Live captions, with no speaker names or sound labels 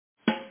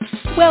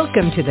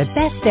Welcome to the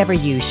Best Ever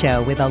You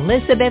Show with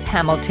Elizabeth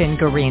Hamilton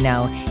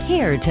Guarino,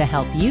 here to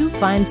help you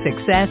find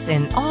success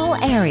in all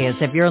areas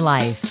of your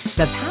life.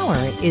 The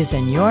power is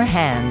in your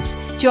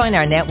hands. Join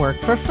our network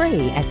for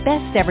free at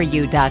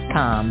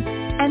besteveryou.com.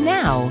 And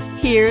now,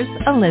 here's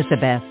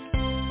Elizabeth.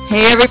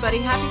 Hey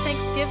everybody, happy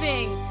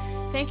Thanksgiving.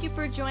 Thank you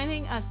for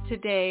joining us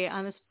today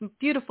on this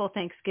beautiful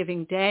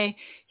Thanksgiving day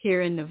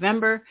here in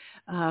November.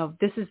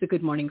 This is the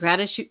Good Morning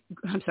Gratitude.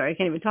 I'm sorry, I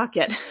can't even talk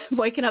yet. I'm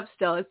waking up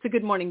still. It's the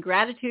Good Morning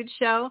Gratitude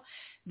Show.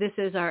 This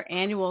is our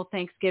annual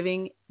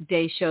Thanksgiving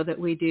Day show that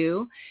we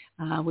do.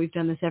 We've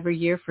done this every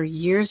year for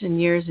years and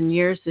years and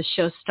years. This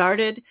show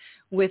started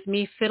with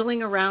me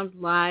fiddling around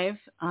live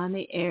on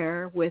the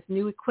air with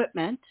new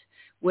equipment,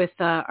 with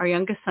our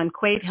youngest son,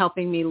 Quade,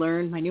 helping me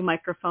learn my new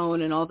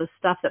microphone and all the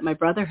stuff that my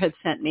brother had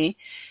sent me.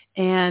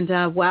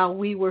 And while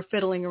we were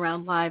fiddling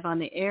around live on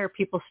the air,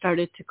 people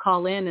started to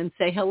call in and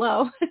say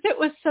hello. It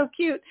was so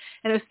cute.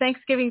 And it was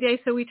Thanksgiving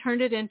Day, so we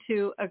turned it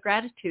into a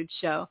gratitude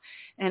show.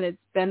 And it's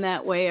been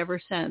that way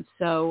ever since.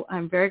 So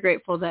I'm very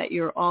grateful that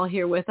you're all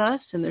here with us.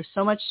 And there's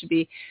so much to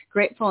be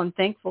grateful and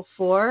thankful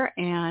for.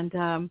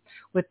 And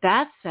with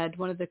that said,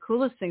 one of the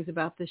coolest things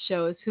about this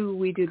show is who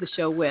we do the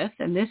show with.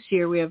 And this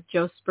year we have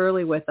Joe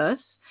Spurley with us.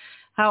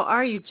 How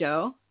are you,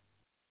 Joe?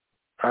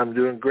 I'm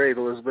doing great,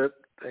 Elizabeth.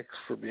 Thanks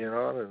for being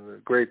on, and a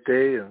great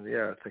day. And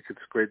yeah, I think it's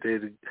a great day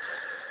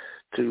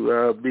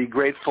to be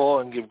grateful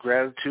and give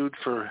gratitude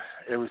for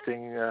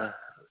everything that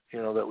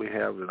we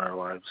have in our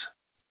lives.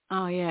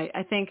 Oh yeah,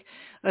 I think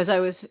as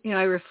I was,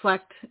 I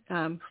reflect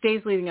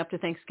days leading up to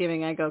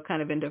Thanksgiving. I go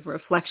kind of into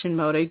reflection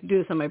mode. I do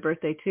this on my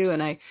birthday too,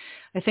 and I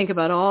think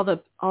about all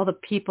the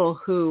people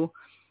who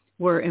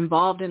were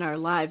involved in our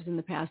lives in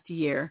the past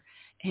year,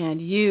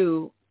 and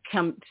you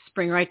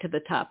spring right to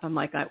the top. I'm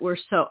like,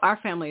 our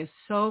family is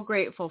so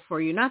grateful for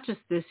you, not just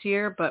this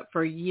year, but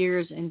for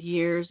years and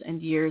years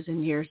and years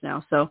and years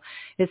now. So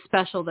it's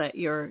special that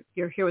you're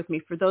here with me.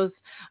 For those,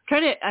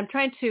 I'm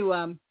trying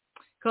to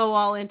go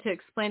all into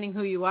explaining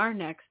who you are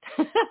next.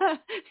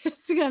 It's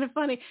kind of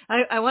funny.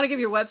 I want to give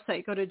your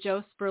website. Go to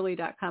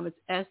joespurley.com. It's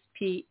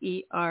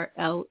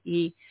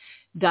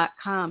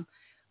SPERLE.com.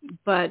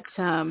 But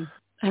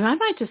and I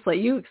might just let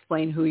you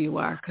explain who you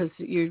are, because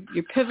you're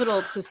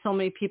pivotal to so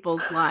many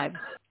people's lives.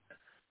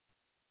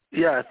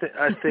 Yeah,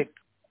 I think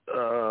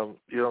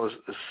there's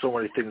so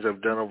many things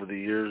I've done over the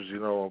years,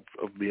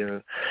 of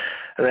being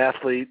an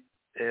athlete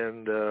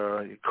and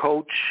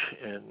coach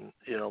and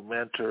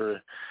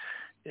mentor,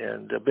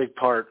 and a big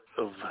part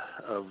of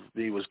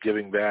me was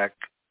giving back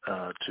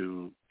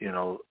to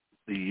the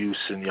youth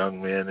and young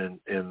men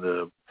in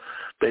the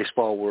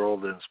baseball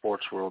world and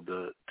sports world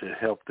to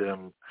help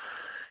them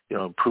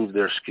improve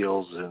their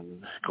skills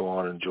and go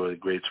on and enjoy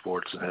great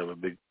sports and have a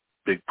big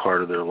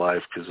part of their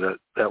life, because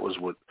that was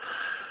what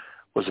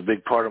was a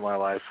big part of my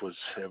life, was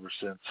ever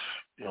since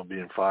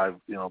being 5,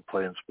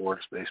 playing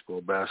sports, baseball,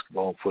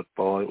 basketball, and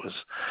football. It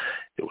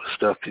was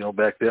stuff,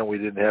 back then we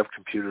didn't have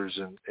computers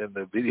and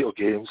the video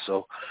games,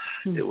 so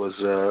it was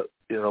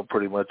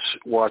pretty much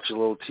watch a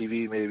little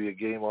TV, maybe a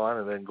game on,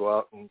 and then go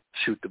out and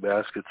shoot the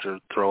baskets or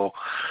throw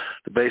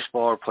the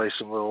baseball or play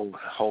some little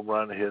home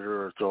run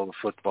hitter or throw the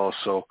football.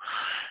 So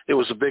it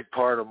was a big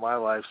part of my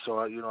life. So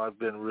I've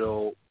been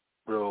real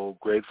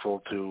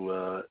grateful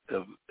to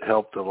have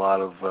helped a lot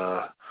of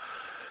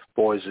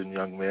boys and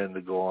young men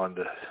to go on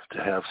to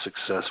have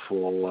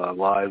successful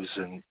lives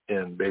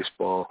in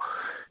baseball.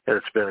 And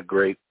it's been a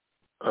great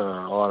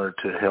honor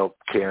to help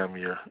Cam,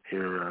 your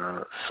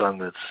son,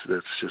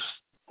 that's just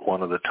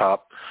one of the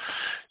top,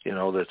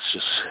 that's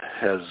just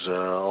has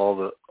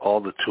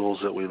all the tools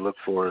that we look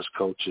for as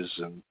coaches,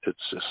 and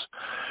it's just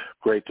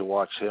great to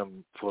watch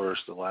him flourish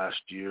the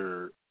last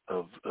year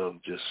of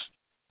just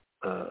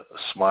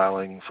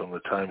smiling from the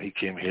time he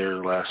came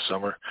here last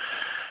summer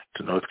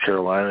to North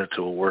Carolina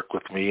to work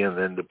with me, and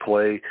then to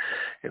play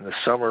in the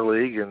summer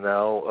league, and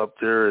now up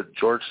there at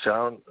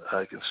Georgetown.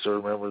 I can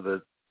still remember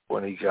that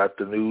when he got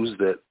the news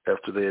that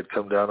after they had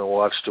come down and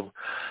watched him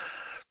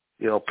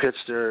pitch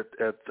there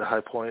at the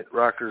High Point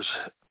Rockers,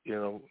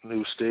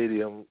 new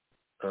stadium,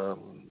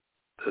 the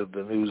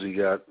news he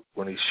got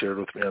when he shared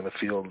with me on the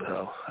field,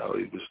 how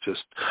he was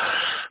just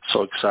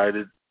so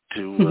excited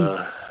to,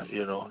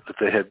 that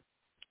they had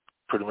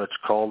pretty much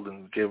called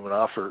and gave him an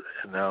offer,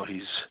 and now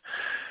he's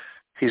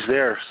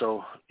there.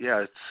 So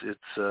yeah,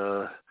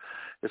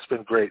 it's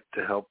been great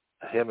to help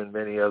him and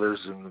many others,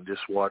 and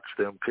just watch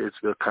them. Kids,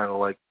 they're kind of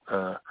like,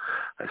 I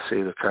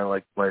say they're kind of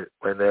like my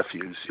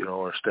nephews,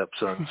 or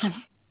stepsons.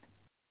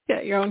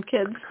 Yeah, your own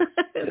kids.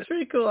 It's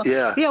pretty cool.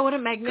 Yeah. Yeah, what a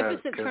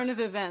magnificent turn of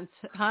events,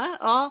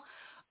 huh?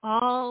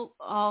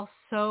 All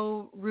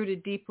so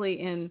rooted deeply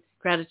in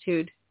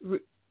gratitude,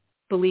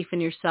 belief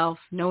in yourself,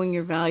 knowing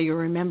your value,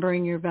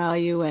 remembering your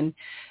value, and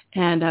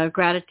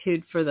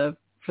gratitude for the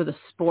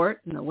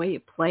sport and the way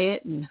you play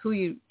it, and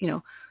who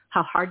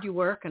how hard you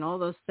work and all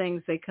those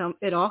things,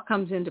 it all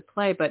comes into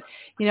play. But,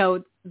 you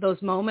know,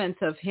 those moments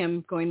of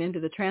him going into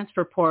the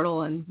transfer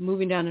portal and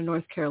moving down to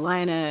North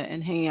Carolina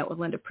and hanging out with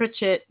Linda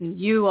Pritchett, and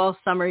you all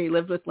summer, you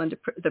lived with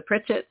the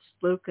Pritchetts,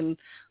 Luke and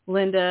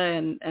Linda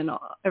and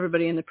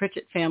everybody in the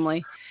Pritchett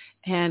family,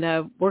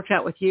 and worked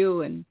out with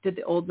you and did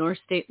the Old North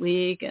State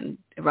League and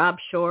Rob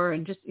Shore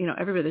and just, you know,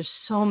 everybody. There's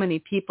so many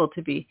people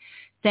to be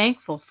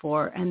thankful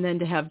for. And then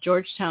to have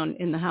Georgetown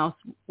in the house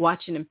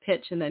watching him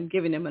pitch and then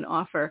giving him an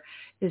offer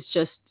is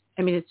just,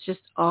 I mean, it's just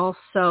all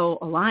so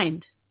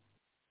aligned.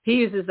 He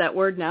uses that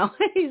word now.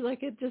 He's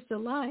like, it just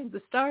aligned.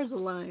 The stars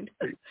aligned.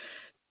 Yeah.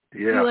 Do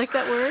you like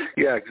that word?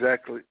 Yeah,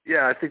 exactly.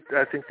 Yeah, I think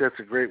that's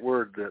a great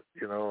word, that,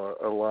 you know,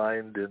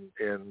 aligned,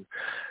 and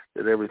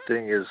that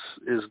everything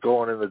is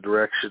going in the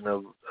direction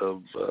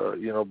of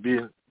you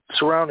know,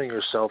 surrounding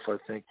yourself, I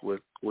think,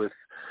 with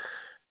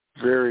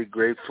very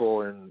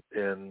grateful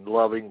and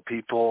loving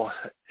people,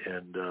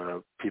 and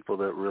people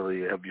that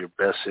really have your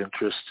best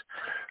interest,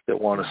 that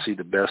want to see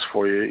the best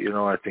for you. You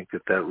know, I think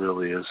that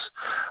really is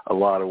a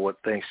lot of what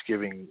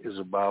Thanksgiving is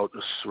about,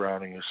 is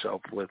surrounding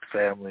yourself with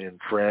family and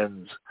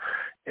friends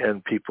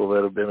and people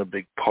that have been a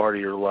big part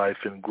of your life,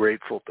 and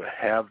grateful to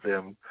have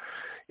them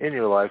in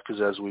your life,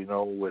 because as we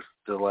know, with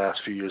the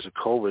last few years of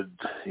COVID,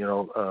 you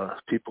know,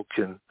 people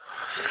can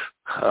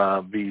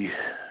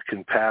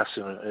pass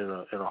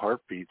in a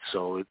heartbeat.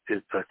 So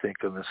I think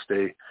on this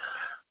day,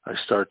 I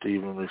start to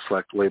even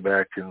reflect way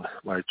back in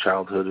my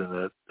childhood, and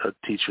a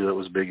teacher that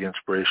was big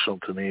inspirational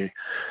to me,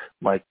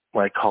 Mike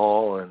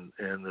Hall, and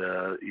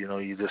you know,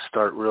 you just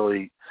start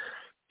really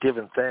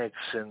giving thanks,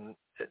 and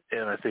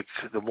I think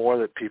the more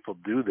that people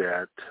do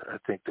that, I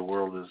think the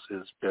world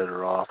is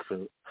better off.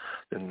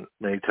 And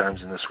many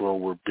times in this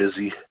world, we're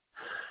busy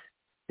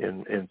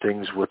in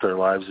things with our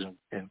lives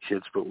and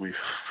kids, but we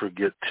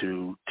forget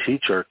to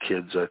teach our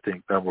kids, I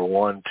think, number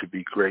one, to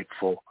be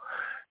grateful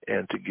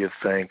and to give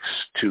thanks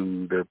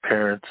to their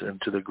parents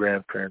and to their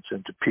grandparents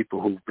and to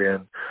people who've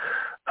been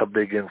a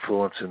big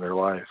influence in their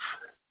life.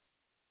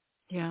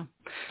 Yeah.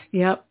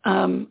 Yep.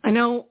 I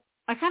know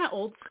I kind of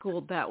old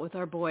schooled that with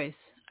our boys.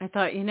 I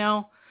thought, you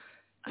know,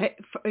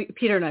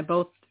 Peter and I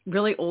both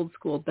really old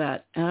schooled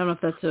that. And I don't know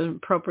if that's an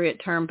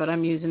appropriate term, but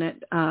I'm using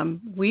it.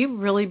 We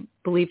really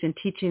believed in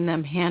teaching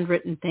them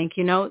handwritten thank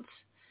you notes,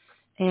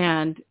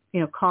 and, you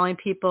know, calling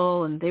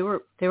people. And they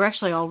were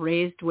actually all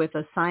raised with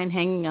a sign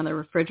hanging on the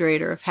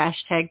refrigerator of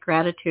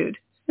 #gratitude.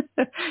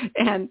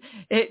 And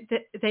they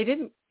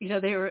didn't, you know,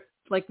 they were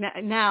like,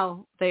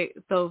 now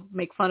they'll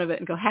make fun of it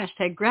and go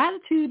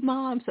 #gratitude,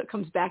 Mom. So it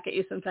comes back at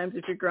you sometimes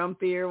if you're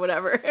grumpy or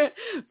whatever.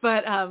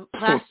 But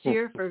last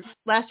year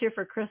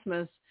for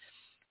Christmas,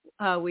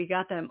 we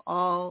got them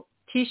all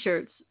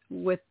T-shirts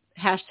with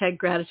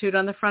 #gratitude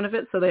on the front of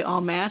it, so they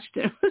all matched.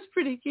 And it was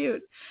pretty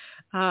cute.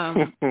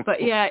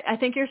 But yeah, I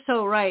think you're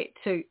so right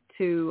to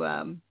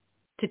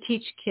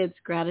teach kids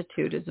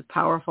gratitude is a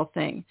powerful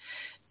thing,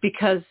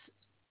 because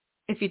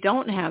if you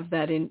don't have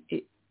that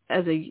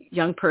as a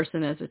young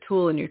person, as a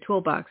tool in your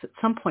toolbox, at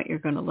some point you're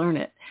going to learn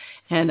it.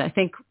 And I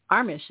think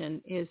our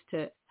mission is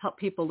to help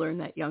people learn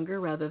that younger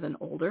rather than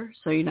older.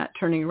 So you're not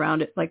turning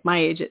around at like my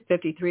age at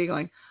 53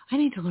 going, I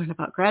need to learn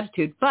about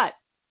gratitude. But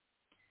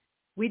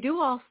we do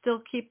all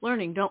still keep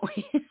learning, don't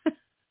we?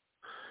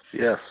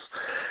 Yes,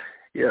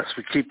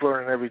 we keep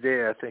learning every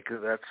day. I think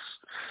that's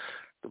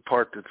the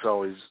part that's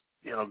always,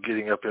 you know,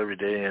 getting up every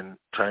day and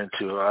I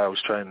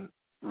always try and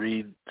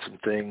read some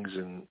things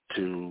and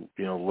to,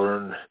 you know,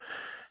 learn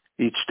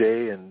each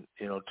day, and,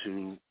 you know,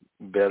 to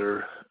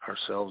better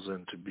ourselves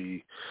and to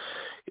be,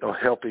 you know,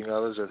 helping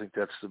others. I think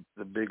that's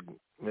the big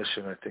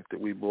mission, I think, that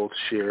we both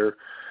share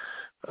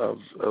of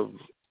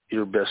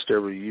your best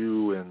ever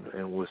you,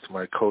 and with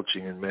my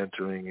coaching and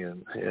mentoring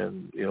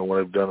and you know, what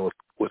I've done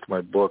with my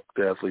book,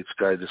 The Athlete's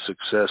Guide to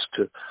Success,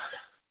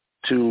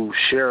 to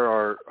share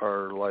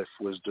our life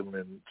wisdom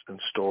and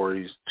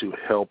stories to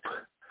help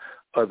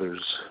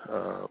others,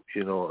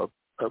 you know,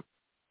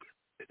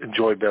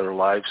 enjoy better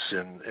lives.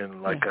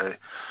 And like I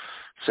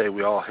say,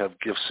 we all have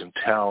gifts and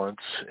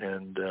talents,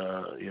 and,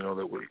 you know,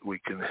 that we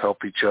can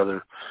help each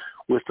other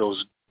with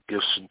those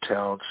gifts and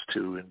talents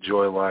to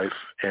enjoy life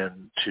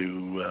and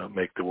to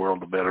make the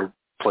world a better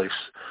place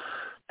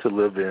to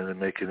live in and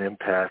make an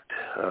impact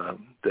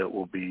that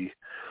will be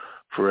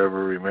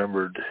forever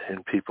remembered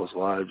in people's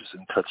lives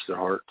and touch their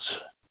hearts.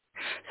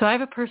 So I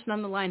have a person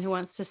on the line who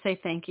wants to say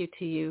thank you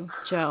to you,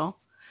 Joe.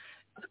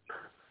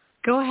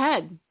 Go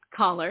ahead,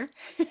 caller.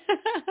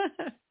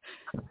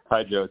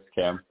 Hi, Joe. It's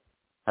Cam.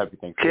 Happy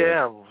Thanksgiving.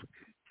 Cam,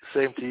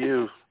 same to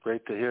you.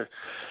 Great to hear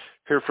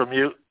from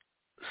you.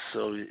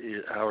 So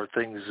how are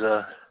things?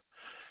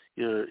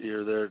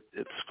 You're there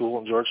at school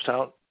in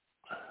Georgetown?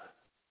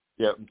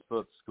 Yeah, I'm still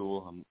at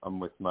school. I'm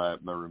with my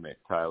roommate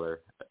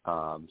Tyler.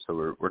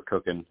 So we're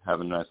cooking,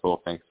 having a nice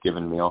little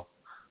Thanksgiving meal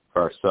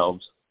for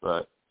ourselves.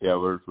 But yeah,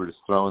 we're just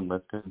throwing,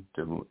 lifting,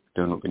 doing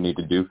what we need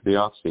to do for the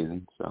off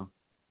season. So.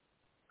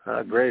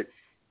 Great.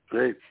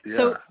 Yeah.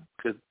 So,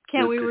 good.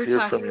 Ken, good to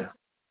hear from you.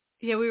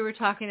 Yeah, we were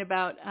talking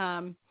about,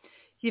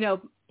 you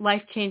know,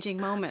 life-changing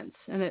moments,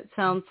 and it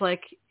sounds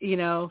like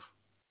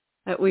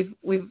that we've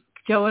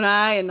Joe and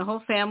I and the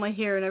whole family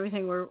here and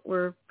everything,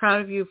 we're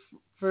proud of you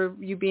for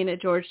you being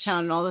at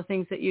Georgetown and all the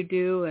things that you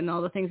do and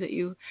all the things that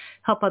you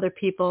help other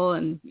people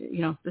and,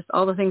 just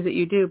all the things that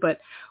you do. But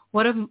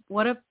what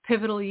a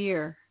pivotal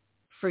year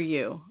for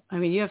you. I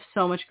mean, you have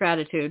so much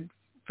gratitude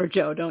for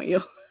Joe, don't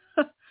you?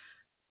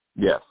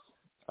 Yes.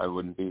 I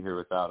wouldn't be here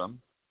without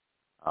him.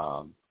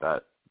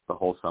 That the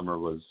whole summer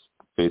was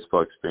the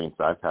baseball experience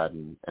I've had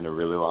in a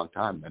really long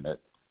time, and it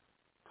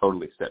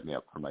totally set me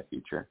up for my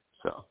future.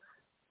 So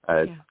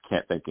I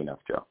can't thank you enough,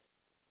 Joe.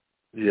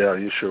 Yeah,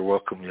 you're sure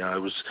welcome. Yeah,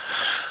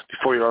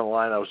 before you're on the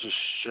line, I was just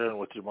sharing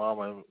with your mom.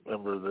 I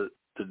remember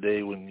the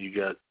day when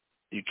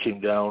you came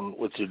down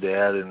with your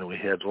dad and we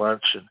had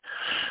lunch and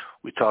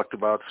we talked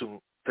about some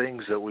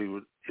things that we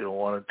would,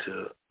 wanted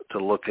to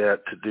look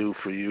at, to do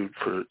for you,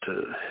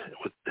 to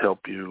help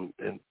you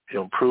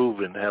improve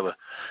and have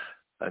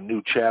a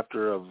new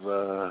chapter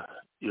of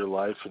your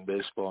life in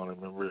baseball. And I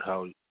remember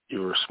how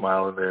you were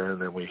smiling there,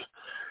 and then we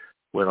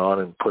went on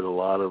and put a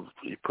lot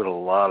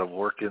of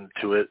work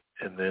into it,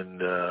 and then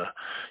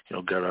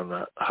got on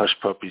the Hush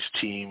Puppies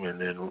team, and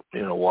then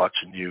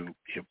watching you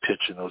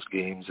pitch in those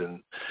games,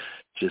 and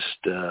just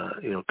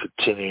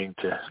continuing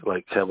to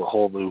have a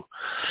whole new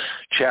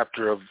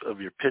chapter of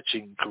your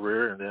pitching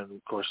career. And then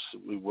of course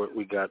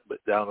we got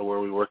down to where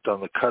we worked on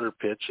the cutter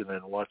pitch, and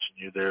then watching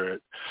you there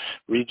at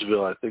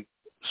Reedsville, I think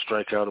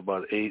strike out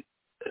about 8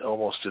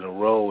 almost in a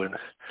row, and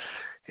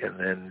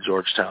then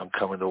Georgetown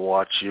coming to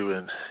watch you,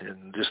 and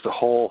just the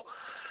whole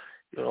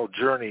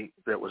journey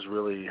that was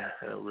really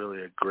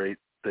a great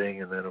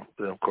thing. And then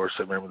of course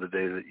I remember the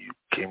day that you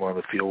came on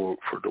the field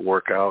to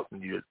work out,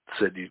 and you had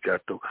said you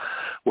got the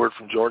word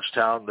from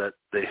Georgetown that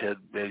they had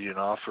made you an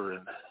offer,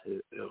 and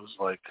it was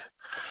like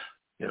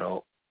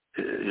your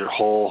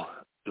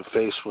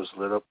face was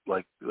lit up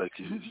like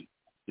you'd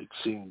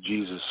seen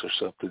Jesus or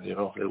something.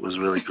 It was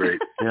really great.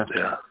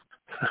 Yeah.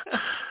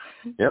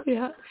 Yep.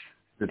 Yeah.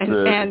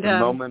 It's a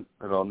moment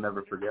that I'll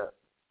never forget.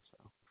 So.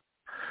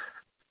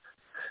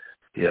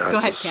 Yeah, Go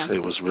ahead, Cam. It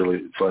was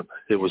really fun.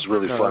 It was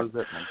really fun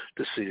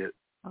to see it.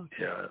 Okay.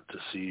 Yeah, to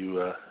see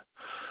you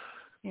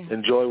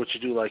enjoy what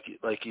you do.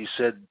 Like you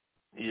said,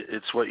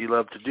 it's what you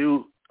love to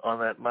do on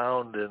that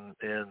mound, and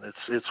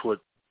it's what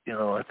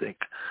I think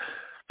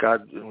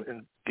God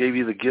gave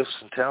you the gifts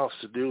and talents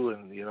to do,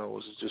 and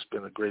it's just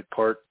been a great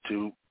part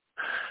to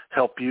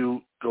help you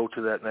go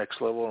to that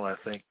next level. And I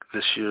think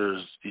this year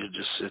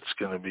it's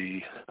going to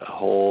be a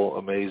whole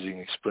amazing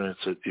experience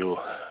that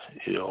you'll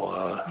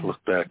look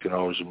back and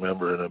always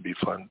remember, and it'll be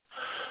fun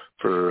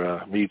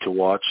for me to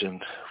watch, and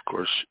of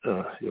course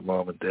your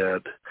mom and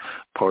dad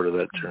part of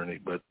that journey.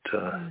 But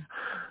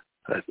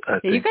I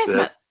think you guys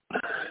that.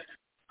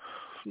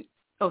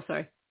 Oh,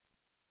 sorry.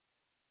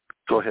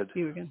 Go ahead.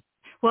 You were going.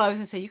 Well, I was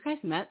going to say, you guys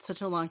met such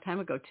a long time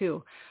ago,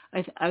 too.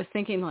 I was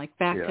thinking,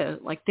 back to,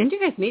 didn't you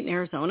guys meet in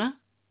Arizona?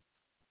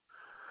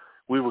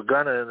 We were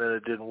gonna, and then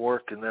it didn't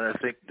work. And then I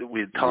think that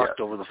we had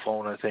talked over the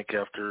phone, I think,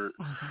 after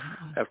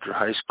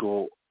high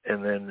school,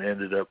 and then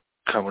ended up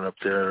coming up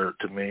there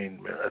to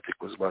Maine, I think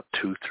it was about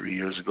 2-3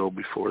 years ago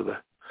before the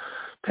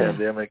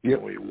pandemic. Yep.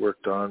 And we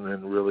worked on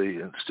and really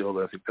instilled,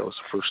 I think that was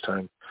the first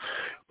time,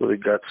 really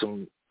got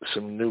some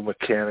new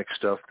mechanic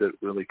stuff that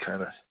really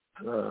kind of,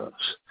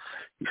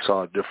 you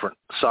saw a different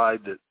side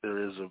that there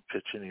is of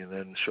pitching, and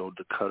then showed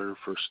the cutter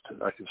first.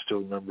 I can still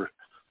remember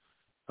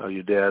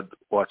your dad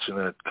watching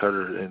that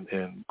cutter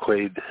and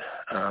Quade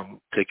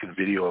taking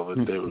video of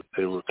it.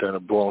 They were kind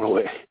of blown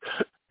away.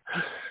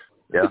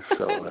 Yeah.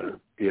 So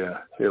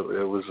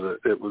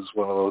it was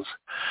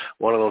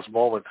one of those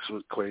moments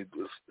with Quade.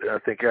 I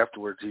think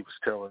afterwards he was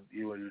telling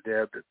you and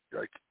your dad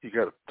that you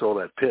got to throw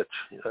that pitch.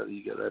 That's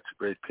a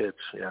great pitch.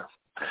 Yeah.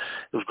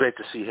 It was great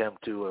to see him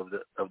too, of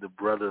the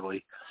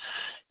brotherly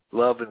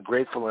love and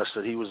gratefulness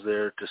that he was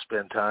there to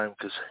spend time,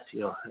 because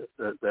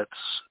that's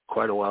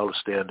quite a while to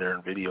stand there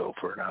and video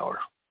for an hour.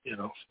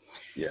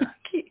 Yeah.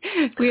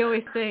 We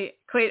always say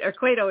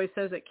Quade always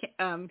says that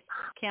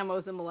Cam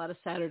owes him a lot of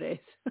Saturdays.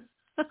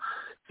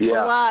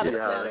 Yeah, a lot of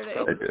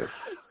Saturdays.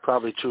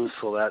 Probably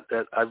truthful.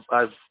 That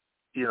I've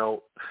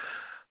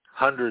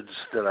hundreds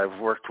that I've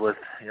worked with,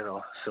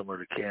 similar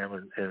to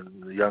Cam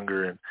and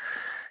younger,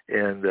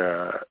 and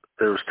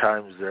there was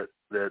times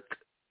that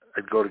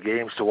I'd go to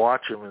games to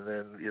watch them, and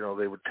then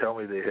they would tell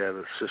me they had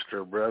a sister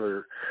or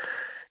brother,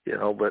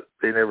 but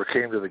they never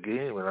came to the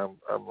game, and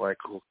I'm like,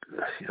 well,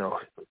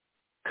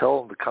 tell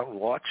them to come and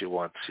watch you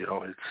once.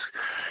 It's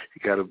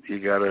you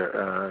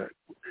gotta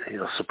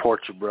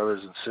support your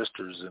brothers and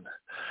sisters,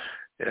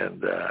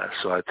 and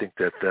so I think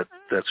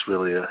that's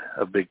really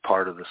a big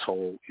part of this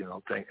whole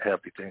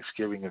Happy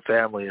Thanksgiving and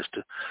family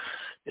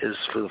is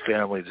for the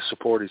family to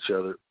support each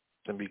other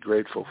and be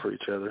grateful for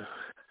each other.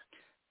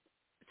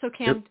 So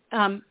Cam,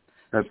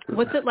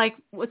 what's it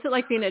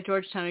like being at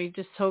Georgetown? Are you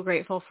just so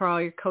grateful for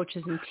all your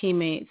coaches and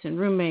teammates and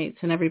roommates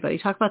and everybody?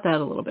 Talk about that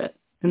a little bit,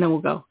 and then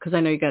we'll go, because I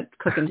know you got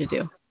cooking to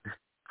do.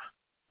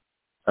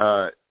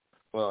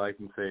 Well, I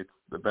can say it's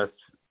the best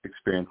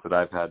experience that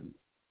I've had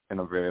in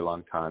a very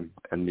long time,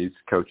 and these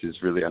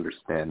coaches really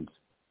understand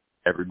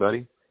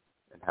everybody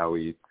and how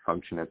we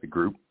function as a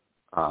group.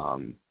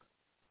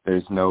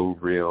 There's no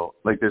real,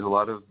 like, there's a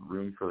lot of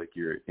room for, like,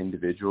 your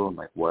individual and,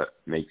 like, what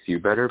makes you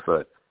better,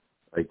 but,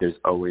 like, there's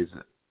always,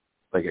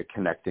 like, a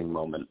connecting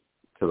moment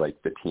to,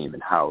 like, the team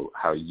and how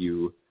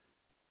you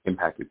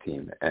impact the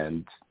team.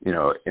 And, you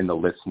know, in the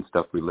lifts and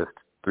stuff, we lift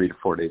 3 to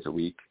 4 days a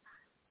week,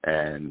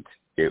 and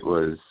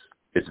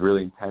it's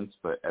really intense,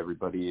 but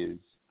everybody is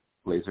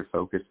laser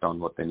focused on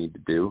what they need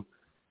to do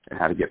and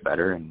how to get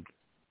better. And,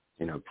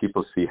 you know,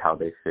 people see how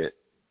they fit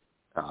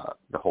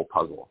the whole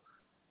puzzle.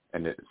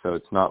 And so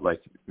it's not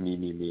like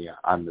me,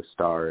 I'm the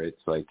star.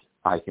 It's like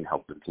I can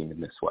help the team in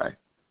this way.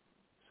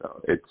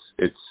 So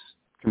it's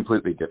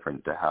completely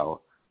different to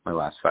how my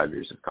last 5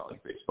 years of college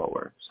baseball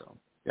were. So,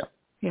 yeah.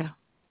 Yeah,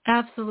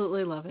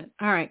 absolutely love it.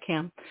 All right,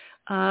 Cam.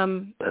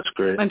 That's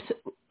great.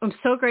 I'm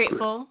so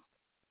grateful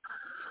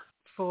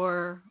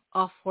for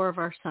all 4 of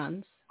our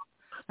sons.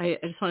 I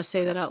just want to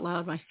say that out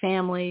loud. My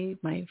family,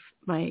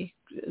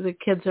 the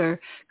kids are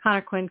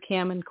Connor, Quinn,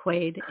 Cam, and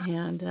Quaid,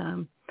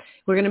 and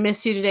we're going to miss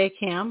you today,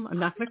 Cam. I'm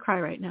not going to cry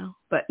right now,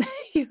 but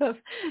you have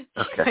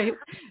okay.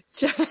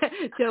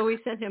 Joey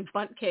sent him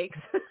bunt cakes.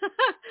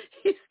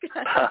 he's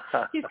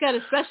got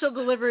a special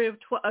delivery of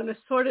an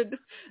assorted.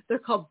 They're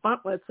called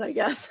buntlets, I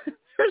guess.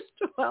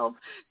 There's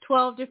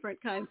 12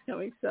 different kinds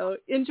coming. So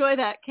enjoy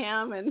that,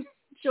 Cam, and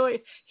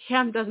enjoy.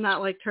 Cam does not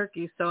like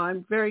turkey, so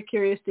I'm very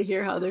curious to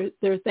hear how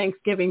their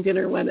Thanksgiving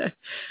dinner went.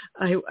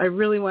 I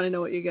really want to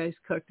know what you guys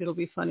cooked. It'll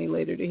be funny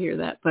later to hear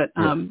that. But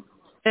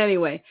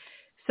anyway.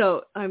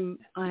 So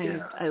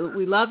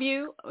we love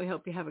you. We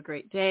hope you have a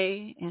great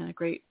day and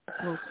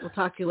we'll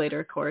talk to you later,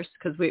 of course,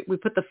 because we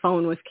put the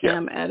phone with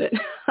Cam at it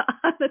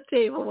on the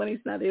table when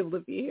he's not able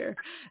to be here.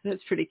 And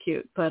it's pretty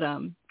cute. But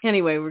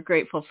anyway, we're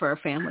grateful for our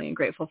family and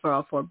grateful for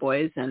all 4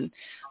 boys. And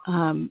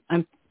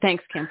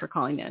thanks, Cam, for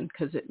calling in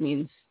because it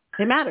means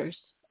it matters.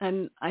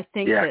 And I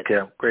think that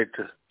Cam, great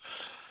to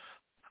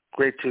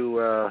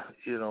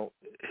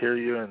hear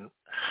you and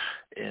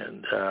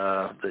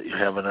that you're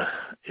having a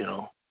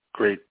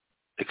great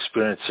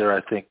experience there.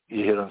 I think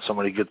you hit on so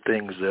many good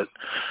things that,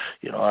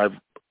 I've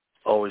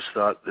always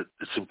thought that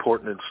it's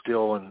important to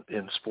instill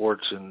in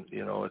sports, and,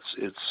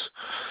 it's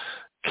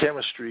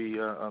chemistry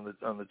on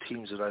the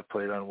teams that I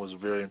played on was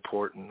very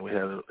important.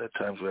 At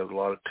times we had a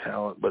lot of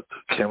talent, but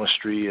the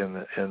chemistry and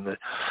the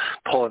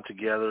pulling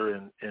together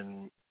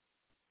and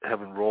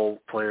having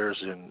role players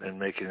and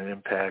making an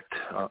impact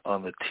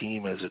on the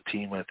team as a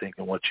team, I think,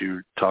 and what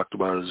you talked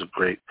about is a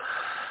great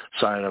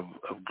sign of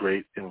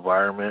great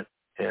environment.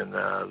 And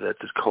that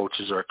the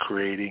coaches are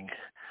creating,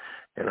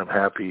 and I'm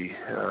happy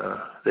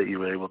that you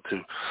were able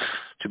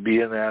to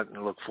be in that,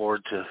 and look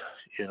forward to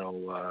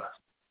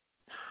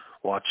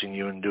watching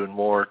you and doing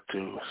more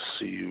to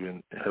see you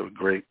and have a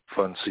great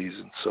fun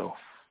season. So,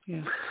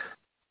 yeah.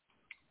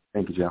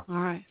 Thank you, Joe. All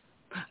right.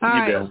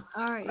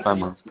 Bye,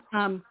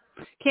 Mom.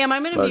 Cam,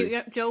 I'm going to mute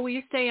you. Joe, will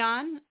you stay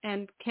on?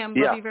 And Cam,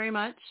 love you very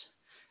much.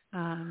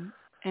 And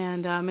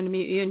I'm going to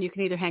mute you, and you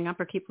can either hang up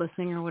or keep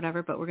listening or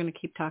whatever. But we're going to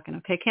keep talking.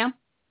 Okay, Cam?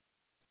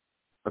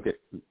 Okay,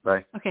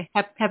 bye. Okay,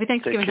 happy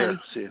Thanksgiving, honey.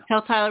 See you.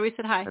 Tell Tyler we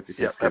said hi.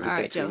 All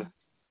right, Joe.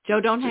 Joe,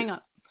 don't hang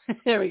up.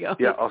 There we go.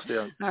 Yeah, I'll stay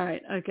on. All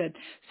right, good.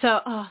 So,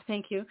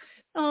 thank you.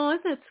 Oh,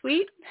 isn't that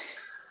sweet?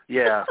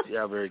 Yeah,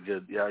 very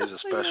good. Yeah, he's a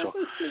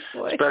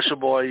special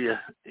boy.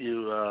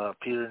 You,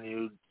 Peter, and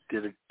you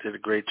did a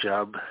great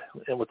job,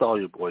 and with all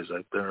your boys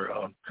I've been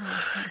around,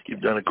 you've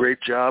done a great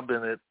job,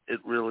 and it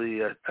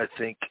really, I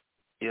think,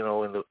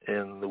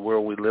 in the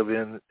world we live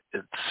in,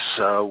 it's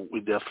we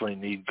definitely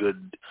need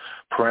good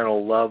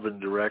parental love and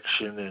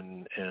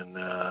direction, and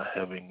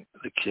having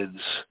the kids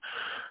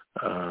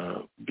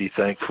be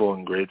thankful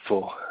and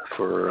grateful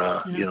for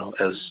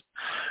as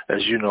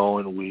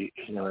and we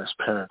as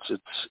parents,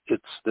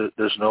 it's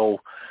there's no,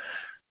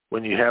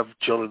 when you have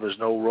children, there's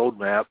no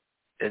roadmap,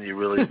 and you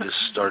really just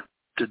start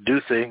to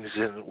do things,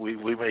 and we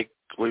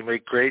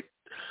make great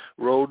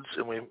roads,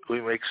 and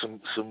we make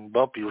some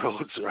bumpy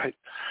roads, right,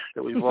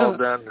 that we've all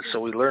done. So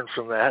we learn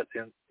from that,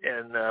 and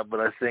but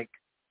I think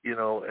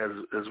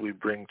as we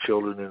bring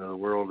children into the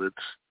world, it's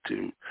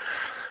to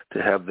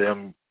have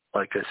them,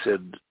 like I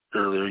said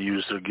earlier,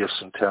 use their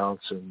gifts and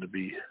talents, and to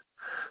be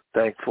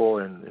thankful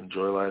and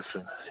enjoy life,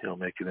 and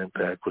make an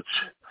impact, which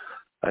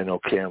I know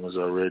Cam is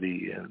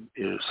already, and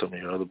some of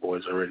your other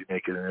boys already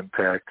making an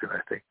impact, and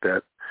I think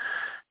that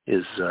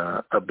is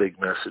a big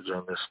message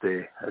on this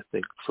day. I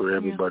think for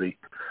everybody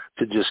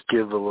to just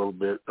give a little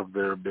bit of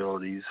their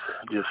abilities,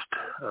 just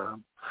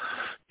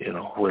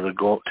whether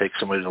go take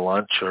somebody to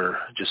lunch or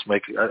just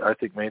I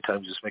think many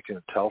times just making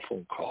a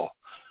telephone call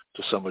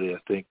to somebody, I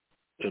think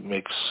it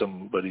makes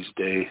somebody's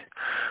day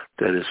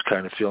that is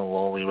kind of feeling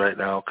lonely right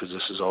now, because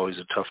this is always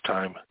a tough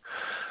time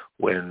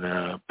when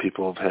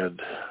people have had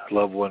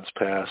loved ones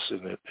pass,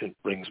 and it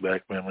brings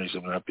back memories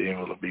of not being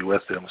able to be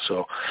with them.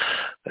 So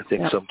I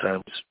think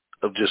sometimes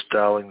of just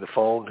dialing the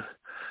phone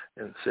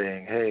and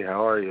saying, hey,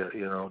 how are you?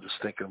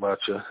 Just thinking about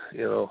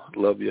you,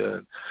 love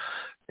you,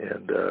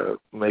 and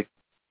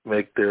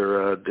make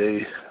their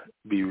day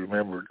be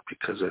remembered,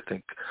 because I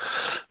think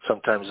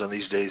sometimes on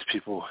these days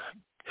people,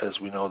 as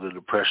we know, the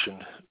depression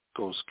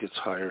gets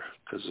higher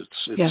because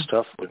it's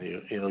tough when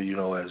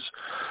you as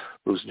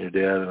losing your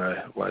dad,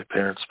 and my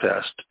parents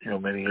passed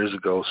many years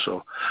ago.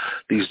 So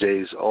these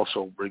days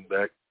also bring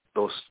back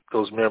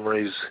those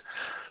memories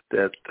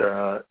that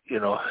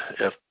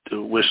have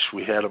to wish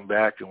we had them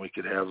back and we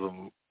could have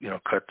them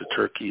cut the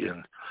turkey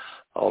and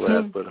all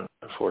that. But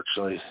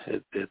unfortunately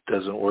it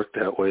doesn't work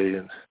that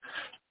way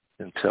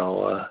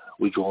until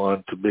we go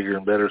on to bigger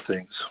and better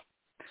things.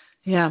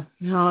 Yeah,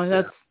 no,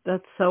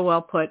 that's so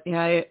well put.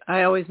 Yeah,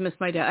 I always miss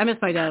my dad. I miss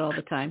my dad all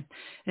the time,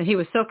 and he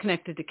was so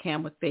connected to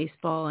Cam with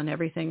baseball and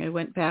everything. I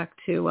went back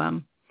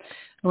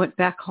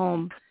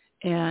home,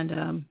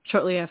 and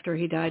shortly after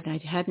he died,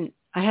 and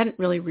I hadn't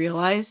really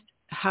realized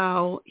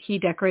how he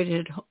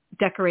decorated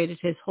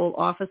his whole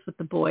office with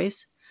the boys.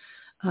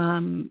 I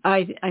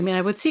mean,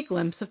 I would see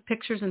glimpses of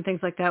pictures and things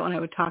like that when I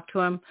would talk to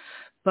him,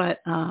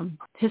 but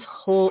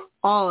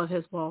all of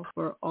his walls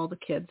were all the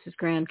kids, his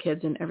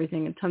grandkids and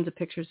everything, and tons of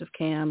pictures of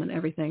Cam and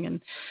everything.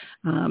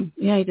 And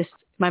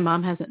my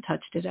mom hasn't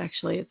touched it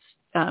actually.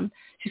 It's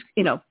she's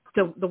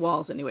the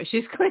walls anyway.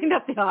 She's cleaned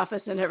up the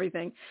office and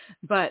everything,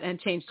 and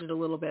changed it a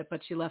little bit.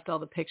 But she left all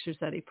the pictures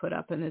that he put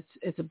up, and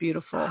it's a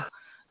beautiful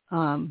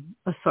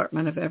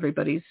assortment of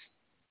everybody's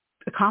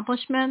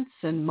accomplishments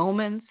and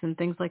moments and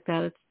things like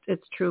that.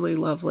 It's truly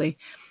lovely.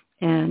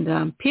 And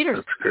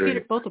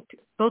both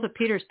of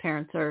Peter's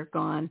parents are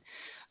gone.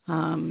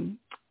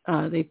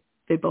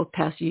 They both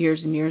passed years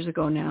and years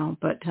ago now.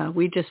 But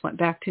we just went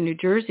back to New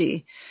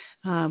Jersey.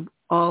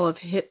 All of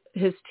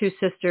his two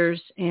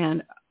sisters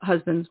and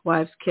husbands,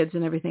 wives, kids,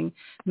 and everything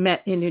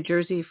met in New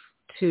Jersey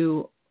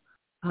to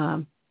I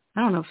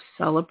don't know if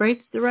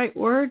celebrate's the right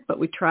word, but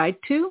we tried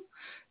to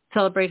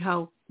celebrate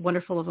how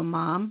wonderful of a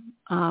mom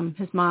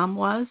his mom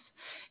was.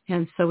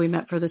 And so we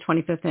met for the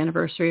 25th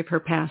anniversary of her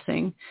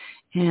passing.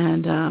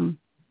 And,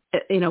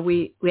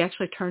 we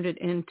actually turned it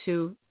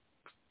into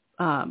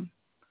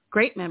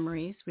great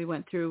memories. We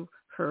went through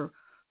her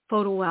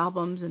photo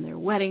albums and their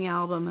wedding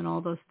album and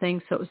all those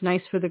things. So it was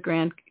nice for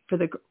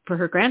for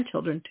her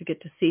grandchildren to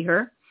get to see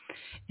her.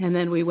 And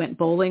then we went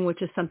bowling,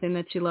 which is something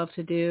that she loved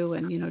to do.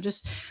 And,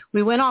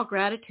 we went all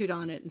gratitude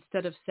on it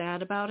instead of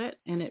sad about it.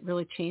 And it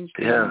really changed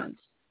the moments.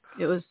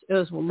 It was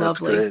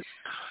lovely.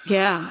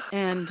 Yeah.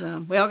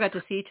 And we all got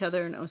to see each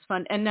other, and it was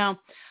fun. And now,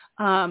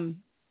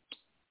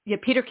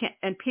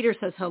 Peter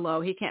says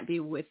hello. He can't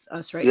be with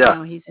us right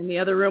now. He's in the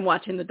other room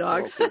watching the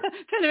dogs, trying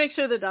to make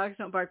sure the dogs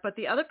don't bark. But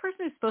the other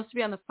person who's supposed to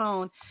be on the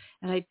phone,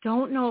 and I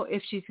don't know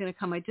if she's going to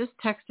come, I just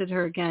texted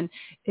her again,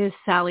 is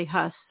Sally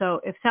Huss. So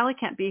if Sally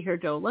can't be here,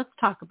 Joe, let's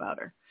talk about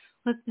her.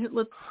 Let's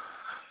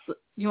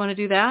you want to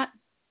do that?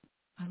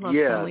 I love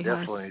Sally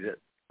definitely. Huss.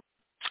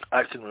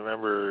 I can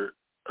remember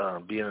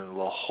being in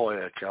La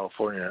Jolla,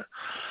 California.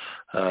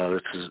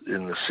 This is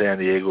in the San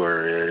Diego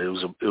area.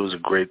 It was a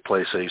great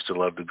place I used to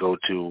love to go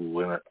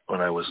to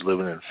when I was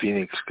living in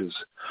Phoenix, because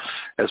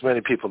as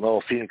many people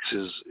know, Phoenix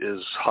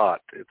is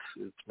hot.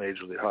 It's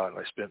majorly hot. And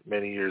I spent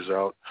many years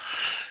out,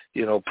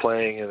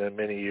 playing, and then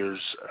many years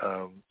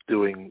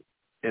doing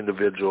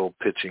individual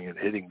pitching and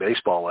hitting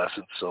baseball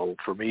lessons. So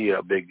for me,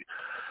 a big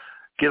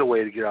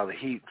getaway to get out of the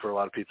heat for a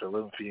lot of people that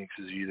live in Phoenix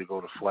is you either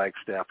go to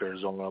Flagstaff,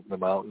 Arizona, up in the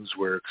mountains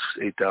where it's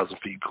 8,000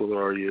 feet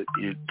cooler, or you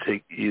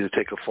either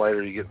take a flight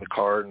or you get in the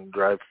car and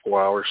drive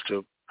 4 hours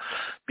to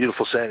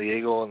beautiful San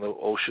Diego, and the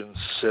ocean's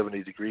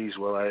 70 degrees.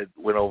 Well, I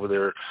went over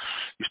there,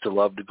 used to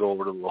love to go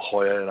over to La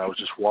Jolla, and I was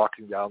just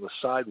walking down the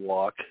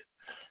sidewalk,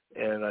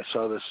 and I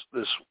saw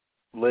this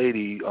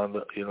lady on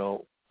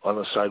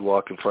the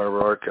sidewalk in front of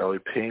her art gallery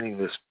painting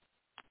this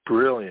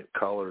brilliant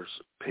colors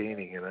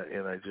painting,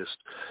 and I just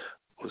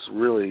was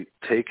really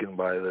taken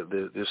by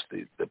the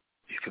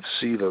you could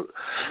see the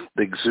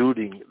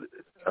exuding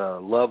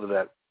love of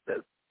that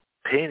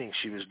painting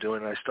she was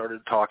doing. I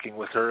started talking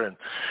with her, and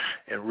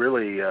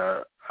really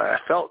I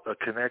felt a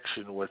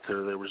connection with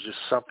her. There was just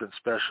something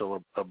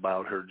special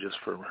about her, just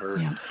from her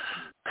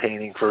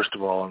painting first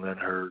of all, and then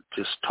her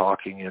just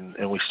talking,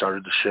 and we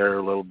started to share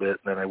a little bit.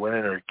 And then I went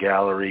in her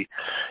gallery,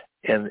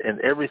 and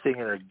everything in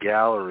her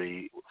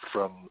gallery,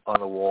 from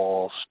on the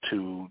walls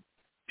to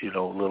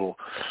little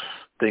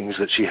things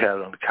that she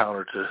had on the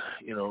counter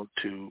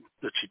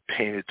that she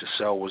painted to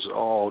sell, was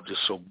all just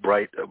so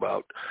bright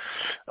about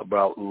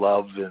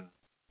love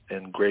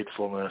and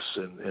gratefulness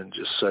and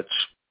just such.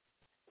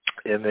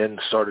 And then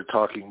started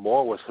talking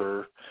more with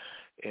her,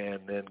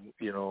 and then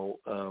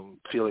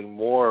feeling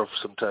more of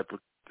some type of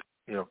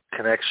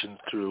connection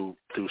through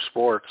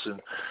sports,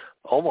 and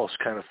almost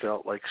kind of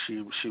felt like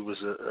she was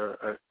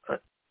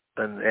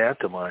an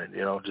aunt of mine,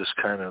 just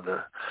kind of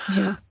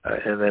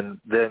and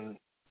then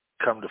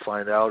come to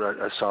find out,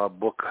 I saw a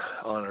book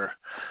on her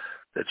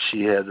that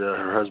she had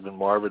her husband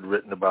Marv had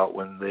written about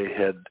when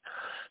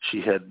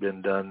she had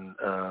been done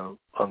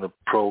on the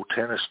pro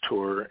tennis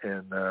tour,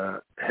 and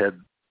had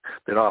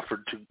been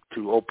offered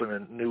to open a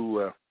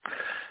new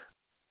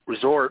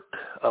resort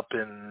up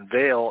in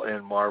Vail,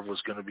 and Marv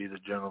was going to be the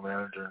general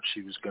manager, and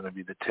she was going to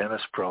be the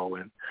tennis pro,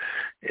 and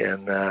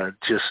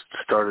just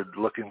started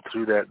looking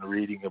through that and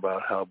reading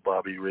about how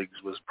Bobby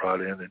Riggs was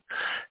brought in,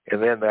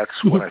 and then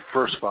that's when I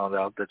first found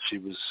out that she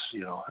was,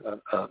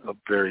 a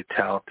very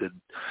talented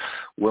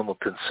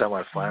Wimbledon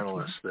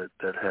semifinalist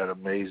that had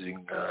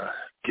amazing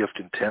gift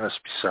in tennis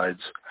besides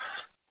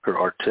her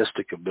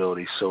artistic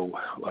ability. So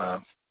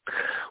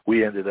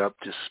we ended up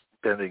just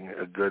spending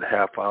a good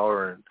half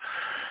hour and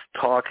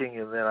talking,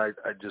 and then I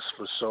just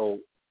was so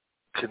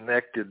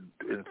connected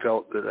and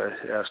felt that I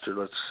asked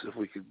her if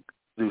we could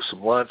do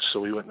some lunch.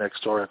 So we went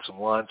next door, had some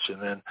lunch, and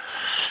then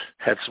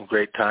had some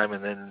great time.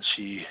 And then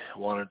she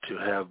wanted to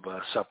have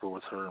supper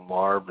with her and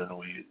Marv, and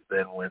we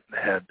then went and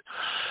had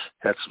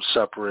some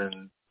supper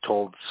and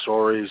told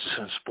stories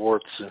and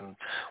sports. And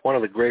one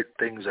of the great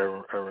things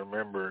I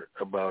remember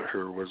about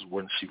her was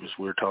when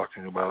we were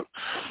talking about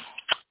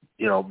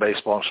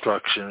baseball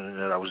instruction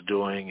that I was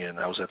doing, and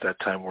I was at that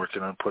time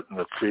working on putting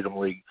the Freedom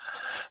League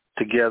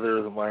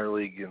together, the minor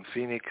league in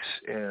Phoenix,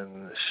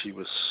 and she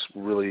was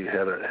really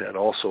had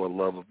also a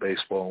love of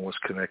baseball and was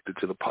connected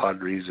to the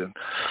Padres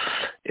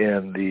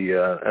and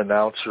the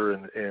announcer,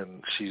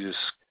 and she just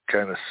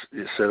kind of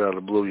said out of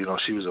the blue,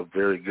 she was a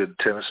very good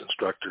tennis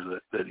instructor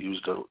that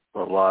used a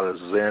lot of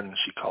Zen,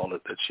 she called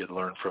it, that she had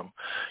learned from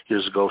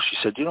years ago. She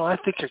said, I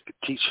think I could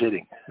teach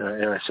hitting.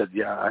 And I said,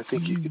 yeah, I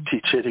think you could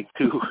teach hitting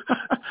too.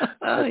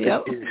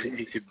 Yep.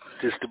 You could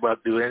just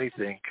about do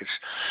anything, because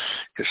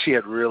she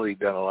had really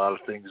done a lot of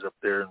things up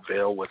there in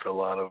Vail with a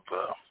lot of,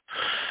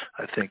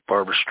 I think,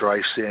 Barbara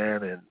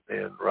Streisand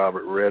and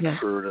Robert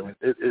Redford. Yeah. I mean,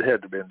 it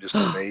had to have been just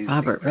amazing.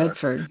 Robert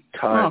Redford.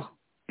 Time. Oh.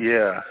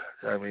 Yeah.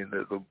 I mean,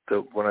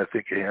 when I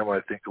think of him,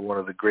 I think of one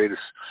of the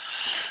greatest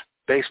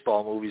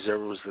baseball movies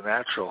ever was The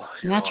Natural.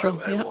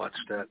 I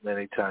watched that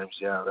many times.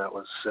 Yeah, that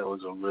was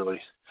a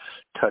really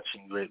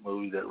touching, great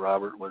movie that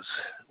Robert was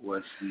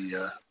the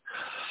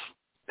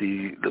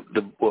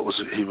what was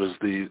it? He was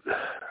the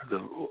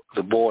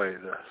boy,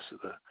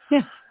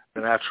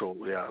 the natural.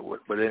 Yeah,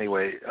 but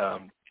anyway,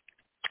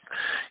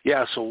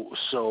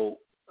 So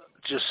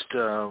just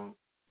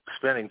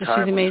spending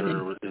time with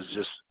her is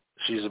just.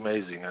 She's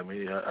amazing. I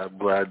mean, I'm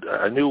glad.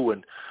 I knew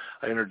when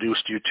I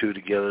introduced you two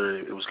together,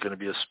 it was going to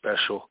be a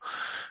special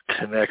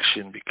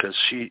connection, because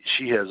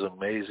she has an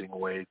amazing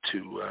way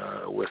to,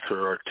 with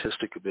her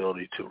artistic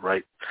ability, to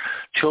write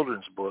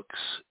children's books,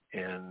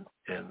 and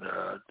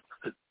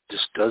it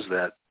just does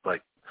that.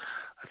 Like,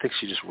 I think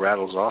she just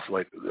rattles off,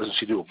 doesn't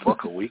she do a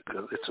book a week?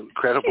 It's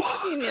incredible.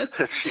 Genius.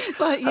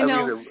 But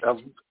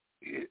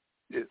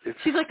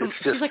she's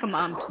like a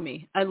mom to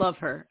me. I love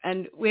her,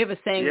 and we have a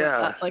saying.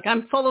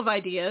 I'm full of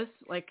ideas.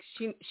 Like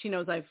she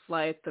knows I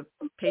fly at the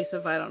pace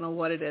of I don't know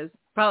what it is,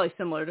 probably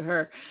similar to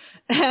her.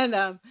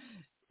 And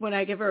when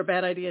I give her a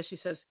bad idea, she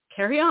says,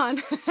 "Carry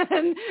on."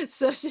 And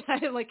so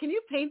I'm like, "Can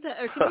you paint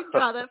that, or can you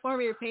draw that for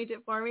me, or paint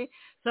it for me?"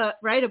 So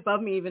right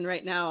above me, even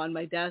right now on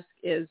my desk,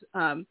 is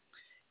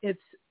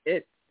it's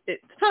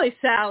probably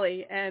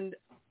Sally, and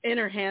in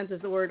her hands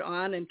is the word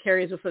on, and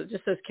Carrie's with it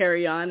just says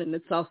carry on, and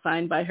it's all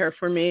signed by her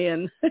for me.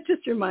 And it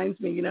just reminds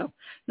me,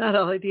 not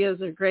all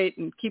ideas are great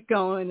and keep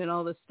going and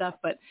all this stuff.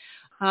 But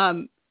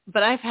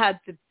I've had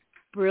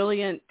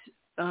brilliant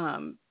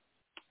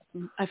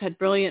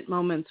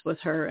moments with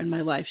her in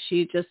my life.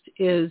 She just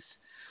is,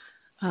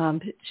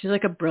 she's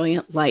like a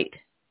brilliant light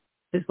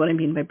is what I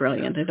mean by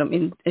brilliant. I don't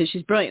mean,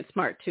 she's brilliant,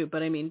 smart too,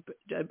 but I mean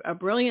a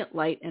brilliant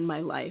light in my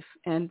life.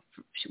 And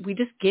we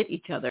just get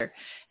each other.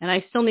 And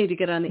I still need to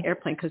get on the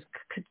airplane because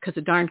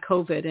of darn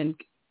COVID. And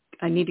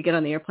I need to get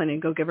on the airplane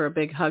and go give her a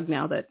big hug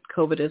now that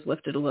COVID is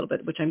lifted a little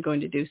bit, which I'm going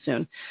to do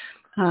soon.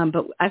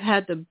 But I've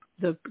had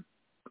the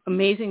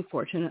amazing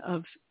fortune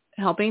of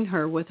helping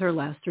her with her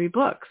last 3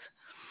 books.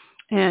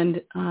 And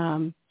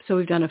so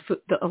we've done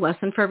a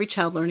lesson for every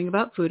child learning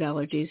about food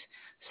allergies,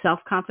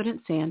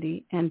 Self-Confident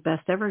Sandy, and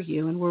Best Ever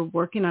You. And we're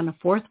working on a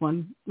 4th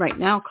one right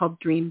now called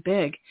Dream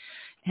Big.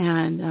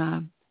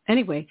 And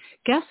anyway,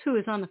 guess who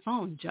is on the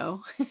phone,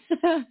 Joe?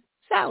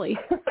 Sally.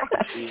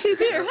 She's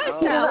here.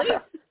 Hi, Sally.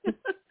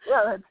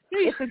 Well,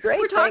 it's a great.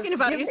 We're talking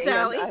about you,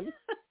 Sally.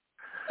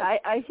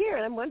 I hear,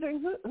 and I'm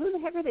wondering who the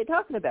heck are they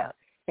talking about?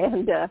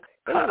 And anyway,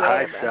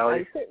 hi,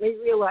 Sally. I certainly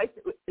realized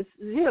it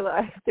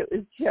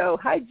was Joe.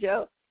 Hi,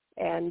 Joe.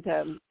 And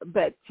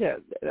but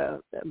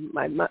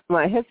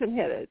my husband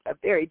had a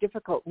very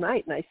difficult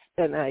night,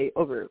 and I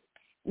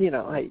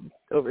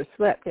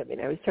overslept. I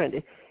mean, I was trying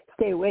to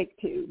stay awake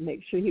to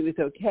make sure he was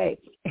okay,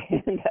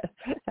 and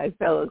I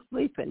fell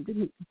asleep and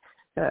didn't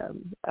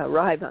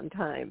arrive on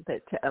time.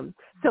 But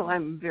so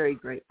I'm very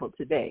grateful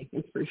today,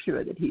 and for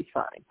sure that he's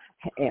fine.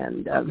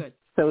 And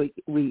so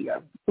we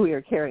are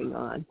carrying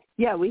on.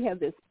 Yeah, we have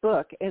this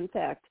book. In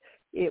fact,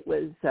 it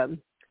was.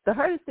 The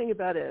hardest thing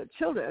about a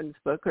children's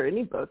book or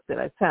any book that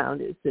I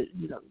found is that,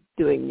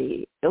 doing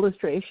the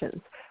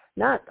illustrations.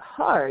 Not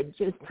hard,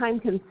 just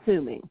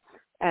time-consuming.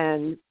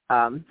 And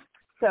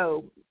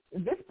so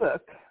this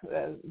book,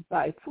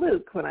 by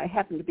fluke, when I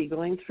happened to be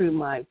going through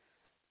my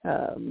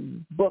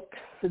books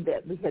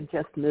that we had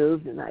just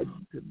moved, and I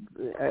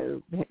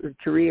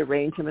to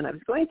rearrange them. And I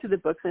was going through the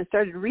books, and I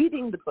started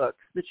reading the books,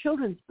 the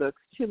children's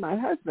books, to my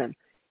husband.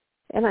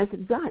 And I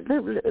said, "God,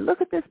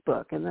 look at this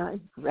book." And I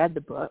read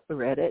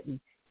it, and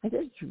I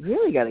said, "It's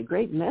really got a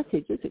great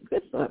message. It's a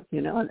good book,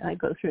 you know." And I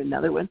go through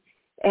another one,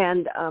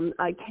 and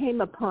I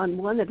came upon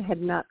one that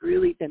had not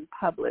really been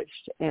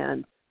published,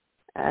 and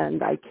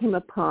I came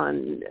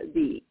upon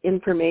the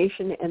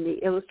information, and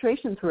the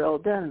illustrations were all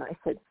done. And I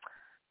said,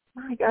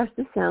 "My gosh,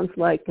 this sounds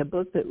like a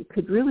book that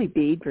could really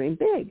be Dream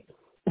Big,"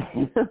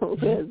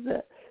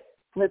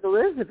 with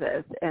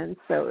Elizabeth. And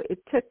so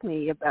it took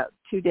me about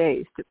 2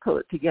 days to pull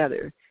it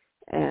together,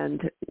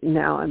 and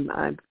now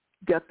I've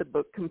got the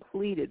book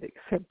completed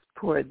except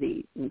for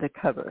the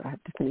cover. I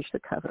have to finish the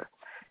cover,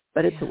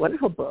 but it's a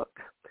wonderful book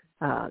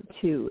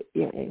to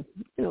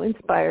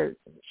inspire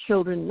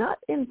children, not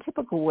in a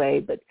typical way,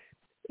 but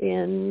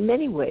in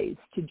many ways,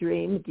 to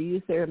dream, to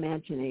use their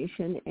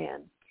imagination,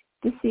 and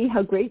to see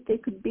how great they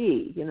could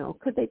be. You know,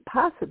 could they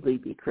possibly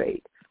be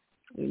great?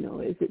 You know,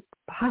 is it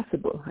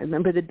possible? I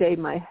remember the day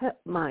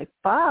my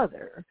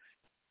father,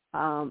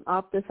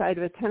 off the side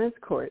of a tennis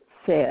court,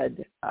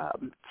 said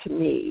to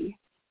me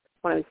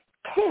when I was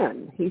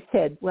 10, he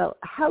said, "Well,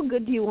 how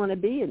good do you want to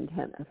be in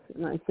tennis?"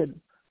 And I said,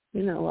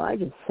 I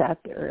just sat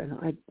there and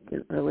I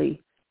didn't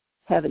really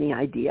have any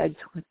idea. I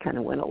just kind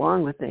of went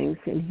along with things.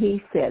 And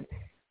he said,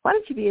 "Why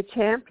don't you be a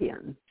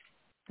champion?"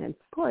 And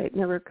boy, it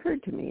never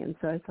occurred to me. And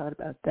so I thought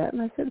about that,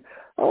 and I said,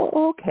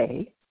 "Oh,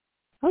 okay."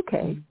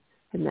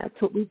 And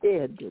that's what we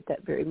did at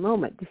that very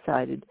moment,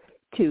 decided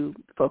to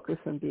focus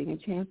on being a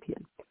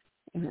champion.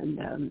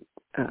 And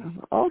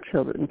all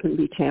children can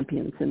be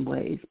champions in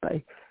ways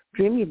by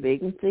dreaming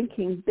big and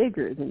thinking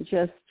bigger than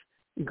just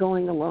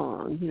going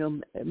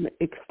along,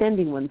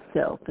 extending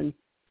oneself and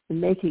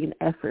making an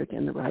effort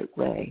in the right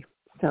way.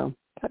 So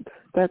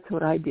that's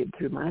what I did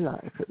through my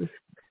life. It was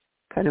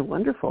kind of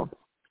wonderful.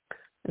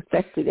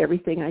 Affected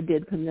everything I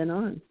did from then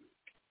on.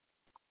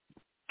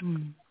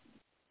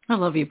 I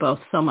love you both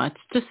so much,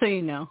 just so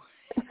you know.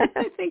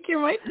 I think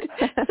you're right.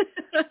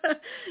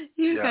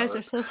 You guys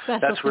are so special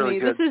that's to really me.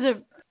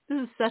 Good.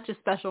 This is such a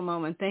special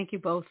moment. Thank you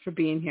both for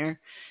being here,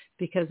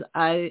 because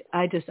I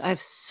have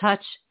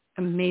such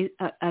an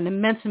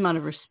immense amount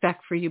of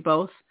respect for you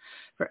both,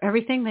 for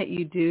everything that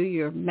you do.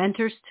 You're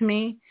mentors to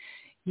me.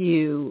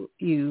 You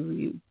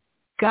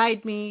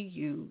guide me.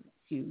 You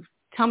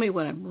tell me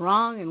when I'm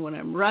wrong and when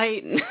I'm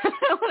right and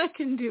what I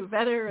can do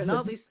better and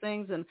all these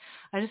things. And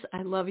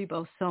I love you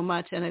both so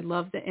much. And I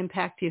love the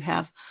impact you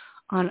have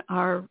on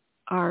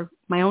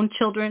my own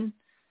children,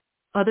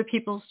 other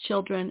people's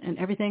children, and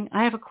everything.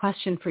 I have a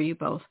question for you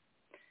both.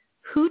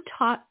 Who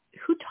taught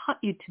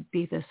you to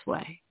be this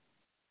way?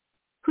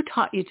 Who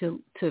taught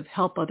you to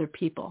help other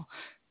people?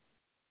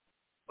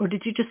 Or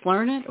did you just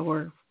learn it?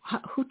 Or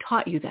who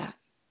taught you that?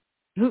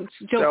 Joe,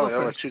 Sally,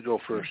 I'll let you go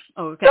first.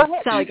 Oh, okay. Go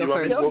ahead. Sally, go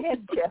first. Go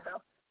ahead, Joe.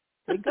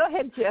 Go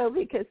ahead, Joe,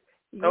 because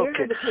you're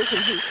the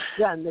person who's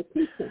done the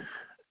teaching.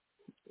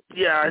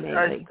 Yeah,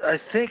 I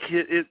think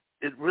it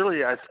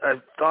really, I've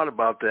thought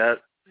about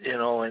that,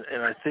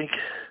 and I think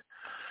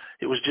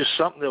it was just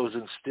something that was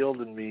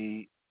instilled in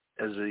me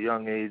as a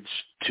young age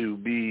to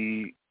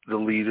be the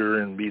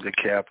leader and be the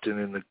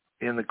captain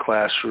in the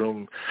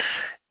classroom,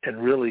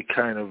 and really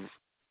kind of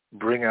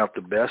bring out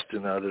the best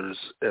in others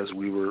as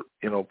we were,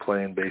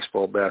 playing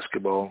baseball,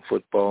 basketball, and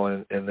football,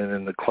 and then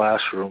in the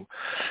classroom.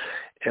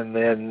 And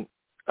then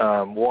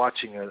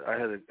watching it, I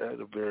had a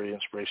very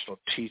inspirational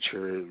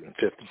teacher in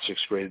 5th and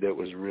 6th grade that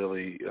was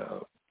really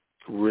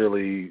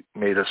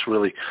made us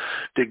really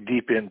dig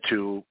deep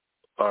into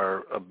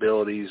our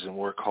abilities and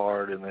work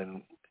hard, and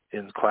then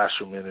in the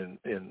classroom and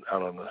in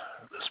out on the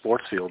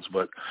sports fields.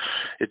 But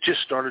it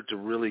just started to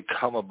really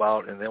come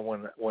about. And then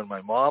when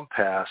my mom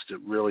passed, it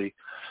really,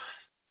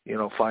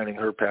 finding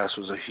her pass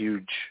was a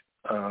huge,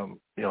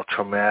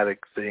 traumatic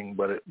thing.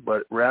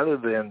 But rather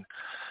than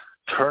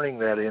turning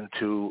that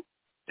into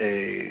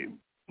a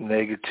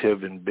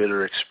negative and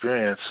bitter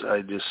experience,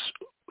 I just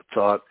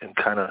thought and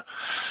kind of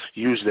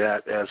use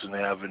that as an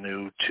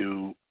avenue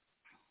to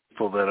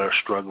people that are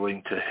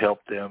struggling, to help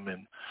them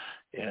and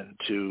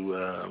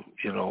to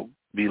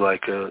be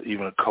like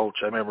even a coach.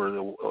 I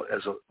remember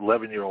as an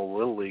 11-year-old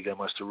Little League, I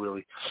must have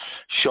really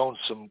shown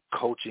some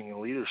coaching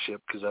and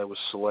leadership, because I was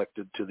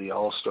selected to the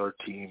All-Star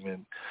team,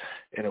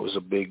 and it was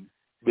a big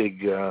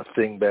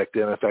thing back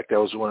then. In fact, that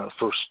was the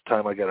first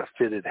time I got a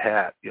fitted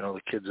hat. The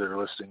kids that are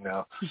listening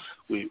now,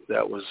 we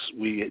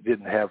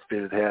didn't have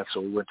fitted hats,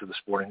 so we went to the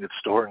sporting goods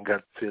store and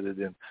got fitted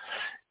in.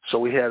 So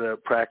we had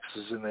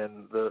practices, and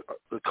then the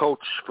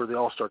coach for the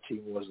All-Star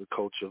team was the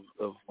coach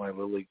of my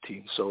Little League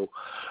team. So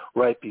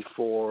right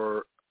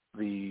before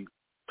the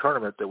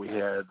tournament that we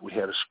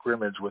had a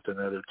scrimmage with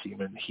another team,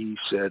 and he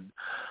said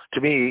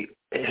to me,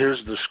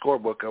 "Here's the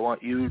scorebook. I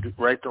want you to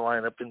write the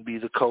lineup and be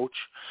the coach."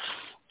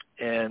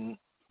 And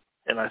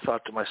And I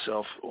thought to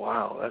myself,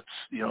 wow, that's,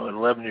 at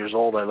 11 years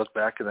old, I look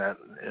back at that,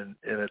 and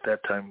at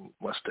that time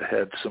must have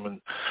had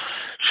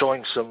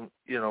showing some,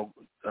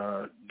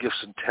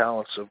 gifts and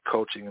talents of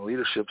coaching and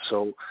leadership.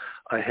 So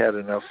I had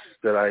enough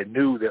that I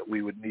knew that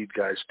we would need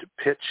guys to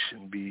pitch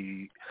and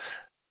be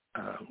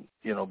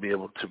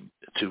able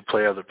to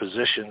play other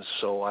positions.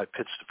 So I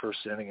pitched the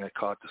first inning, I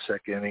caught the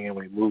second inning, and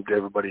we moved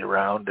everybody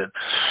around,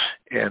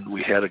 and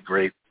we had a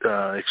great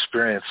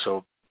experience.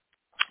 So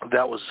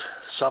that was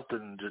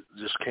something that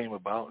just came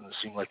about, and it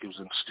seemed like it was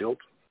instilled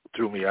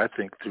through me, I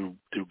think, through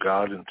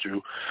God and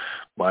through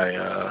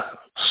my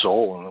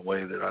soul, in the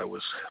way that I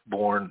was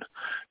born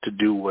to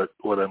do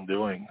what I'm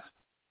doing.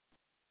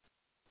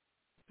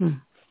 I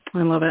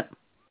love it.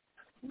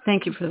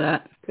 Thank you for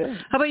that. Good.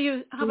 How about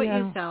you? How about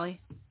you,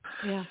 Sally?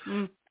 Yeah.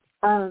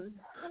 How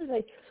did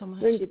I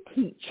learn to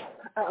teach?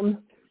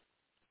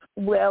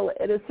 Well,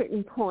 at a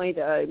certain point,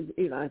 I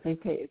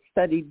think I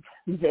studied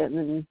Zen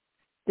and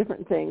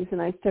different things,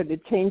 and I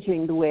started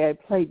changing the way I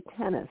played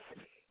tennis,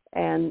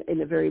 and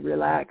in a very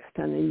relaxed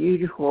and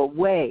unusual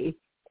way.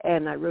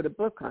 And I wrote a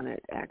book on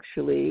it,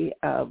 actually,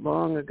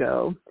 long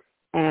ago.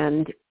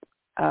 And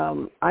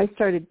I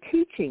started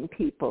teaching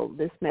people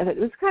this method.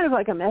 It was kind of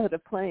like a method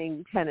of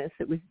playing tennis.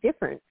 It was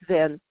different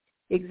than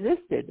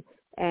existed,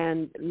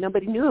 and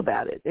nobody knew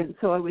about it. And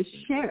so I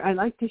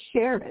like to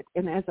share it.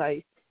 And as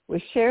I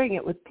was sharing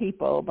it with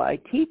people by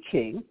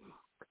teaching,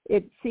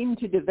 it seemed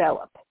to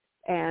develop.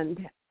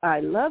 And I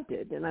loved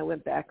it. And I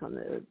went back on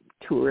the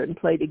tour and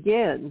played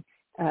again,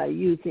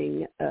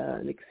 using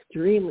an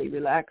extremely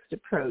relaxed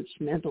approach,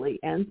 mentally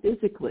and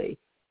physically.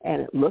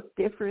 And it looked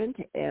different,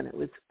 and it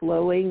was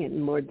flowing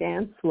and more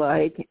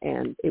dance-like,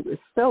 and it was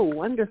so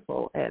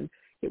wonderful. And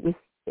it was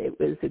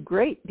a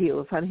great deal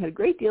of fun. I had a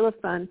great deal of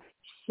fun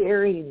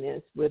sharing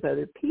this with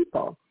other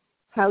people,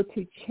 how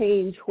to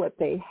change what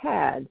they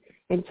had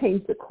and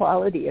change the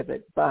quality of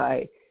it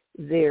by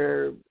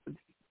their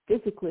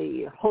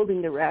physically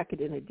holding the racket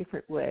in a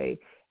different way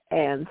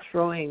and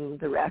throwing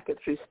the racket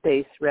through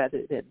space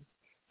rather than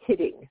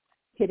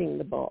hitting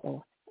the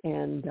ball.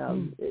 And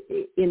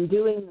in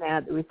doing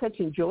that, there was such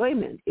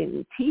enjoyment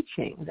in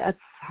teaching. That's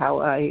how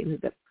I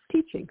ended up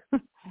teaching,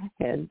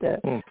 and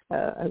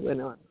I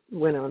went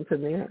on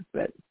from there.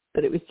 But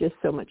it was just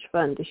so much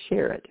fun to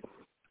share it,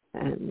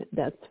 and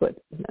that's what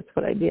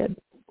I did.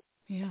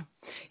 Yeah,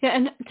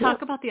 and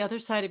talk about the other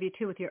side of you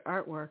too with your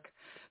artwork,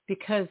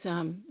 because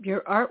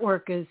your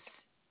artwork is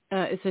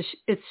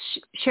it's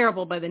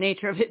shareable by the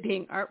nature of it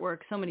being artwork.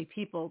 So many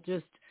people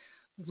just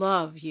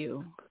love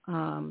you.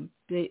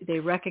 They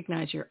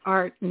recognize your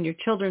art in your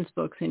children's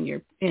books, in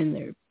your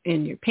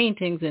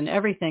paintings and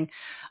everything.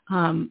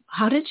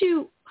 How did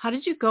you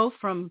go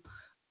from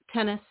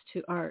tennis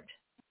to art?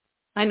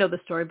 I know the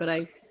story, but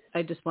I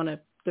just want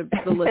the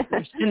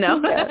listeners to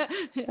know.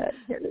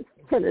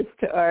 Tennis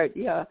to art,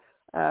 yeah.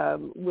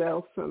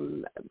 Well,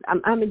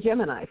 I'm a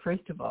Gemini,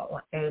 first of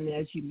all, and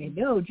as you may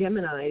know,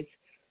 Geminis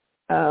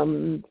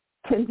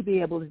tend to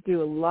be able to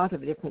do a lot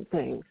of different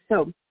things.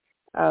 So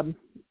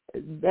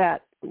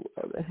that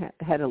I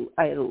had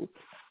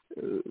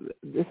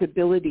this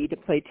ability to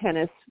play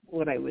tennis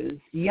when I was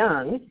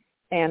young,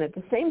 and at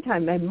the same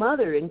time, my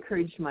mother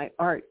encouraged my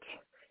art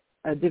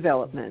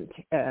development,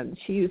 and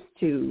she used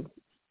to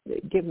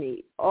give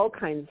me all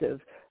kinds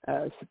of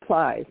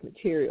supplies,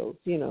 materials,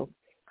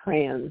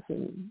 crayons,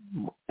 and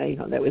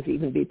that was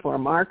even before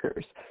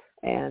markers,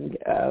 and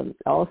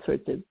all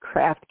sorts of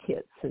craft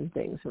kits and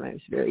things when I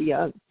was very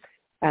young.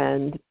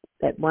 And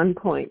at one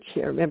point,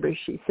 I remember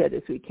she said,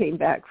 as we came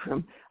back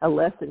from a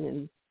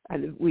lesson,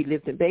 we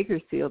lived in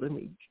Bakersfield, and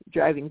we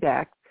driving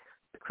back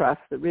across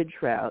the ridge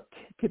route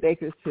to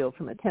Bakersfield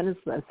from a tennis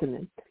lesson,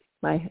 and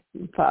my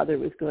father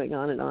was going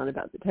on and on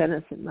about the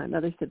tennis, and my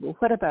mother said, well,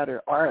 what about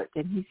her art?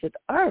 And he said,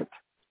 art?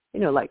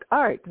 Like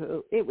art.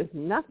 Well, it was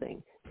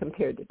nothing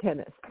compared to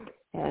tennis.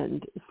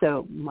 And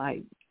so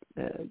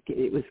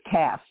it was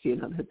cast,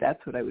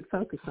 that's what I would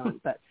focus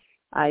on. But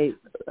I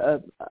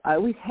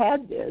always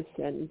had this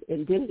and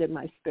did it in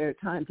my spare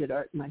time, did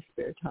art in my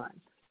spare time.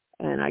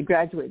 And I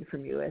graduated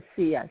from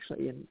USC,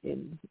 actually,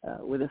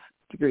 with a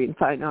degree in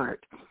fine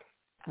art.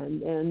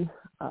 And then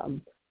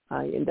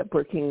I ended up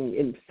working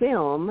in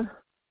film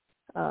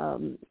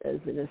as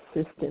an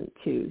assistant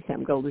to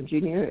Sam Golden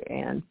Jr.,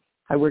 and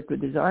I worked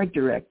with his art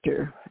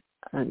director.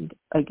 And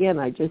again,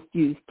 I just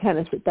used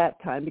tennis at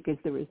that time because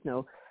there was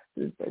no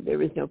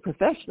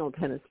professional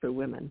tennis for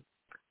women,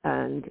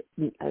 and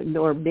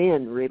nor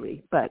men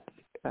really. But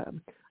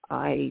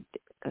I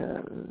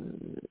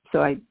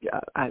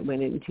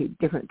went into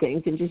different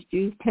things and just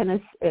used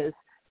tennis as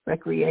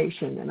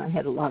recreation. And I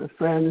had a lot of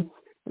friends,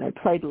 and I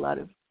played a lot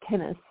of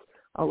tennis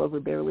all over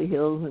Beverly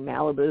Hills and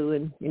Malibu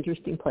and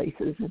interesting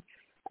places,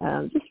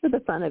 and just for the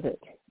fun of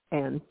it.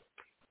 And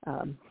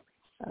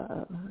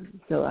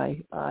so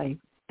I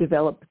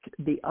developed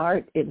the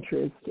art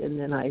interest, and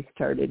then I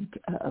started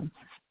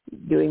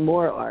doing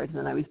more art. And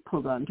then I was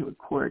pulled onto a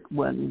court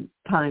one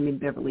time in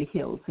Beverly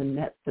Hills and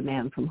met the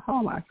man from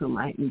Hallmark, whom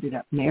I ended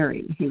up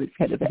marrying. He was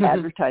head of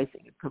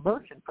advertising and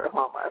promotion for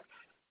Hallmark,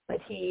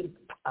 but he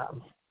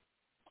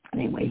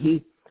anyway,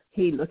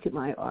 he looked at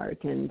my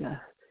art, and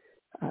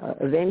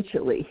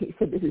eventually he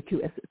said, this is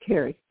too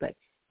esoteric, but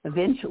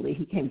eventually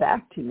he came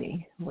back to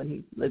me when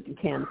he lived in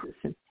Kansas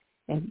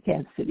and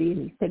Kansas City,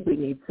 and he said, we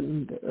need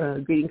some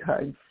greeting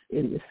cards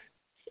in this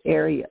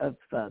area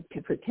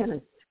for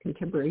tennis,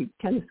 contemporary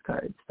tennis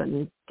cards,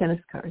 fun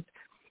tennis cards.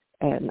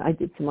 And I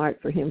did some art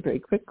for him very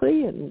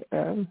quickly. And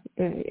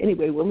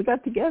anyway, when we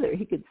got together,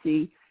 he could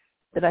see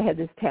that I had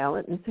this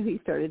talent, and so he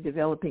started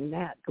developing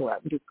that, go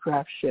out and do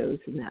craft shows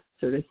and that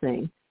sort of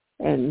thing,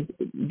 and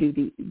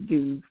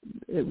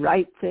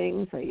write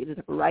things. I ended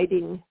up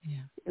writing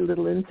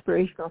little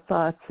inspirational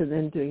thoughts and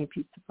then doing a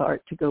piece of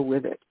art to go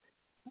with it,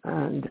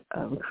 and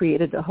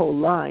created a whole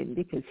line,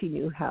 because he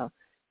knew how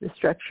the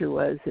structure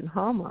was in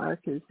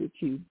Hallmark, is that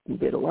you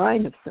did a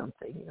line of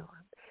something,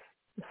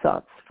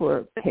 thoughts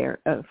for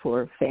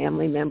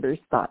family members,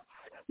 thoughts,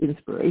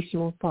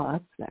 inspirational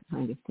thoughts, that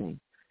kind of thing.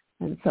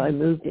 And so I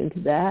moved into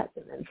that,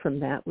 and then from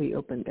that we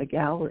opened a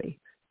gallery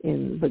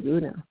in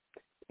Laguna.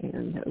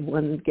 And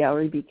one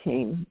gallery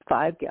became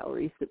 5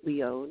 galleries that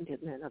we owned, and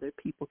then other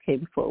people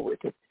came forward.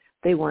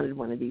 They wanted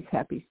one of these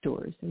happy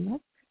stores, and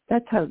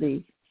that's how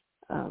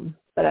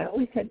but I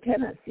always had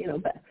tennis,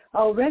 but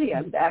already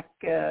I'm back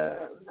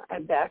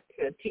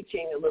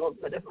teaching a little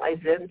bit of my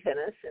Zen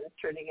tennis and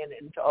turning it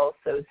into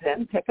also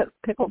Zen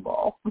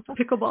pickleball.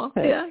 Pickleball,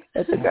 yeah.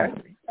 At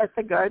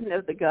the Garden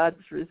of the Gods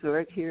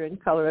Resort here in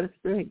Colorado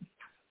Springs.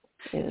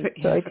 And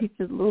so I teach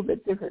it a little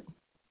bit different.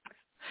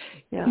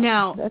 Yeah.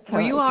 Now,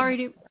 were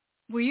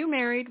you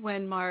married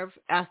when Marv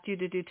asked you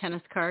to do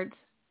tennis cards?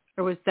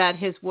 Or was that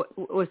his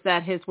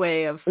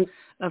way of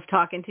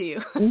talking to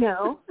you?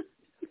 No.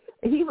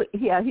 He was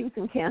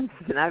in Kansas,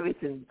 and I was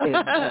in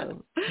West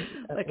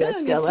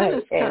LA.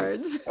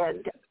 Cards.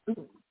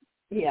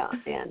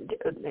 And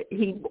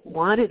he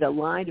wanted a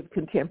line of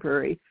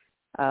contemporary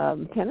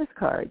tennis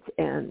cards,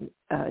 and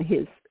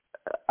his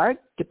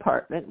art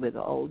department with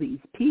all these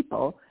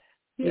people,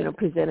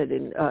 presented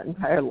an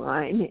entire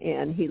line,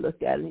 and he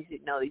looked at it and he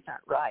said, "No, these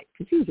aren't right,"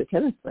 because he was a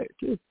tennis player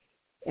too.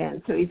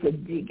 And so he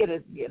said, "Get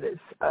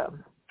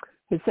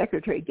his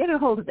secretary, get a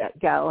hold of that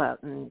gal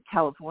out in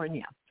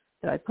California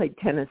that I played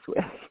tennis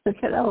with,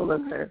 get a hold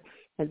of her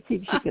and see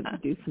if she could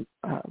do some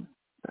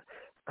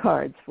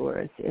cards for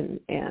us." And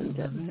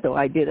so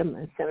I did them.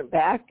 I sent them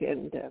back,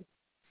 and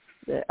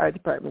the art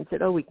department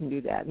said, "Oh, we can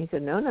do that." And he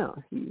said, "No,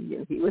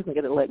 he wasn't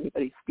going to let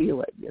anybody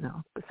steal it,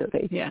 So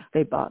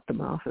they bought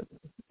them off of him.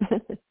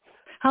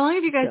 How long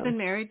have you guys been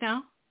married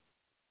now?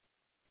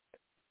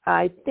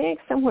 I think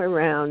somewhere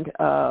around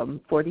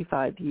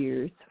 45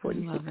 years,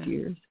 46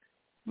 years.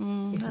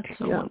 That's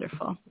so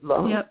wonderful.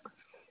 Long. Yep.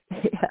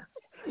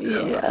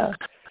 Yeah.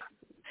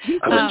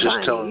 I was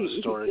just telling the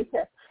story.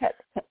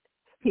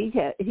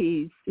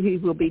 He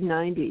will be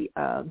 90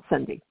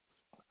 Sunday.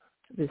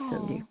 This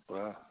Sunday.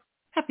 Wow.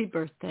 Happy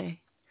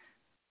birthday.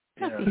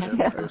 Happy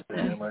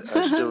birthday.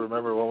 I still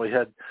remember when we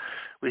had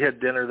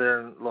dinner there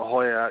in La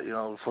Jolla,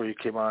 before you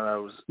came on. I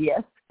was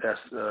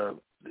asked,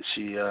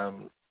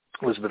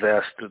 Elizabeth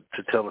asked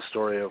to tell the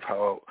story of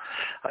how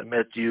I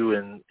met you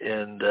and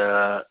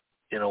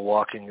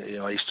walking,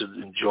 I used to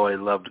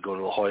love to go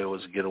to La Jolla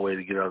as a getaway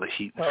to get out of the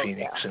heat in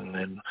Phoenix, and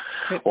then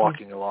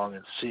walking along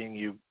and seeing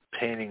you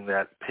painting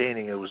that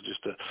painting. It was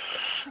just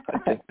I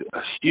think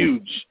a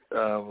huge,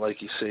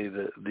 like you say,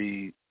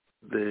 the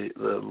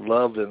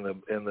love and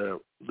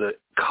the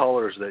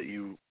colors that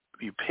you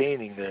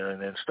painting there, and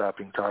then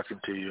stopping, talking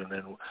to you,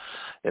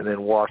 and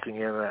then walking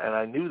in, and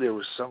I knew there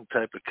was some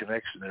type of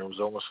connection there. It was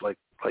almost like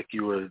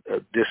you were a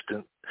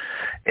distant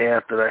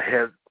aunt that I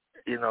had,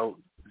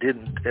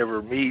 didn't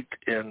ever meet,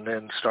 and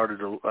then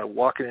started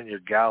walking in your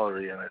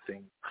gallery, and I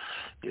think,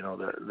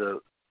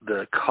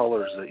 the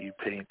colors that you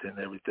paint and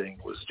everything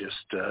was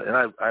just, and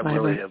I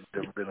really have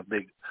never been a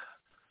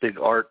big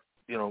art,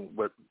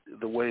 but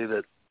the way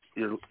that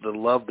the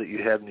love that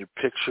you had in your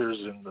pictures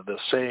and the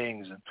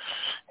sayings,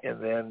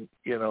 and then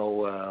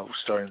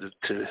starting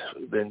to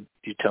then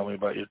you tell me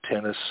about your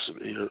tennis,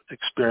 your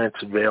experience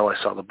in Vail. I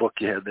saw the book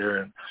you had there,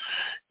 and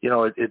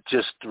it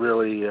just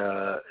really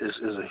is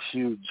a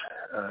huge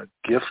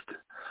gift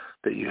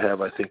that you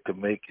have, I think, to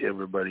make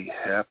everybody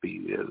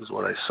happy, is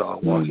what I saw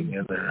walking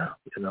in there.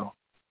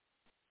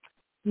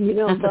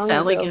 That's a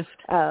Sally gift.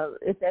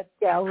 At that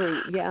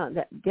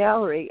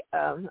gallery,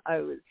 I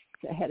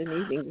had an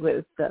evening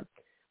with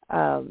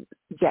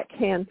Jack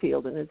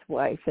Canfield and his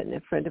wife, and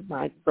a friend of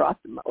mine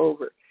brought them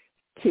over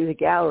to the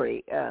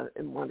gallery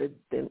and wanted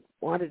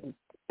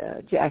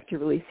Jack to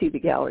really see the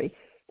gallery.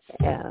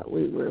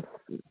 We were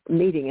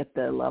meeting at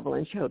the La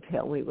Valencia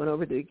Hotel. We went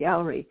over to the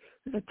gallery.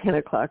 It was at 10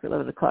 o'clock or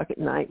 11 o'clock at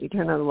night. We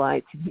turned on the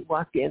lights, and he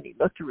walked in. He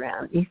looked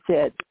around. He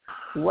said,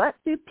 "What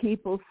do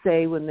people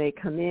say when they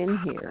come in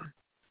here?"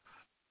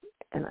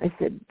 And I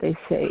said, "They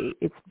say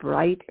it's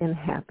bright and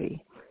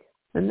happy."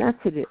 And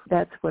that's it.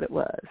 That's what it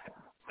was.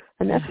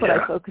 And that's what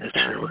I focused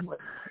on, was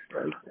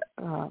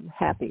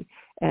happy.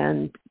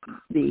 And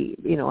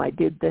I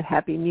did the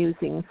happy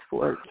musings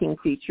for King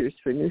Features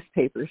for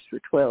newspapers for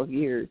 12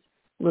 years,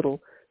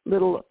 little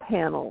little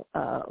panel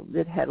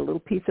that had a little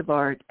piece of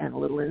art and a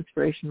little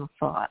inspirational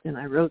thought, and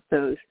I wrote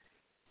those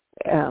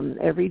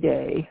every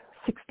day,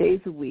 6 days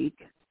a week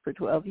for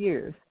 12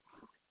 years,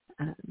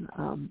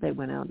 and they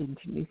went out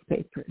into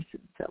newspapers.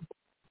 And so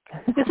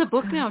it's a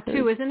book now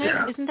too, isn't it?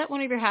 Yeah. Isn't that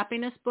one of your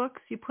happiness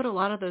books? You put a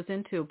lot of those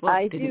into a book.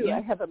 I do. You?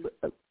 I have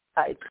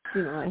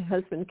my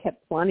husband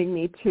kept wanting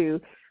me to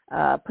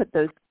put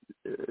those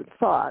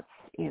thoughts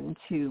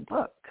into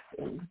books,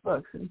 and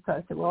so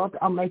I said, well,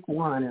 I'll make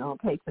one, and I'll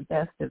take the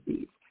best of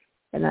these.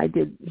 And I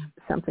did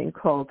something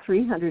called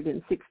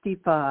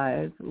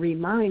 365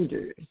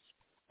 Reminders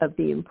of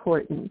the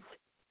Importance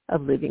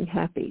of Living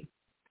Happy.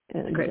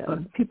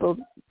 And people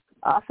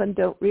often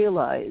don't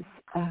realize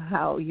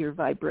how your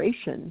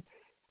vibration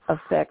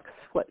affects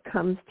what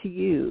comes to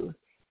you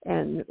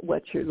and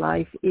what your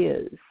life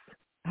is,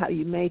 how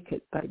you make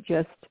it by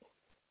just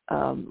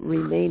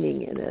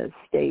remaining in a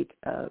state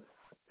of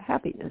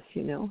happiness,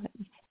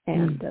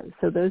 And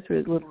so those were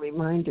little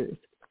reminders.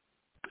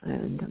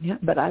 And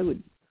but I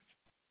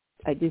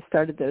just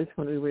started those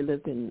when we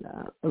lived in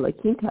La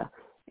Quinta,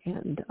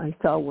 and I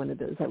saw one of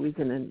those. I was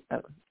in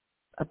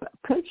a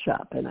print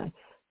shop, and I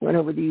went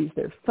over to use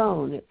their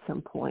phone at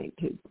some point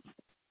to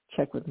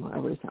check with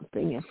Marv or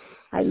something. And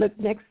I looked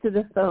next to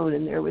the phone,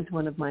 and there was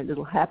one of my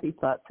little happy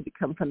thoughts that had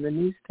come from the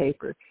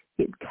newspaper.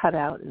 He'd cut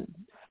out and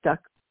stuck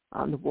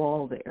on the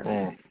wall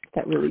there.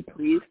 That really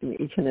pleased me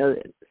to know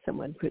that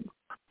someone could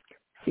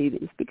see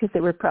these, because they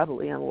were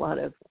probably on a lot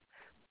of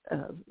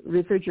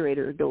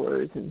refrigerator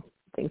doors and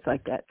things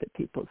like that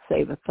people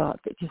save a thought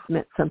that just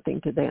meant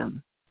something to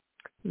them.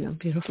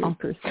 Beautiful.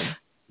 Person.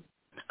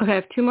 Okay, I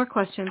have 2 more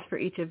questions for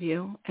each of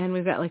you, and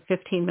we've got like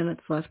 15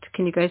 minutes left.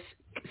 Can you guys,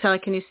 Sally,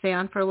 can you stay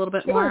on for a little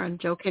bit more? And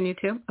Joe, can you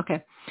too?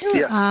 Okay.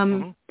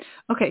 Yeah.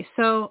 Okay,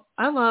 so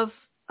I love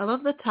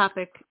the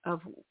topic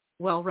of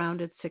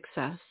well-rounded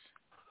success.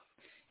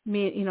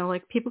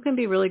 Like people can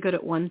be really good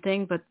at one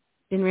thing, but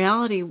in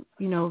reality,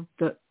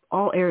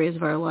 all areas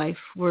of our life,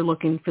 we're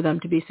looking for them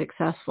to be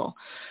successful.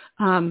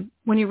 When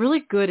you're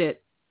really good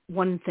at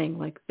one thing,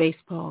 like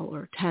baseball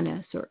or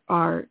tennis or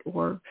art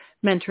or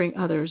mentoring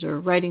others or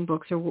writing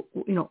books or,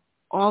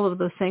 all of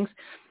those things,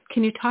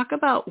 can you talk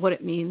about what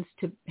it means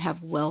to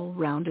have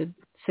well-rounded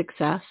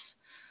success?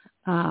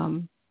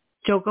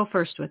 Joe, go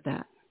first with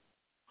that.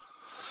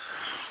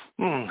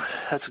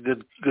 That's a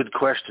good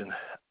question.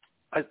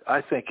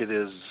 I think it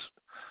is,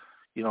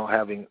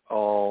 having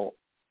all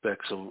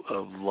aspects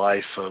of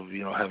life, of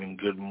having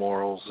good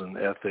morals and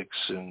ethics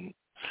and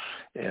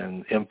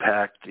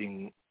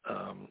impacting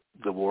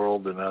the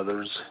world and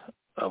others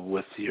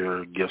with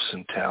your gifts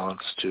and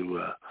talents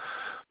to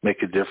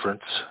make a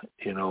difference,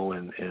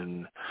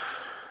 and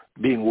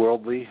being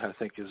worldly, I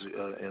think, is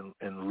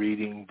and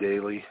reading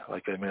daily,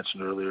 like I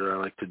mentioned earlier, I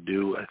like to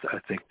do. I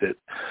think that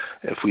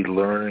if we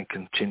learn and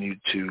continue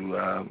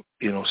to,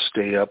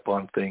 stay up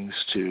on things,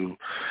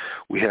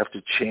 we have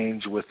to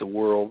change with the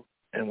world,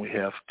 and we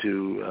have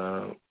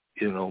to,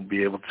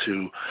 be able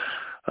to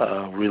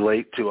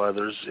relate to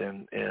others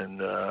and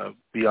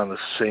be on the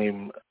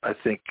same, I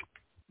think,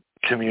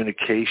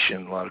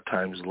 communication a lot of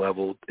times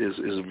level is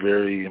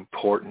very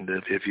important.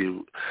 If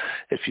you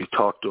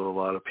talk to a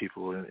lot of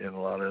people in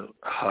a lot of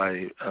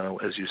high,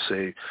 as you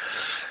say,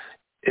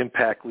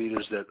 impact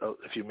leaders, that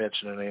if you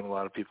mention a name, a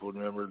lot of people would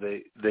remember.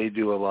 They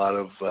do a lot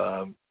of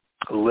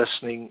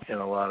listening and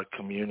a lot of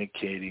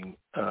communicating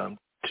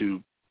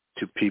to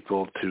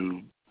people,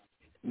 to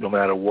no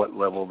matter what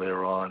level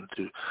they're on,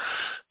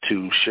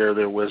 to share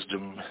their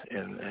wisdom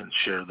and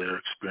share their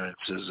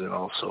experiences, and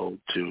also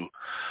to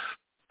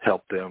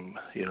help them,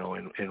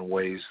 in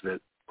ways that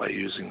by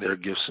using their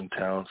gifts and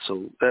talents.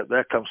 So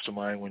that comes to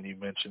mind when you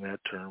mention that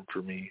term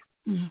for me.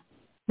 Mm-hmm.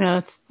 Yeah,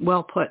 that's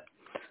well put.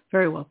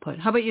 Very well put.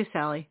 How about you,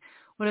 Sally?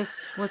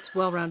 What's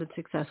well-rounded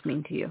success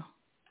mean to you?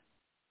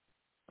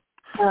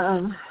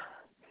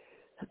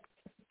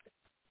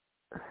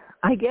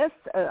 I guess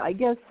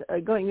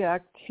going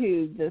back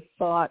to the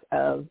thought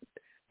of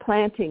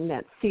planting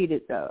that seed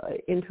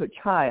into a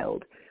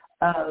child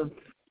of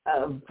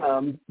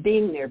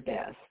being their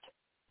best,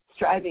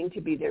 striving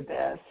to be their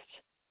best.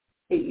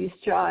 You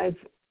strive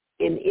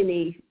in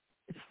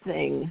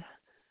anything,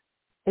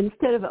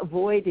 instead of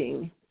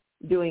avoiding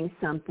doing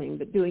something,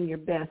 but doing your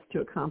best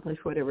to accomplish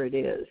whatever it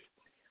is.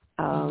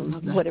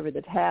 Whatever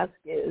the task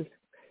is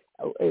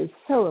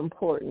so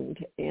important,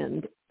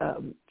 and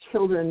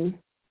children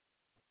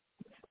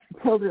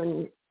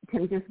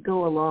can just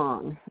go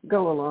along,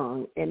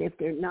 and if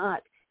they're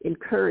not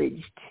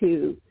encouraged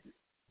to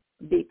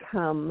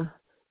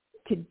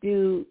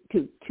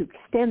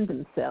extend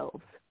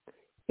themselves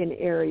in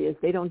areas,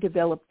 they don't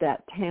develop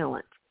that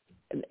talent.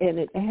 And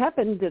it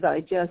happened that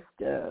I just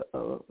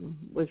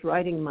was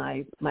writing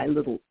my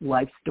little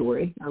life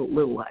story, not a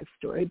little life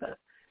story, but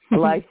a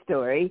life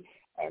story.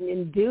 And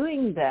in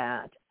doing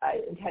that,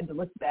 I had to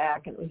look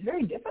back, and it was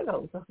very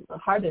difficult. It was the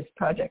hardest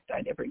project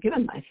I'd ever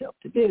given myself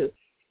to do.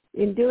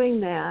 In doing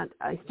that,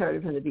 I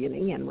started from the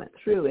beginning and went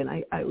through, and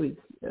I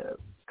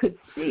could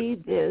see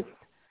this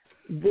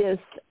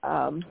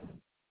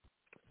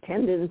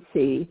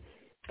tendency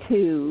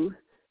to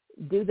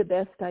do the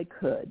best I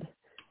could.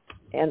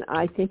 And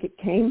I think it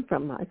came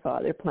from my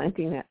father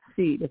planting that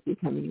seed of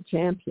becoming a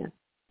champion.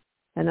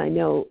 And I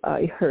know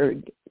I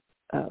heard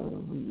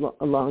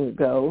long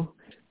ago,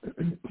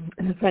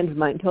 a friend of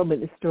mine told me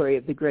the story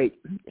of the great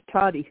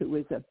Toddy, who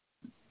was a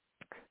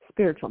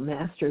spiritual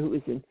master who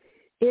was in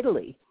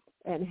Italy,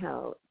 and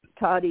how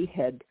Toddy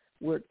had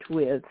worked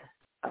with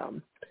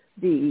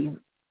the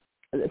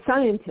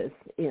scientists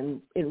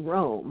in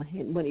Rome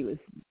when he was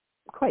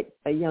quite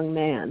a young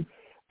man,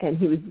 and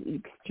he was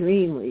an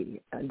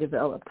extremely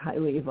developed,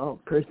 highly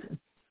evolved person.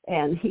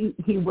 And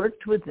he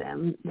worked with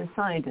them, the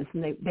scientists,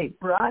 and they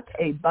brought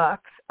a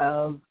box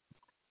of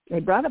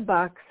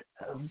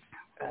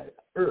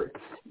earth,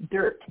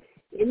 dirt,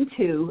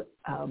 into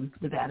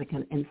the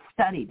Vatican and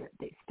studied it.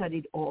 They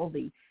studied all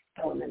the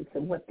elements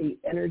and what the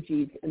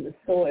energies in the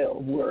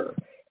soil were.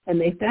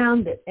 And they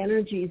found that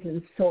energies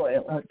in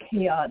soil are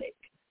chaotic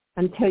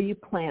until you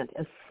plant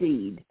a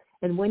seed.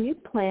 And when you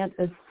plant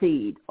a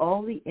seed,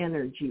 all the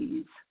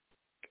energies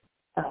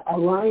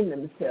align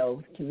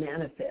themselves to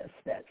manifest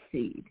that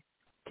seed,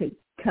 to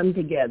come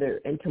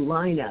together and to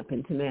line up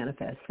and to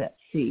manifest that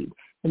seed.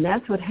 And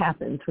that's what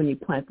happens when you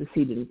plant the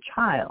seed in a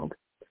child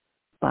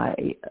by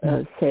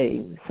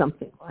saying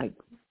something like,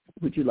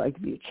 would you like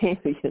to be a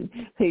champion?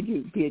 Would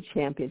you be a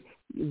champion?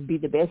 Be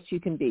the best you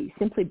can be.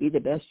 Simply be the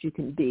best you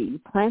can be. You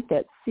plant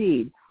that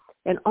seed,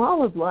 and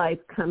all of life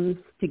comes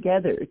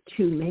together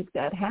to make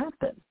that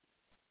happen.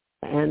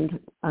 And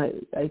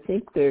I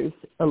think there's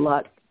a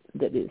lot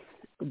that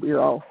we're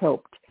all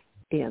helped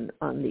in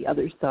on the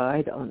other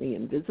side, on the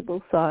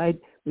invisible side.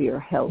 We are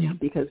helped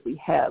because we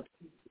have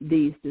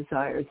these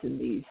desires and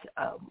these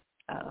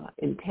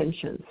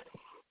intentions.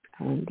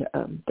 And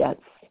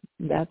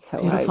that's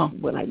how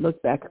when I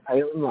look back at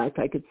my own life,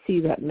 I could see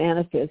that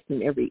manifest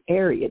in every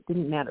area. It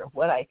didn't matter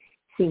what I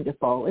seemed to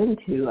fall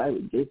into. I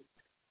would just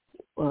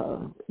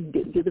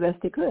do the best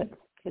I could,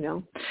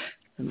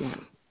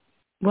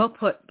 Well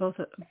put, both.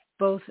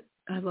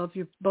 I love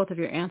both of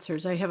your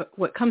answers.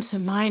 What comes to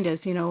mind is,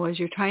 as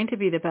you're trying to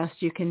be the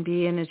best you can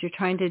be, and as you're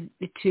trying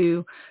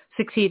to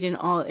succeed in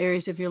all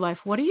areas of your life,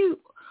 what do you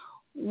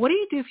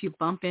do if you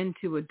bump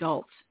into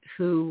adults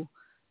who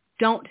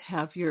don't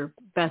have your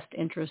best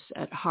interests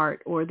at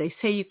heart, or they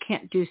say you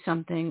can't do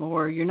something,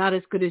 or you're not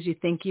as good as you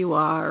think you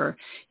are,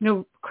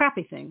 or,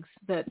 crappy things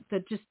that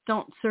just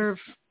don't serve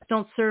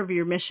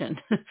your mission?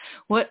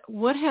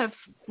 What have,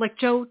 like,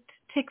 Joe,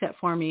 take that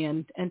for me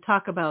and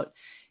talk about,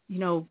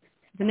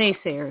 the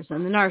naysayers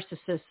and the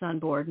narcissists on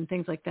board and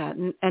things like that,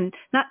 and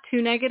not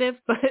too negative,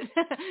 but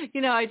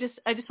I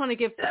just want to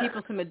give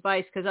people some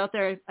advice, because out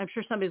there I'm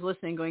sure somebody's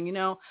listening going,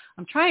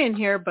 I'm trying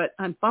here, but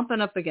I'm bumping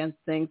up against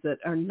things that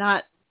are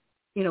not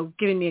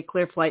giving me a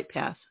clear flight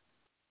path.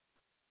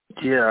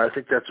 Yeah, I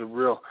think that's a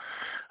real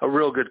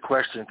good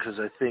question, because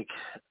I think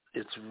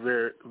it's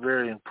very,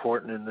 very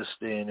important in this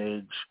day and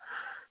age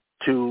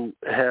to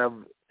have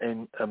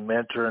a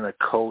mentor and a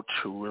coach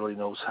who really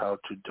knows how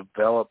to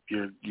develop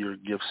your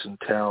gifts and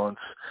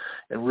talents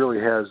and really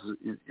has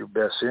your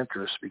best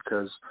interests,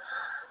 because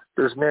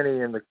there's many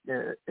in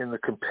the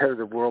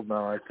competitive world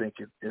now. I think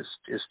it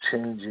is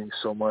changing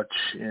so much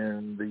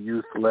in the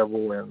youth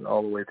level and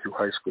all the way through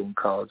high school and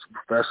college and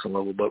professional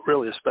level, but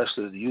really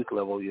especially at the youth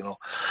level.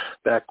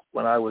 Back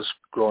when I was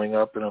growing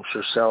up, and I'm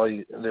sure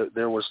Sally,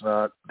 there was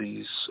not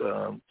these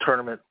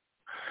tournament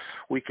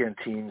weekend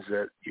teams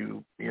that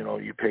you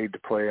paid to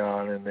play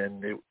on, and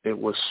then it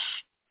was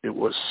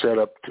set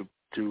up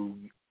to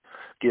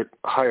get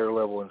higher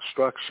level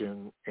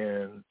instruction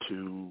and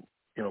to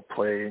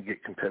play and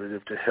get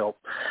competitive to help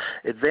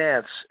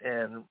advance.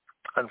 And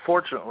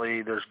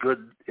unfortunately, there's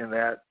good in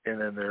that, and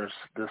then there's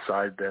the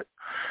side that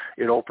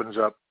it opens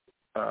up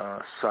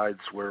sides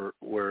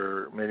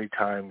where many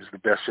times the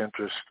best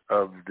interest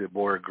of the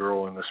boy or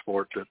girl in the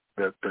sport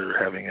that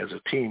they're having as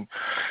a team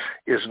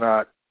is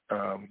not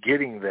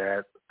getting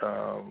that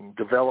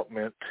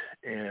development,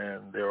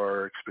 and there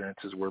are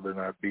experiences where they're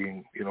not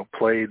being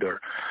played or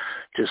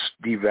just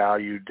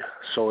devalued.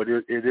 So it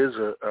is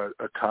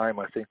a time,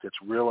 I think, that's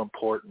real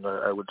important.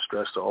 I would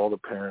stress to all the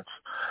parents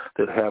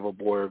that have a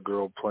boy or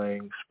girl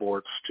playing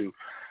sports to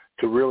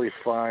really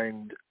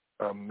find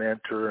a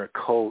mentor, a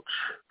coach.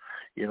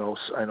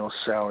 I know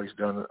Sally's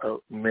done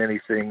many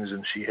things,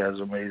 and she has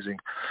an amazing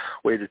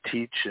way to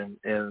teach, and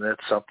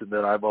that's something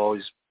that I've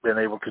always been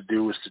able to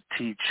do, is to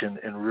teach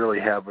and really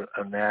have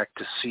a knack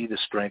to see the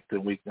strengths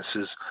and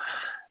weaknesses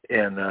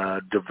and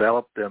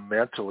develop them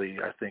mentally,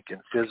 I think, and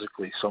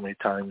physically. So many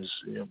times,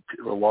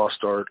 the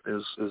lost art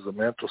is the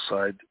mental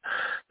side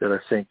that I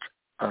think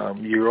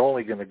you're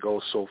only going to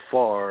go so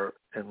far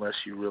unless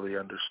you really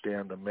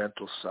understand the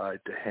mental side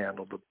to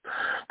handle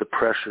the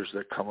pressures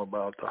that come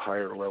about the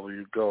higher level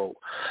you go.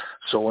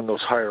 So when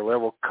those higher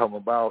level come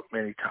about,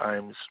 many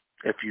times,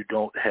 if you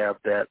don't have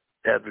that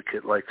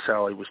advocate like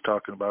Sally was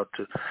talking about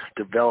to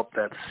develop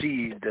that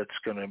seed that's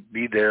going to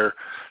be there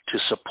to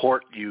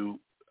support you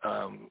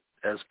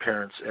as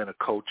parents and a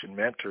coach and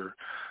mentor,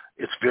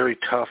 it's very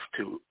tough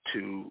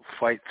to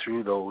fight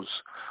through those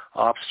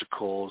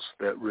obstacles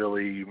that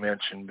really, you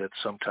mentioned that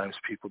sometimes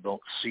people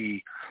don't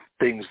see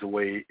things the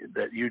way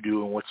that you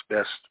do and what's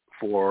best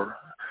for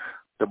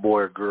the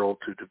boy or girl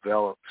to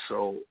develop.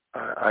 So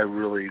I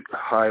really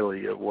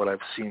highly, of what I've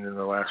seen in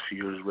the last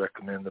few years,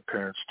 recommend the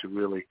parents to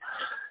really,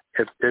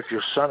 if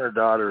your son or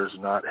daughter is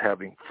not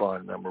having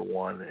fun, number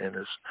one,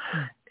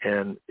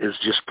 and is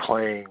just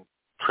playing,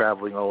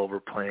 traveling all over,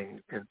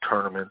 playing in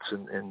tournaments,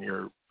 and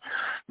you're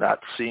not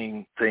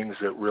seeing things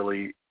that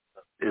really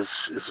is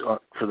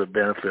for the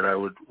benefit, I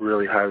would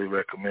really highly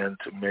recommend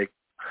to make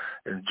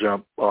and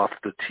jump off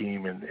the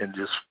team and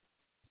just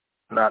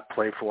not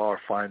play for a while or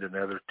find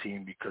another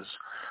team, because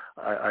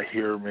I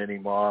hear many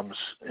moms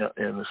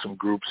in some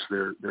groups,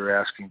 they're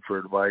asking for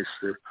advice.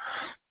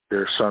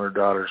 Their son or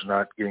daughter's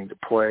not getting to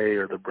play,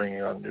 or they're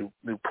bringing on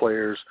new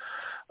players.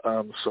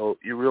 So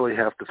you really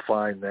have to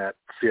find that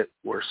fit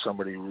where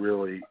somebody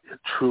really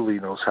truly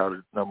knows how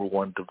to, number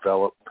one,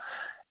 develop,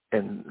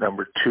 and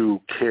number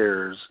two,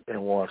 cares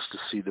and wants to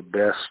see the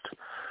best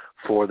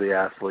for the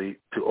athlete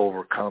to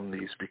overcome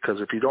these. Because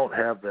if you don't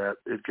have that,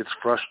 it gets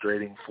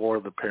frustrating for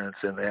the parents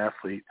and the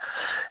athlete.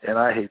 And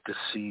I hate to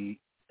see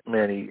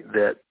many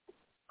that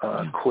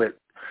quit,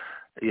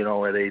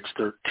 at age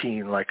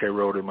 13. Like I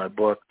wrote in my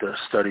book, the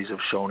studies have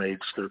shown age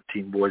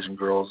 13 boys and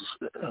girls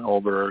and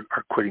older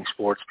are quitting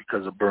sports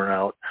because of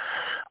burnout,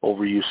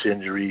 overuse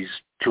injuries,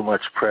 too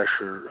much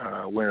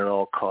pressure, win at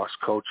all cost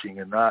coaching,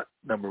 and not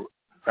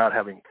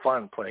having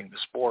fun playing the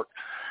sport.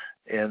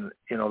 And,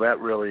 that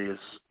really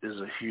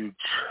is a huge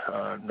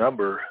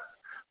number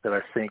that I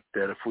think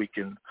that if we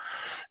can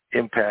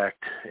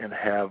impact and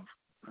have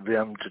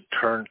them to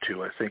turn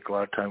to. I think a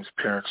lot of times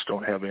parents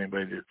don't have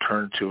anybody to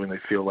turn to, and they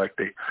feel like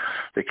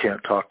they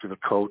can't talk to the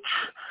coach,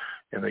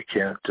 and they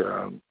can't,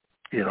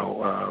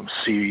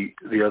 see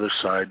the other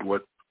side,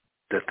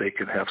 that they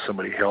can have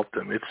somebody help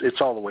them.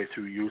 It's all the way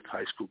through youth,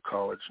 high school,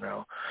 college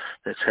now.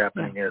 That's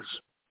happening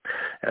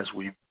as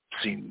we've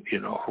seen,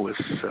 with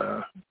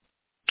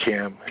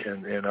Cam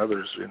and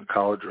others in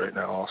college right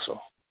now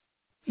also.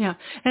 Yeah.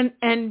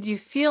 And you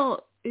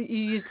feel, you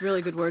used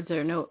really good words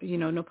there,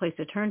 no place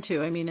to turn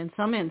to. I mean, in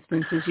some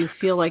instances you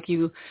feel like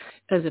you,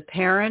 as a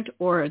parent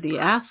or the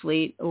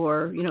athlete,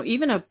 or,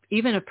 even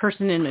a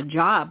person in a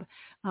job,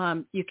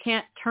 you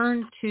can't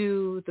turn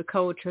to the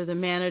coach or the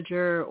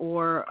manager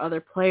or other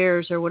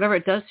players or whatever.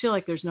 It does feel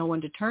like there's no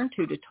one to turn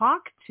to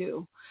talk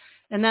to.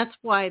 And that's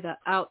why the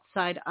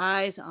outside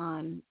eyes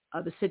on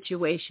the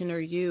situation, or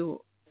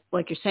you,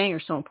 like you're saying, are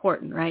so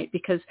important, right?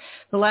 Because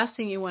the last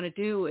thing you want to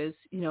do is,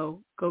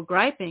 go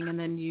griping and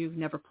then you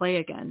never play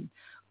again,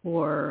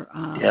 or,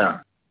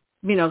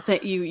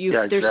 that you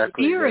there's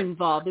exactly, fear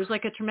involved. There's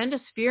like a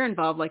tremendous fear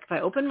involved. Like if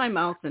I open my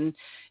mouth and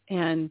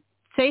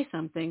say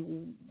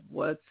something,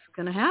 what's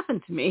going to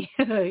happen to me?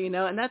 And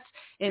that's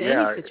in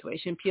any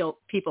situation, people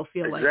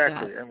feel like that.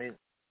 Exactly. I mean,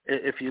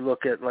 if you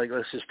look at,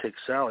 let's just take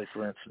Sally,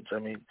 for instance. I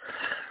mean,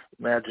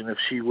 imagine if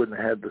she wouldn't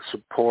have had the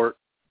support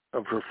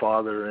of her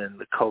father and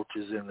the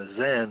coaches in the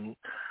Zen,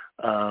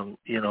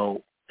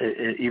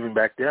 even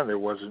back then there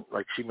wasn't,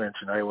 like she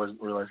mentioned, I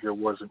wasn't realized there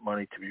wasn't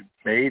money to be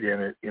made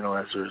in it,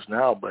 as there is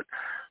now, but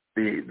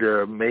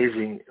the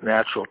amazing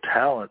natural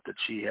talent that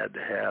she had to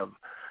have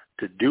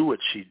to do what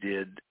she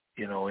did,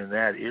 in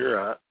that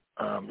era,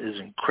 is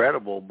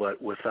incredible.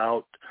 But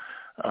without,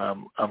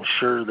 I'm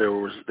sure there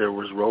was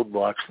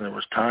roadblocks and there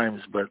was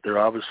times, but there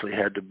obviously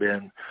had to have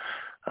been,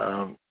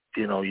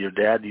 your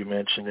dad you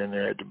mentioned, and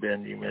there had to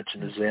been, you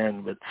mentioned the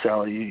Zen, but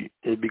Sally,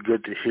 it'd be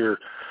good to hear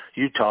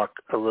you talk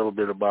a little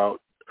bit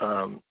about,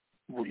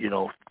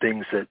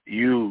 things that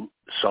you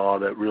saw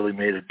that really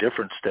made a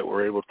difference, that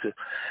were able to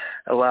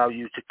allow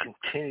you to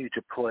continue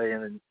to play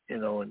and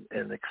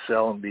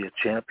excel and be a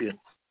champion.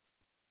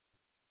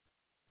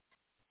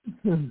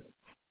 Mm-hmm.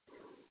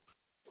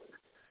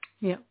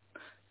 Yeah.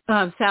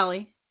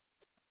 Sally,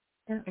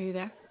 are you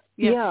there?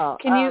 Yeah.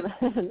 Can you?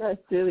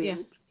 That's really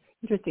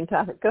interesting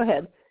topic. Go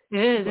ahead.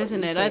 It is,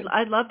 isn't it?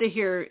 I'd love to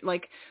hear,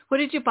 what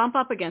did you bump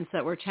up against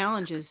that were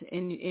challenges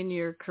in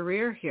your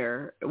career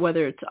here,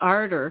 whether it's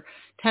art or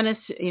tennis,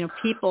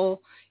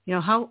 people,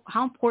 how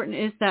important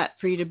is that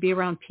for you to be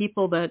around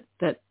people that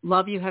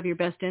love you, have your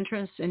best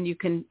interests, and you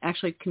can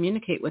actually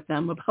communicate with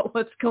them about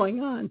what's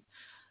going on?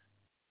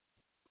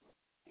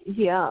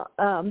 Yeah.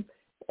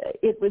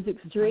 It was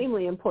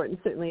extremely important,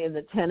 certainly in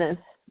the tennis,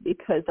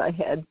 because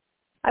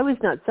I was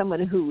not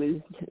someone who was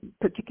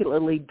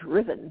particularly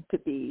driven to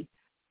be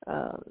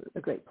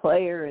a great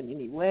player in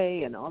any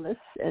way and all this,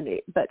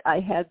 but I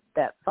had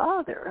that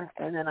father,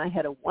 and then I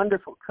had a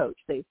wonderful coach.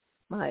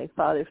 My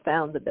father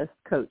found the best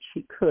coach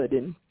he could,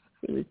 and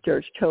he was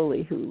George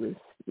Choley, who was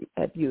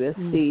at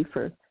USC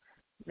for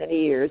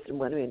many years and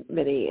won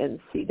many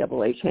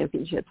NCAA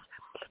championships.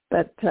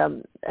 But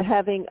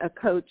having a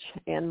coach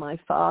and my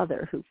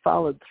father who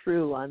followed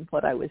through on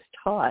what I was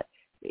taught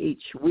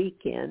each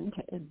weekend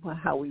and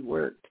how we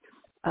worked,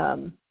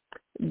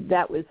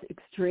 that was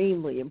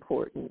extremely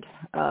important.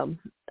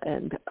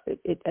 And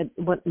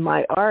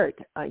my art,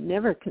 I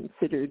never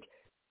considered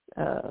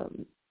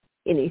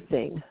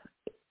anything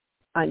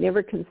I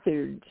never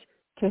considered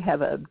to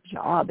have a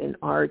job in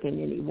art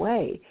in any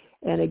way.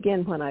 And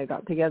again, when I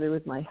got together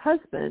with my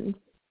husband,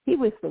 he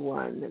was the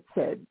one that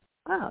said,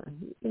 wow,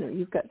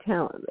 you've got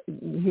talent.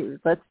 Here,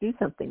 let's do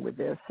something with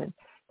this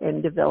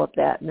and develop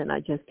that. And then I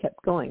just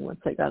kept going.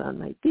 Once I got on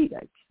my feet, I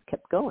just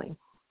kept going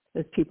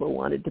as people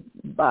wanted to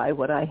buy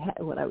what I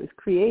was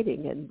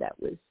creating. And that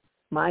was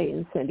my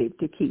incentive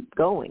to keep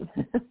going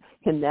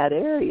in that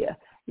area,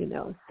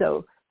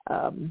 So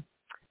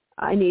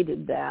I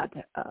needed that.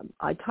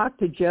 I talked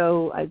to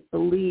Joe, I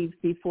believe,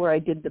 before I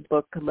did the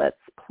book, Let's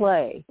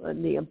Play,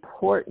 and the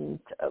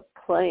importance of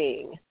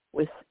playing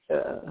with,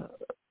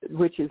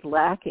 which is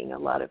lacking a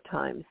lot of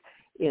times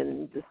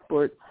in the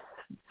sports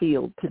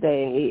field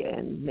today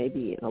and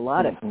maybe in a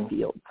lot of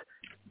fields.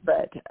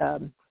 But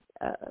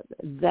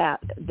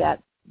that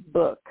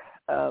book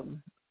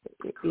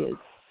is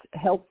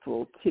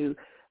helpful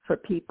for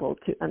people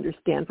to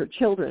understand, for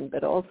children,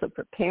 but also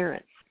for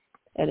parents.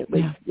 And it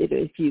was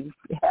if you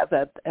have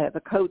a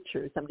coach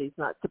or somebody's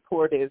not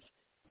supportive,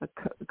 a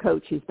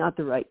coach is not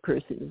the right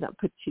person, does not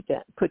put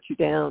you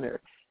down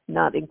or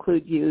not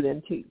include you,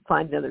 then to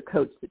find another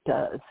coach that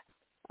does.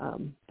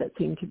 That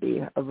seemed to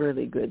be a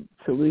really good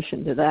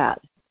solution to that.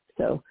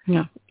 So,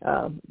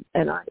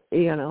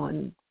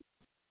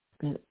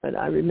 but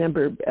I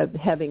remember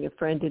having a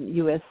friend in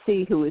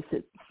USC who was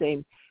at the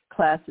same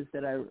classes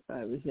that I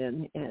was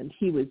in, and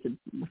he was a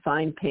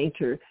fine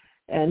painter.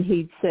 And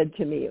he said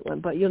to me at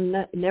one point,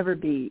 you'll never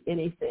be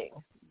anything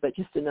but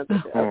just a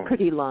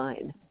pretty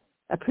line.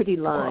 A pretty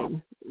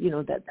line,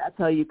 that's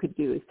all you could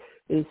do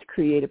is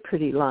create a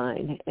pretty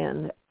line.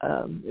 And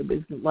it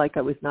was like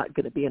I was not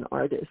going to be an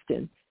artist.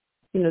 And,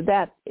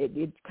 that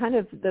it kind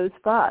of, those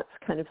thoughts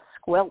kind of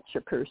squelch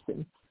a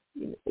person,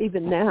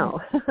 even now,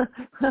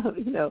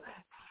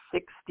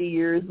 60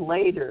 years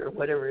later,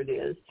 whatever it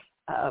is,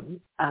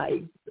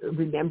 I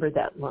remember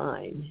that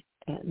line.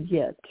 And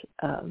yet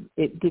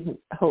it didn't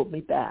hold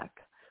me back.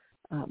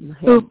 I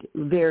had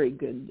very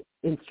good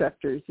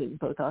instructors in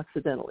both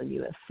Occidental and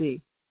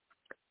USC.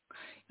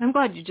 I'm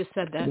glad you just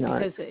said that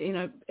because,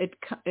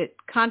 it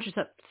conjures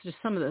up just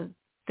some of the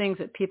things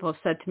that people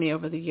have said to me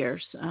over the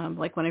years.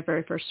 Like when I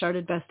very first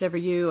started Best Ever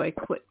You, I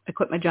quit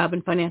my job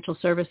in financial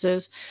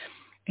services,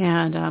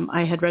 and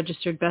I had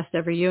registered Best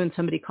Ever You, and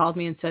somebody called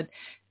me and said,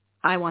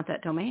 I want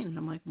that domain. And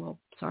I'm like, well,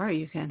 sorry,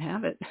 you can't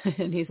have it.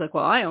 And he's like,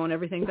 well, I own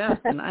everything Best,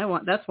 and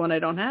that's one I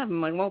don't have.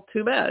 I'm like, well,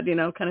 too bad,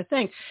 kind of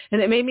thing.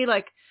 And it made me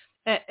like,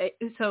 I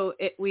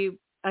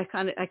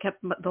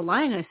kept the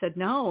line. I said,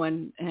 no.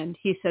 And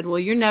he said, well,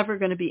 you're never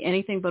going to be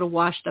anything but a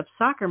washed up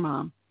soccer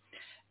mom.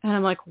 And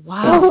I'm like,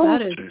 wow,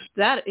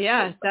 that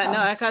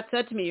got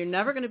said to me. You're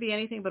never going to be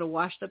anything but a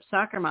washed up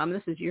soccer mom.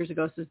 This is years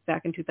ago. This is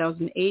back in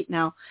 2008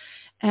 now.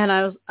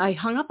 And I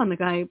hung up on the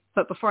guy.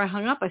 But before I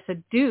hung up, I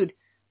said, dude,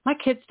 my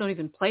kids don't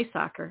even play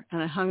soccer.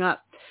 And I hung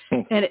up.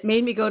 And it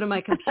made me go to my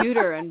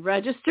computer and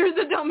register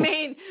the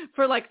domain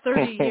for like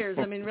 30 years.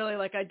 I mean, really,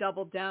 like I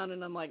doubled down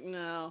and I'm like,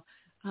 no,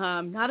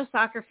 not a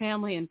soccer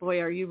family. And boy,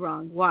 are you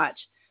wrong. Watch.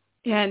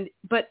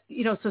 But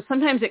so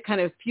sometimes it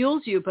kind of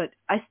fuels you, but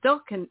I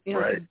still can,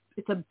 right.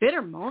 It's a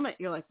bitter moment.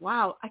 You're like,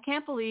 wow, I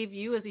can't believe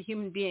you as a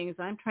human being, as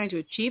I'm trying to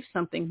achieve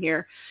something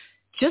here,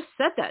 just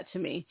said that to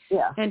me.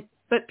 Yeah.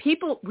 But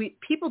people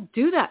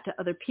do that to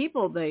other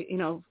people. They,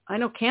 I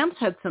know Cam's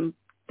had some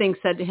things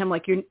said to him,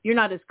 like, you're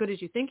not as good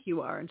as you think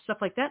you are and stuff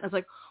like that. And I was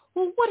like,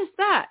 well, what is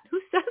that?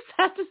 Who says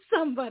that to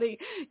somebody,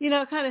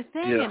 kind of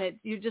thing. Yeah. And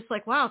you're just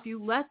like, wow, if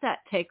you let that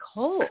take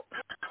hold,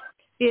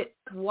 it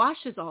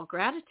washes all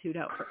gratitude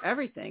out for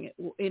everything.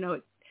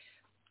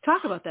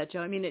 Talk about that,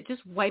 Joe. I mean, it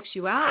just wipes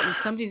you out,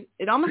 and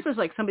it almost is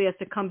like somebody has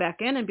to come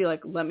back in and be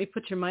like, let me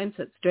put your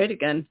mindset straight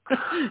again.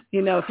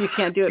 If you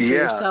can't do it for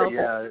yourself.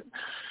 Yeah.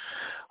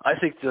 I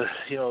think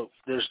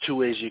there's two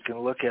ways you can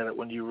look at it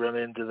when you run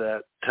into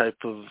that type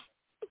of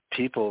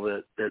people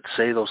that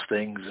say those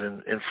things.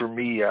 And for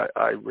me,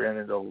 I ran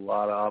into a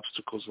lot of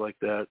obstacles like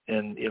that.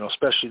 And,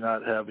 especially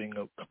not having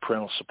a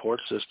parental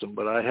support system,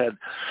 but I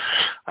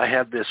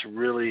had this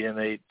really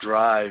innate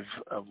drive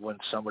of when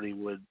somebody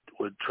would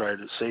try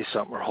to say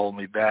something or hold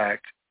me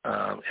back.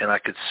 And I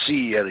could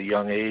see at a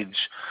young age,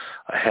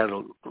 I had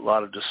a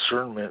lot of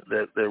discernment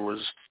that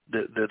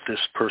that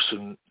this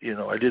person,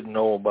 I didn't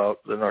know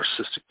about the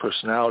narcissistic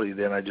personality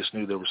then. I just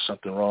knew there was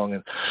something wrong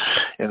in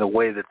the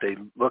way that they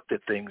looked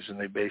at things, and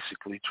they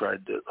basically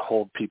tried to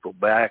hold people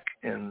back.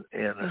 And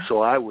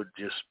so I would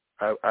just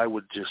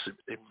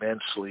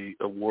immensely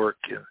work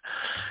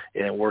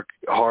and work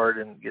hard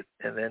and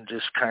then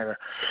just kind of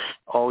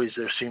always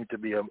there seemed to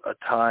be a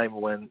time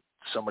when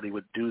somebody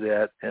would do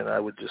that, and I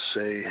would just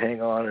say,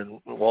 hang on and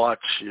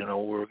watch,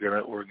 we're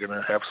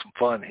gonna have some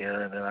fun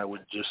here. And then I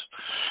would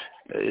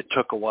it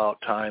took a while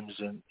at times,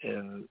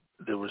 and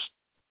there was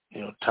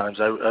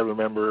times I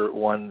remember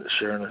one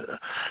sharing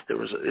there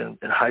was in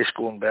high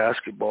school in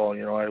basketball,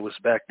 I was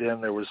back then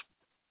there wasn't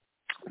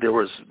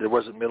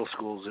middle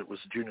schools, it was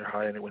junior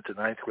high, and it went to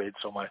ninth grade.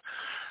 So my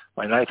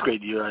ninth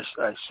grade year I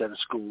set a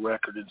school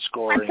record in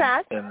scoring,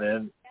 and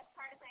then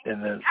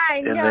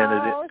I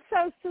know,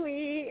 so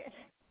sweet.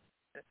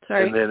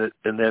 Sorry.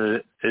 And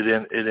then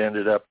it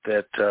ended up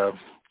that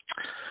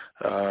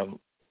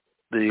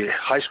the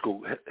high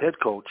school head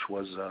coach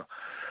was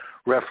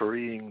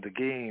refereeing the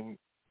game,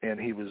 and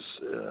he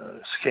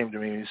came to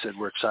me and he said,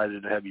 "We're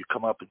excited to have you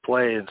come up and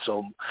play." And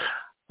so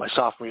my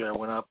sophomore year, I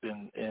went up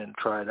and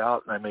tried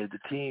out, and I made the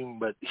team.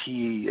 But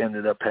he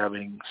ended up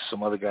having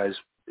some other guys.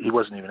 He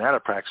wasn't even out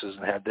of practice,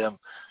 and had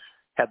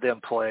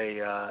them play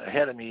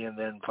ahead of me. And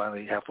then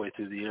finally, halfway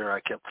through the year, I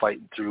kept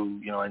fighting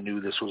through. I knew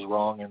this was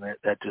wrong, and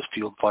that just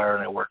fueled fire,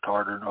 and I worked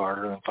harder and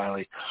harder. And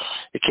finally,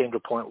 it came to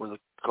a point where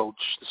the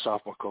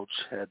sophomore coach,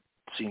 had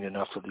seen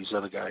enough of these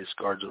other guys,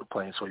 guards that were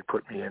playing, so he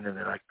put me in, and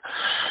then I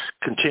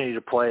continued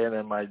to play. And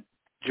then my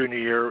junior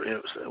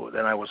year,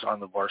 then I was on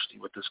the varsity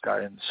with this guy,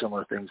 and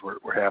similar things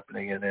were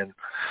happening. And then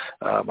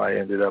I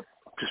ended up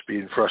just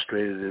being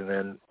frustrated, and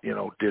then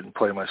didn't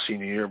play my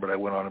senior year, but I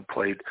went on and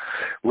played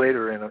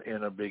later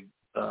in a big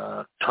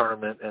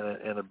tournament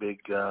and a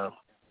big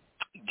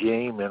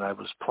game, and I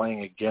was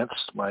playing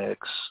against my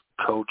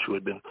ex-coach who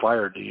had been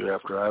fired the year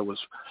after I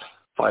was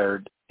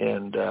fired.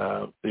 And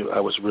I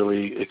was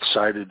really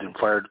excited and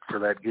fired for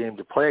that game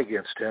to play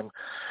against him.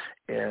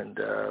 And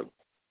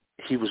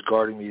he was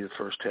guarding me the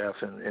first half,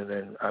 and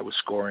then I was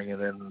scoring.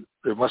 And then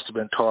there must have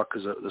been talk,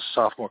 because the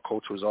sophomore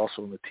coach was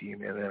also on the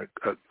team, and then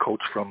a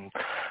coach from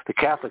the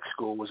Catholic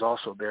school was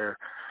also there.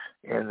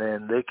 And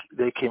then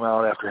they came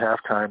out after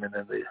halftime, and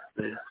then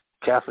the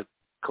Catholic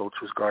coach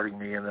was guarding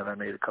me, and then I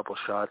made a couple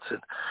shots.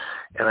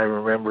 And I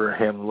remember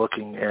him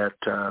looking at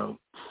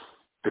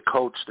the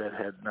coach that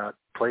had not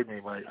played me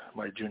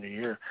my junior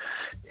year,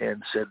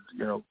 and said,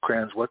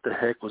 "Kranz, what the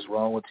heck was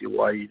wrong with you?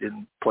 Why you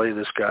didn't play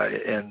this guy?"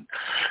 And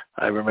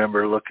I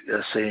remember looking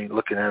at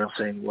him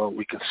saying, "Well,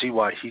 we can see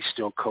why he's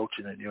still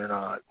coaching and you're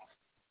not."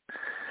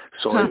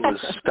 So it was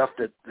stuff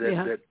that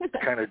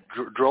kind of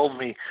drove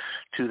me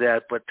to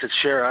that. But to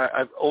share,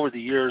 I've over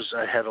the years,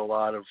 I had a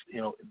lot of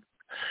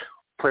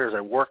players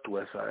I worked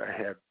with. I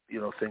had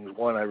things.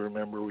 One, I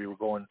remember we were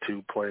going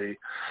to play.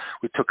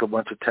 We took a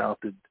bunch of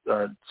talented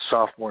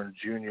sophomore and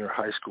junior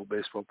high school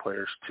baseball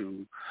players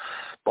to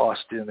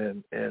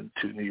Boston and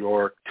to New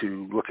York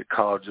to look at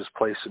colleges,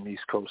 play some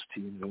East Coast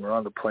teams. And we're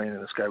on the plane,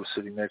 and this guy was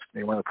sitting next to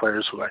me, one of the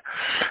players who I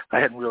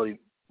hadn't really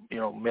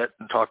met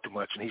and talked to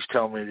much. And he's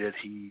telling me that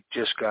he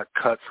just got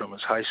cut from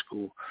his high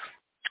school,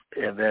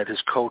 and that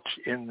his coach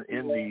in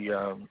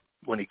the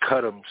when he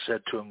cut him, said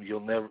to him,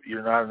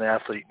 "You're not an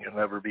athlete, and you'll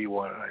never be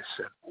one." And I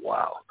said,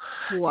 wow.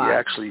 He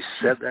actually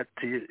said that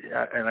to you?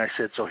 And I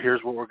said, "So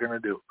here's what we're going to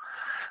do."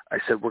 I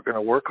said, "We're going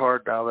to work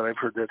hard now that I've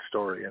heard that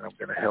story, and I'm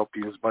going to help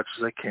you as much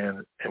as I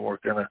can, and we're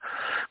going to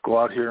go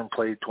out here and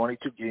play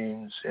 22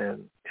 games,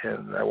 and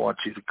I want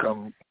you to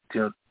come,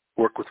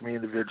 work with me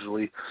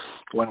individually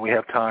when we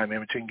have time in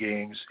between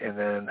games, and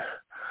then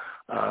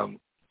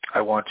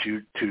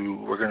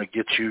we're going to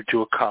get you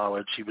to a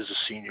college." He was a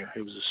senior.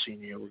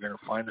 We're going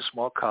to find a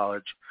small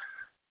college,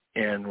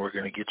 and we're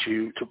going to get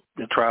you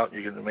to try out,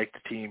 and you're going to make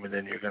the team, and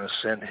then you're going to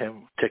send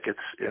him tickets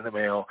in the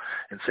mail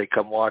and say,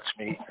 "Come watch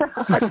me.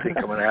 I think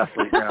I'm an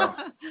athlete now."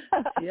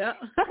 Yeah.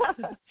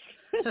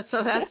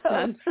 So that's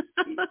done.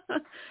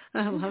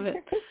 I love it.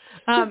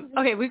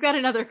 Okay, we've got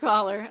another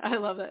caller. I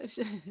love that.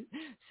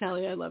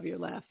 Sally, I love your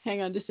laugh.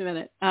 Hang on just a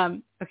minute.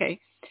 Okay.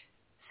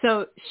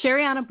 So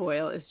Sherianna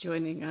Boyle is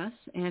joining us,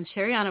 and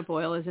Sherianna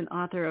Boyle is an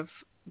author of,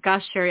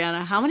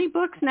 Sherianna, how many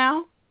books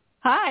now?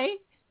 Hi.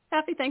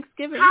 Happy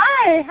Thanksgiving.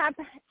 Hi.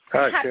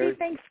 Hi, Happy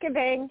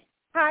Thanksgiving.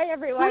 Hi,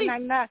 everyone.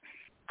 Hi.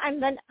 I'm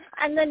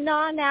the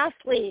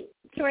non-athlete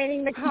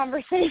joining the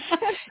conversation.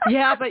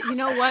 Yeah, but you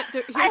know what?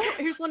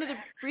 Here's one of the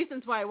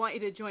reasons why I want you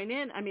to join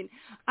in. I mean,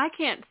 I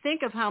can't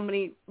think of how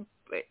many.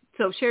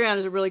 So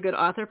Sherianna is a really good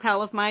author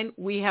pal of mine.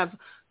 We have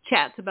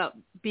chats about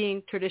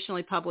being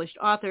traditionally published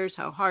authors,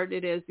 how hard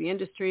it is, the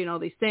industry, and all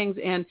these things.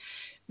 And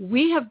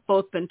we have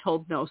both been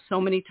told no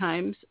so many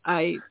times.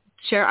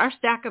 Our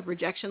stack of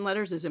rejection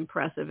letters is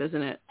impressive,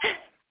 isn't it?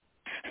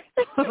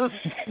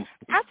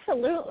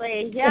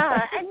 Absolutely,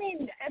 yeah. I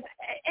mean,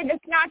 and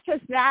it's not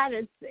just that.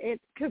 It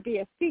could be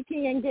a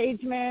speaking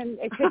engagement.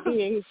 It could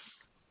be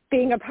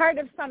being a part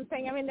of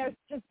something. I mean,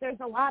 there's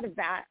a lot of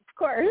that, of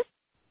course.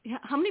 Yeah.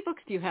 How many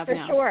books do you have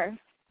now? For sure.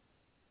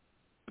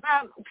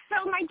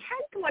 So my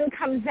 10th one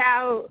comes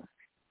out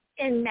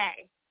in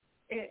May.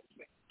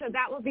 So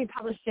that will be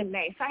published in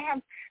May. So I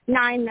have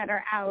 9 that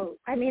are out.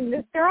 I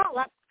mean, they're all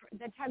up.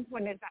 The 10th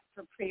one is up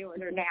for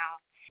pre-order now.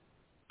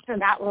 So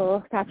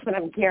that's what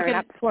I'm gearing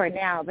up for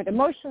now. But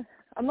Emotional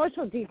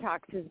Detox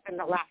has been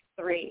the last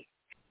 3.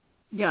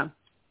 Yeah.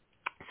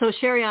 So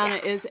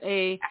Sherianna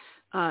is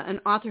an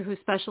author who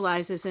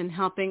specializes in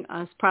helping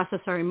us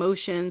process our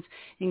emotions,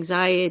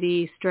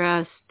 anxiety,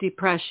 stress,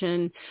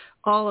 depression,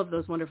 all of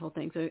those wonderful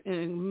things. An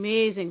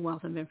amazing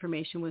wealth of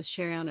information with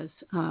Sherianna's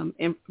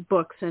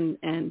books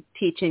and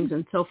teachings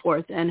and so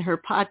forth. And her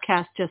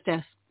podcast, Just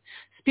Ask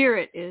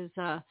Spirit, is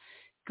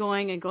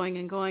going and going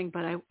and going.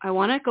 But I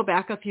want to go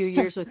back a few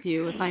years with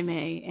you, if I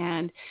may,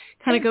 and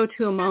kind of go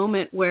to a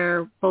moment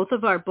where both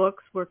of our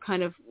books were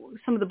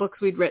some of the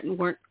books we'd written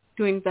weren't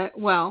doing that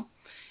well.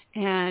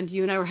 and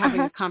you and I were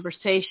having a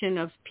conversation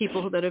of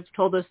people that have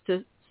told us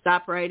to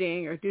stop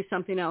writing or do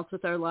something else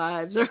with our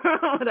lives or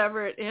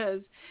whatever it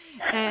is.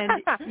 And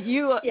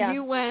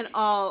you went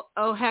all,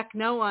 oh, heck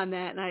no on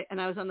that. And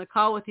I was on the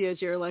call with you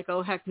as you're like,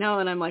 oh, heck no.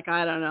 And I'm like,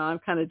 I don't know. I'm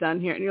kind of done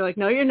here. And you're like,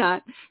 no, you're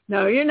not.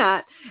 No, you're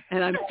not.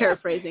 And I'm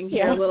paraphrasing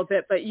here a little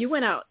bit, but you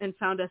went out and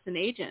found us an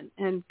agent,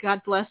 and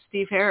God bless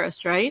Steve Harris,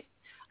 right?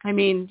 I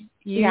mean,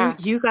 you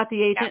got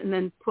the agent and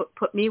then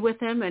put me with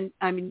him. And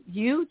I mean,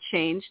 you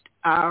changed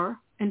our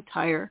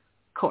entire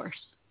course.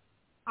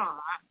 Aww.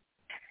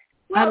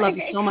 Well, I love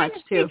you so much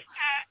too.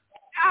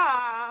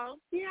 Oh,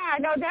 yeah,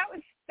 no, that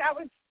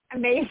was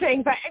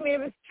amazing. But I mean, it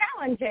was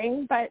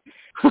challenging. But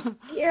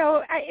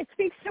it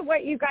speaks to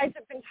what you guys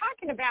have been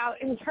talking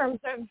about in terms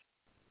of.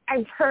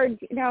 I've heard,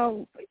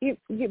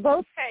 you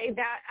both say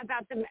that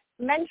about the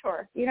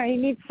mentor. You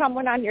need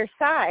someone on your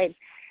side,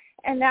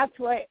 and that's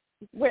what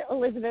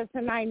Elizabeth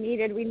and I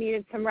needed. We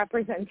needed some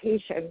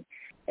representation.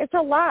 It's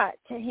a lot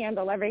to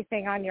handle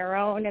everything on your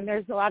own, and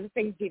there's a lot of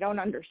things you don't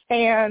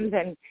understand,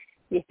 and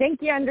you think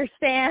you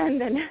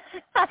understand, and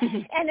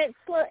and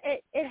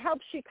it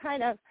helps you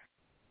kind of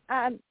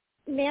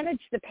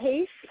manage the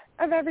pace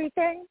of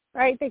everything,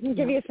 right? They can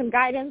give you some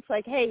guidance,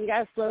 like, hey, you got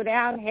to slow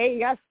down. Hey, you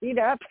got to speed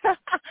up.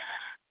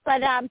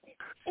 But that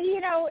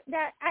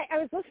I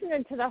was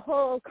listening to the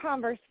whole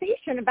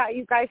conversation about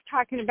you guys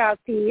talking about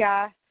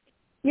the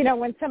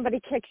when somebody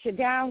kicks you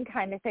down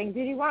kind of thing.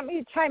 Did you want me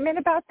to chime in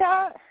about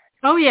that?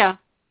 Oh yeah.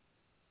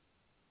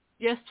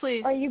 Yes,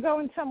 please. Are you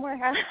going somewhere?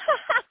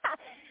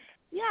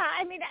 Yeah,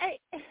 I mean,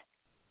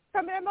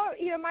 from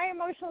my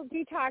emotional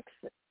detox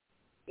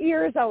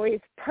ears always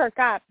perk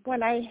up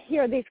when I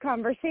hear these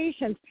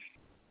conversations.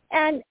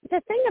 And the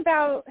thing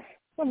about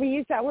when we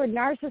use that word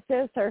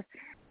narcissist or,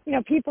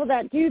 people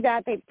that do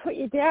that, they put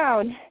you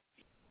down.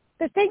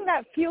 The thing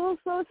that fuels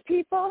those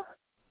people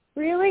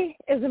really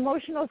is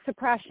emotional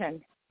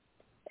suppression.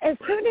 As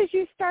soon as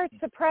you start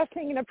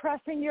suppressing and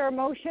oppressing your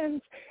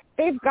emotions,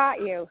 they've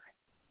got you.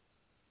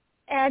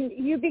 And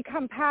you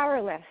become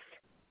powerless.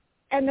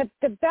 And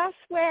the best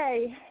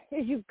way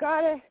is you've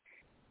got to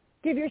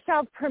give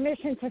yourself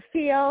permission to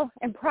feel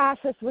and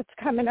process what's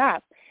coming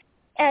up.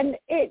 And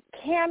it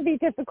can be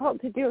difficult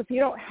to do if you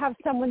don't have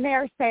someone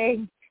there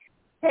saying,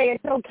 hey,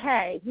 it's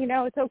okay.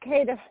 It's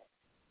okay to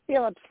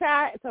feel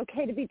upset. It's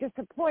okay to be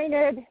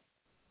disappointed.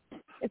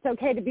 It's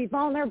okay to be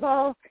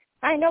vulnerable.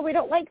 I know we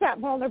don't like that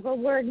vulnerable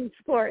word in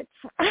sports.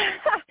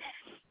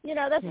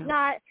 That's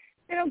not,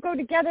 they don't go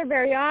together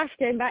very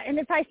often. And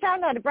if I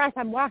sound out of breath,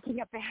 I'm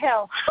walking up a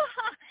hill.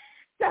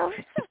 So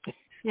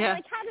I'm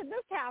like, how did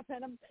this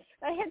happen?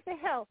 I hit the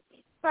hill.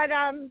 But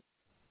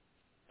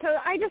so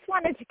I just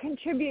wanted to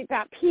contribute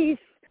that piece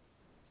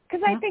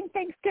because I think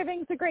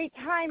Thanksgiving's a great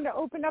time to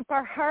open up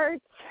our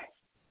hearts.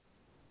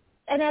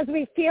 And as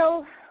we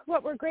feel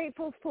what we're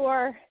grateful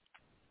for,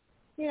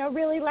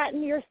 really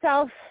letting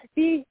yourself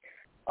be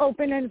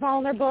open and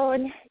vulnerable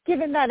and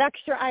giving that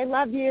extra I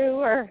love you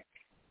or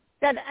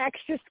that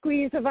extra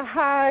squeeze of a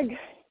hug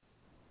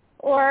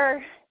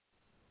or,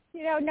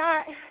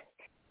 not,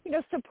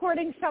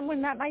 supporting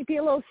someone that might be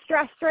a little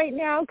stressed right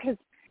now because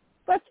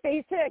let's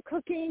face it,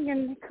 cooking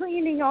and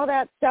cleaning, all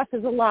that stuff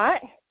is a lot.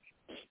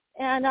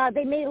 And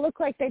they may look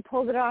like they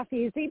pulled it off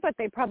easy, but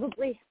they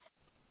probably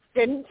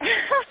didn't,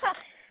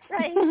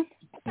 right?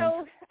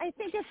 So I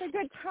think it's a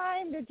good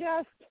time to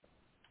just,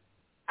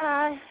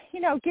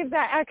 give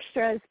that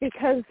extras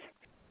because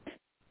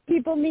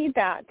people need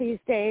that these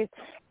days,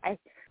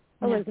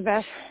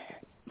 Elizabeth.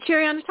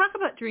 Sherianna, talk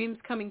about dreams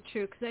coming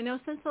true because I know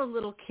since a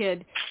little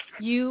kid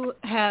you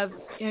have,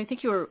 I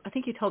think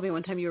you told me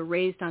one time you were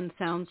raised on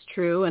Sounds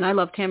True, and I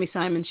love Tammy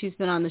Simon. She's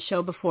been on the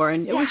show before,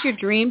 and it was your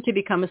dream to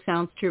become a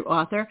Sounds True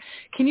author.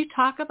 Can you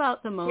talk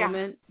about the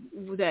moment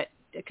that,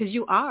 because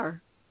you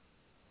are?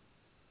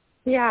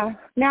 Yeah,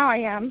 now I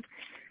am.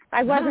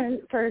 I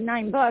wasn't for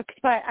 9 books,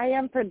 but I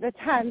am for the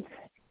 10th.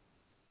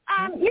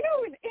 It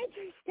was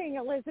interesting,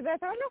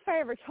 Elizabeth. I don't know if I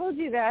ever told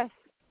you this,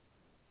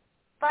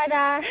 but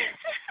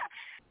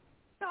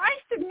so I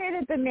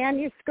submitted the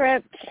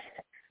manuscript,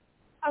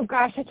 oh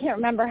gosh, I can't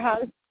remember how,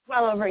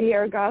 well over a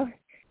year ago,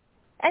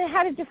 and it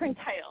had a different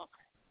title.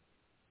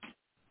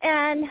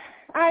 And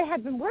I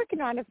had been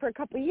working on it for a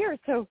couple of years,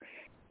 so,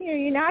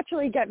 you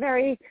naturally get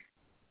very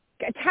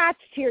attached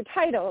to your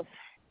titles.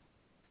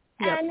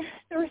 Yep. And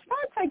the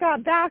response I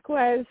got back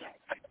was,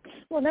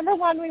 well, number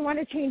one, we want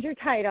to change your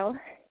title.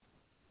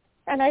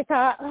 And I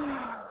thought,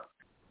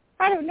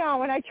 I don't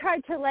know. And I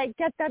tried to,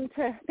 get them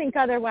to think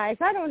otherwise.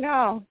 I don't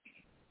know.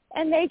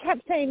 And they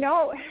kept saying,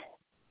 no,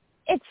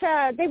 it's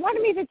they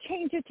wanted me to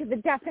change it to the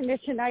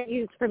definition I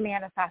use for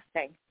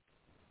manifesting.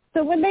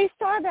 So when they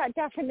saw that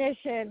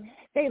definition,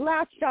 they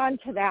latched on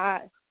to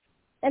that.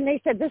 And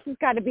they said, this has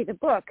got to be the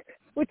book,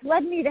 which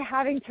led me to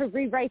having to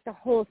rewrite the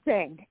whole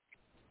thing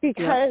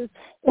because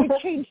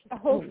it changed the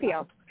whole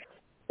field.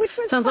 Which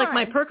was Sounds fun, like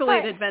my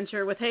Percolate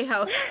adventure with Hay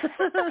House.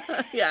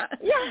 Yeah.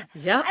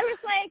 I was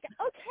like,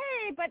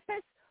 okay, but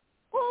this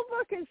whole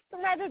book is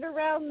threaded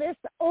around this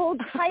old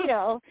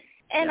title,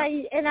 and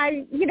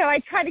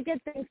I try to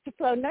get things to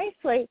flow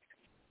nicely.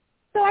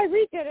 So I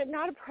redid it,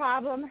 not a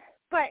problem.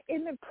 But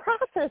in the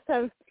process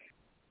of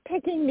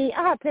picking me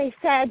up, they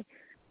said,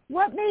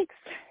 what makes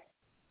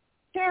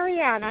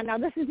Sherianna, now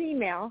this is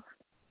email,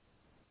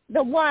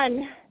 the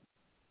one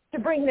to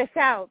bring this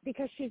out,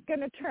 because she's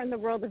going to turn the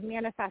world of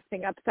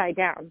manifesting upside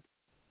down.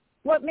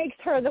 What makes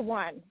her the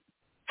one?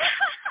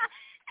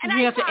 And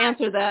you have to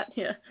answer that.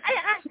 Yeah.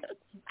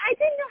 I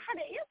didn't know how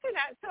to answer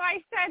that, so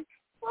I said,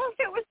 well, if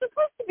it was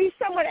supposed to be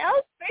someone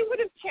else, they would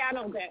have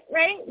channeled it,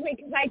 right?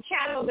 Because I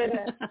channeled it in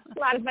a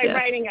lot of my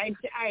writing.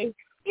 I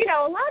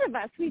a lot of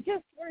us,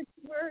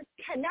 we're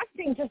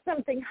connecting to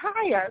something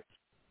higher.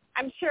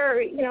 I'm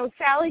sure,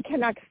 Sally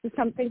connects to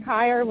something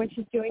higher when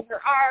she's doing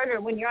her art,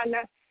 or when you're on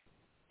the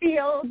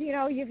field,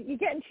 you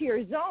get into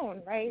your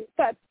zone, right?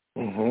 But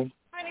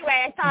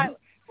anyway, I thought,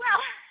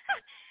 well,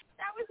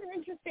 that was an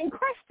interesting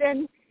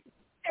question.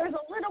 There was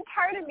a little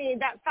part of me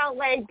that felt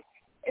like,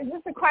 is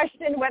this a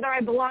question whether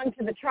I belong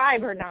to the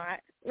tribe or not,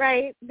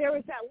 right? There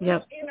was that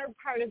little inner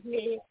part of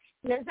me.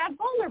 And there's that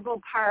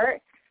vulnerable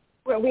part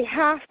where we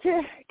have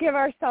to give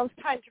ourselves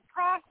time to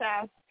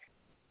process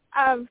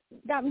of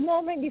that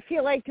moment you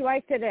feel like, do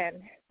I fit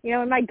in?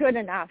 Am I good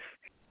enough?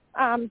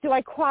 Do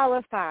I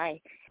qualify?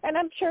 And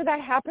I'm sure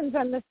that happens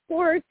on the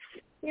sports,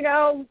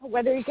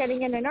 whether you're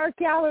getting in an art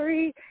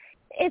gallery.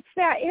 It's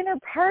that inner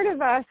part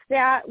of us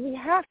that we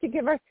have to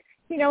give our,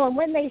 and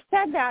when they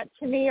said that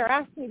to me or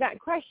asked me that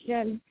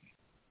question,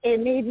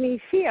 it made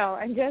me feel,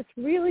 and just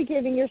really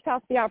giving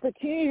yourself the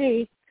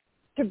opportunity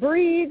to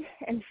breathe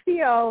and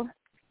feel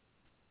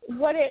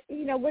what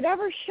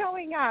whatever's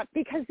showing up,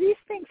 because these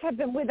things have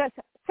been with us.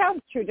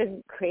 Sounds True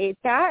didn't create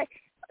that.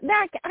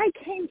 I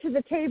came to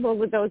the table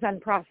with those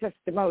unprocessed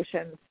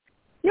emotions.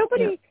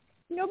 Nobody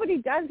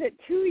does it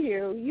to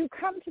you. You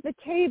come to the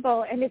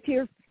table, and if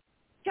you're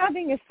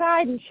shoving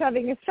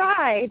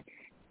aside,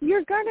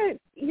 you're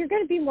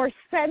gonna be more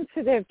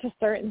sensitive to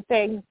certain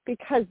things,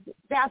 because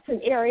that's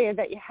an area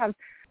that you have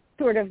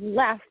sort of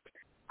left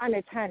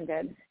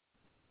unattended.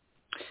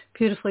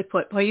 Beautifully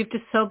put. Well, you've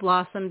just so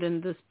blossomed in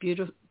this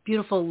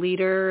beautiful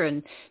leader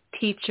and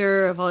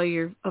teacher of all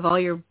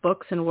your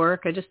books and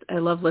work. I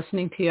love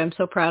listening to you. I'm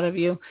so proud of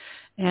you.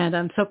 And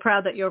I'm so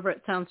proud that you're over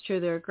at Sounds True.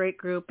 They're a great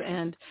group.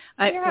 And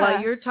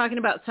while you're talking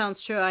about Sounds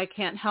True, I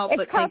can't help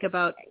but think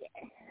about,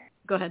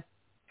 go ahead.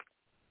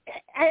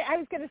 I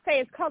was going to say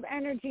it's called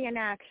Energy in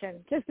Action,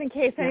 just in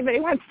case anybody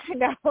wants to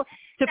know.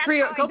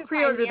 Go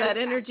pre-order that,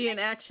 Energy in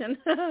Action.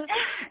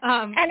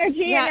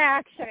 Energy in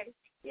Action.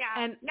 Yeah,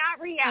 and not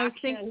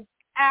reaction.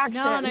 Action.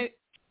 No,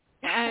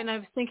 and I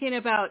was thinking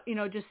about,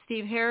 just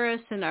Steve Harris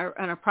and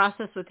our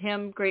process with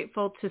him.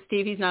 Grateful to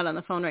Steve. He's not on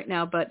the phone right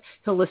now, but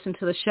he'll listen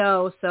to the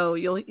show, so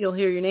you'll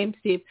hear your name,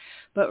 Steve.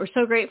 But we're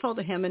so grateful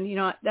to him. And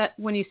that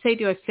when you say,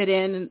 do I fit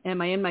in, and am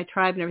I in my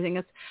tribe and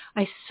everything,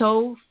 I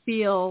so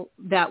feel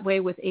that way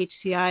with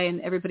HCI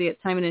and everybody at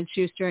Simon &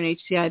 Schuster and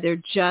HCI.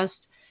 They're just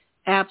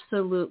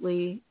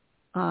absolutely.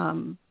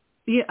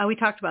 We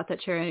talked about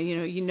that,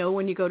 Sherry.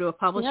 When you go to a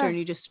publisher and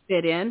you just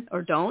fit in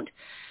or don't.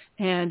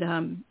 And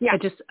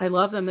I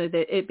love them.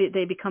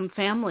 They become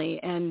family.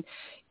 And,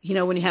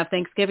 when you have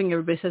Thanksgiving,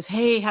 everybody says,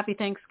 hey, happy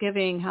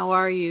Thanksgiving. How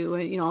are you?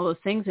 And, all those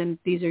things. And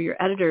these are your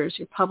editors,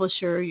 your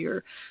publisher,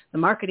 the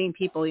marketing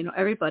people,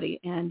 everybody.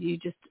 And you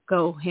just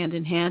go hand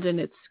in hand. And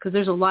it's because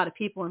there's a lot of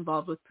people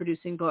involved with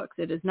producing books.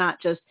 It is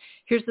not just,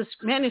 here's the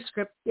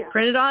manuscript,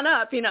 print it on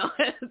up.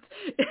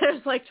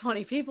 There's like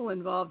 20 people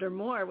involved or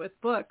more with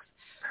books.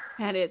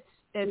 And it's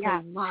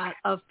a lot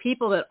of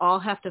people that all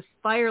have to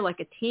fire like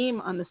a team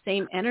on the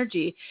same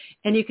energy.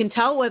 And you can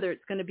tell whether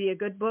it's going to be a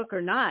good book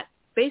or not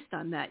based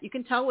on that. You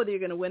can tell whether you're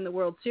going to win the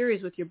World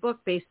Series with your book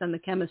based on the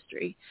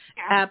chemistry.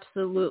 Yeah.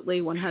 Absolutely,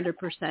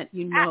 100%.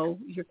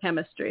 Your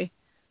chemistry.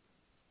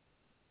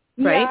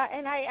 Right? Yeah,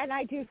 and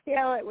I do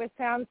feel it with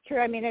Sounds True.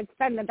 I mean, it's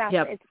been the best.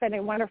 Yep. It's been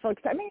a wonderful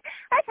experience. I mean,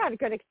 I've had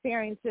good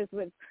experiences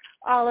with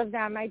all of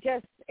them.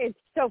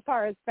 So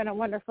far it's been a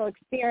wonderful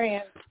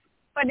experience.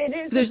 But it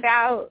is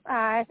about,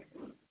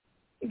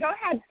 go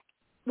ahead.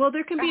 Well,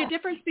 there can be a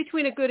difference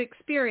between a good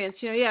experience.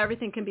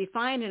 Everything can be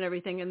fine and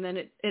everything, and then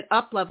it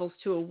up-levels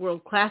to a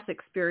world-class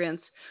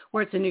experience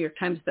where it's a New York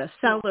Times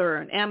bestseller or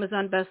an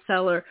Amazon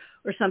bestseller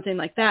or something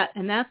like that.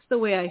 And that's the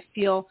way I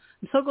feel.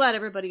 I'm so glad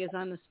everybody is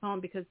on this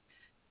phone, because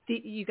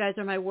you guys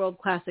are my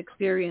world-class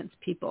experience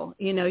people.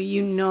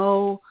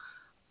 To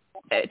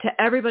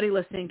everybody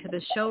listening to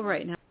this show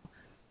right now,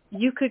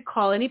 you could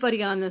call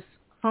anybody on this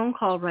phone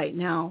call right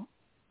now,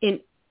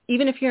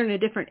 even if you're in a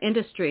different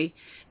industry,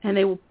 and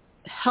they will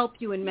help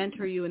you and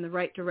mentor you in the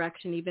right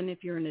direction, even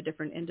if you're in a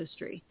different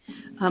industry.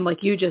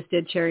 Like you just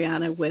did,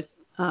 Sherianna, with,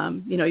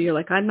 you're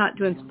like, I'm not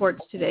doing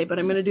sports today, but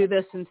I'm going to do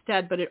this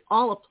instead. But it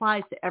all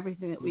applies to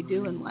everything that we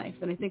do in life.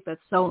 And I think that's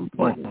so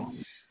important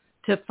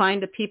to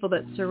find the people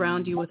that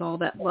surround you with all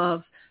that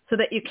love so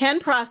that you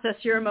can process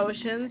your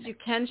emotions, you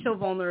can show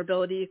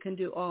vulnerability, you can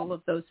do all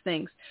of those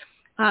things.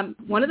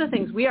 One of the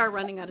things, we are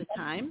running out of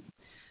time.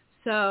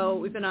 So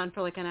we've been on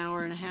for like an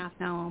hour and a half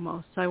now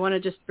almost. So I want to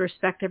just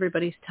respect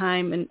everybody's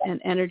time and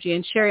energy.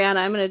 And Sherianna,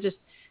 I'm going to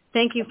just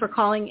thank you for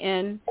calling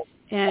in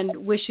and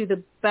wish you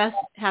the best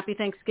happy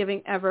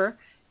Thanksgiving ever.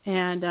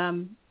 And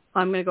I'm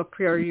going to go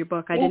pre-order your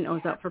book. I didn't know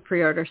it was out for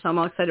pre-order, so I'm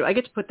all excited. I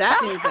get to put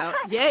that news out.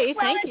 Yay,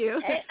 well, thank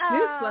you.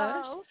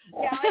 Newsflash.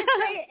 Yeah,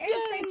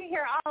 it's great to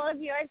hear all of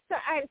you.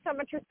 I have so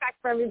much respect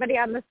for everybody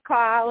on this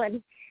call,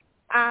 and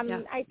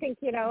I think,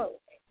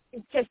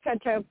 it's just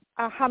such a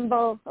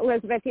humble,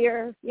 Elizabeth,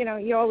 you've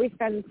always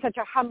been such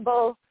a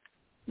humble,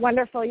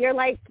 wonderful, you're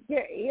like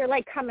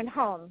coming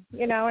home,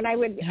 and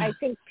I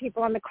think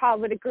people on the call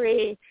would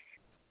agree,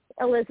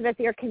 Elizabeth,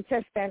 you're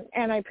consistent,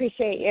 and I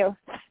appreciate you.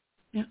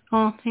 Yeah.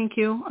 Oh, thank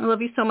you. I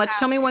love you so much.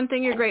 Tell me one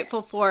thing you're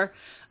grateful for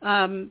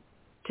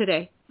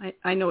today.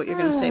 I know what you're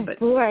going to say, but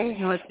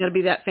it's got to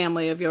be that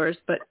family of yours.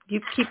 But you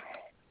keep.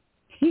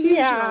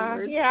 Yeah,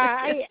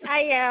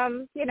 I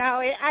am.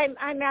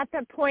 I'm at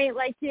the point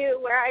like you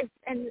where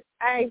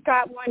I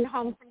got one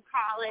home from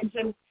college,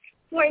 and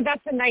boy,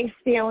 that's a nice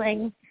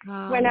feeling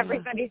when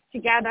everybody's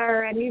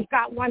together, and you've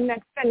got one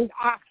that's been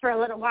off for a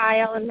little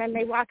while, and then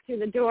they walk through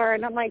the door,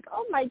 and I'm like,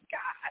 oh my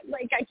God,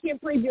 like I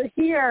can't believe you're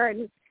here, and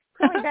it's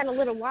only been a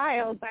little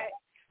while, but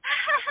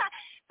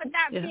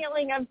that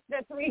feeling of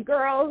the three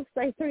girls,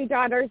 my three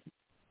daughters,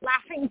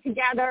 laughing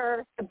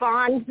together, the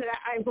bonds that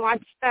I've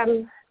watched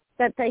them,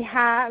 that they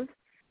have,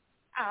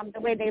 the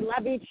way they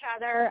love each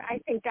other, I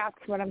think that's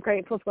what I'm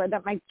grateful for,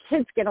 that my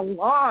kids get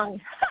along.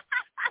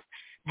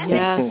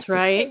 Yes,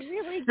 right. They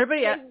really,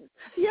 everybody,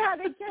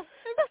 they just,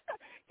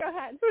 go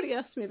ahead. Everybody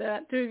asks me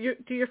that. Do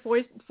your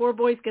four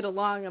boys get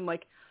along? I'm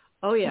like,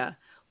 oh yeah,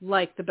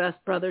 like the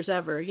best brothers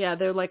ever. Yeah,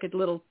 they're like a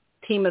little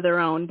team of their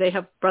own. They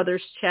have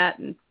brothers chat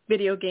and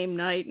video game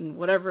night and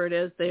whatever it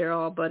is. They are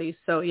all buddies.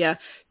 So yeah,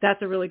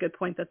 that's a really good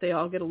point that they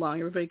all get along.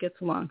 Everybody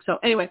gets along. So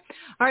anyway,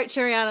 all right,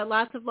 Shariana,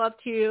 lots of love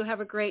to you.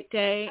 Have a great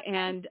day.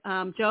 And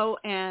Joe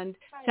and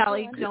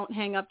Sally, don't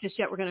hang up just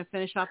yet. We're going to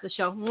finish off the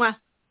show. Mwah.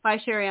 Bye,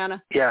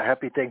 Shariana. Yeah,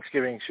 happy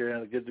Thanksgiving,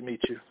 Shariana. Good to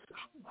meet you.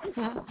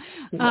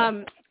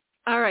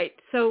 All right,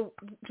 so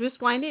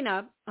just winding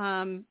up,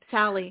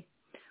 Sally,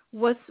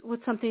 what's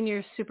something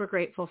you're super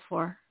grateful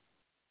for?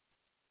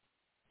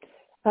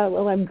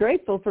 Well, I'm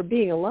grateful for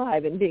being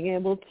alive and being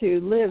able to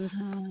live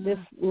this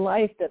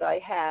life that I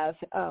have.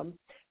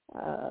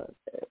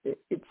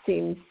 It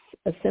seems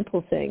a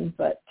simple thing,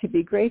 but to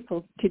be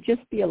grateful, to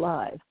just be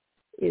alive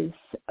is,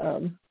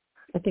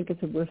 I think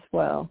it's a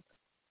worthwhile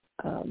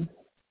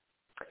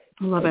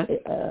love it.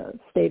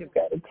 State of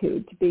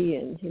gratitude to be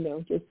in,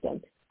 just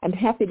I'm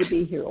happy to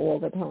be here all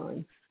the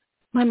time.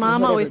 My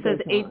mom always says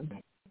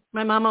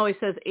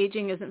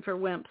aging isn't for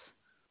wimps.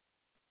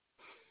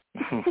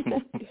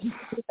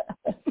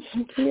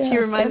 She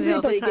reminds me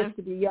all the time. Everybody gets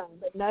to be young,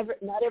 but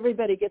not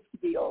everybody gets to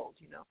be old,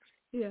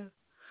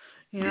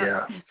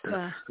 Yeah,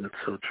 that's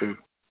so true.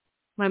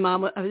 My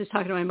mom, I was just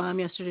talking to my mom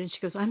yesterday, and she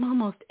goes, I'm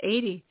almost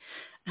 80.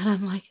 And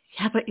I'm like,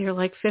 yeah, but you're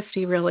like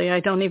 50, really.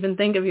 I don't even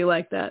think of you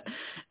like that.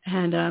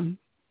 And,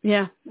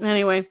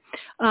 anyway.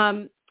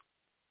 Joe,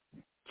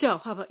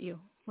 how about you?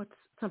 What's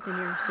something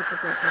you're super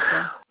grateful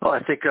for? Well, I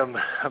think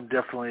I'm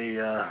definitely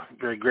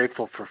very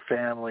grateful for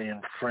family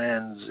and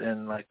friends,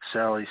 and like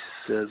Sally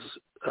says,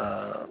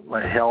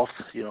 my health.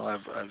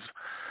 I've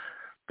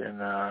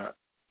been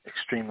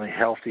extremely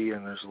healthy,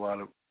 and there's a lot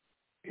of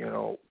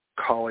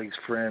colleagues,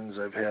 friends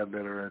I've had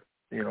that are at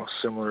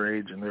similar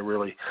age, and they're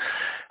really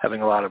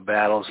having a lot of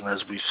battles. And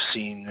as we've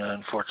seen,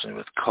 unfortunately,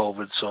 with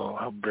COVID, so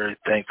I'm very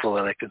thankful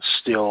that I can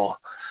still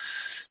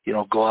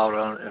go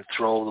out and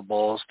throw the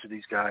balls to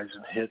these guys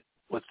and hit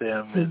with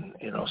them, and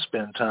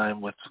spend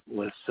time with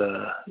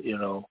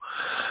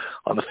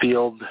on the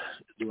field,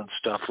 doing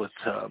stuff with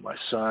my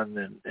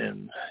son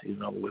and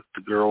with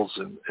the girls,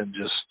 and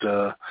just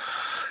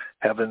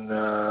having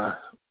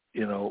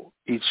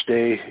each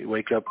day you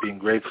wake up being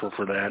grateful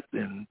for that,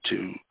 and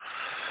to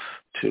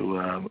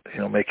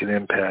make an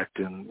impact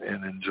and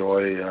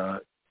enjoy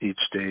each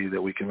day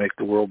that we can make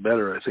the world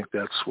better. I think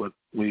that's what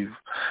we've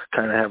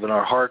kind of have in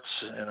our hearts.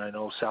 And I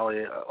know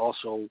Sally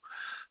also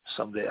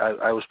someday.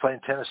 I was playing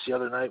tennis the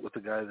other night with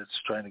a guy that's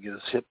trying to get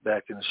his hip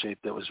back in shape,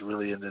 that was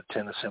really into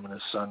tennis, him and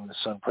his son. His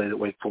son played at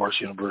Wake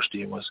Forest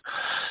University and was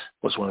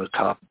one of the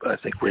top, I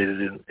think,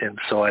 rated. And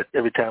so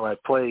every time I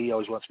play, he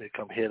always wants me to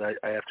come hit.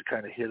 I have to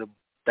kind of hit him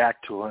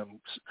back to him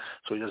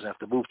so he doesn't have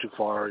to move too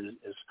far. He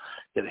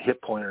had a hip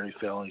pointer he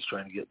fell and he's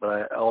trying to get. But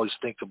I always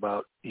think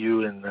about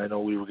you, and I know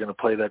we were going to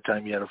play that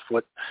time. You had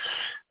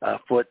a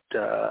foot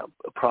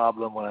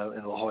problem when I was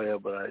in La Jolla,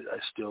 but I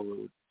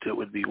still, it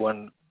would be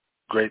one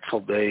grateful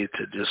day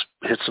to just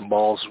hit some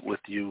balls with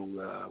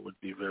you would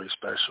be very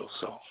special.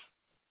 So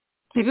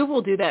maybe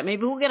we'll do that.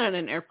 Maybe we'll get on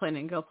an airplane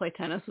and go play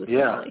tennis with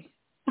Sally.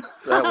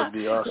 That would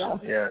be awesome.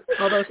 Yeah.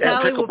 Although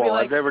Sally will be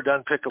like, I've never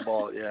done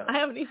pickleball. Yeah. I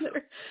haven't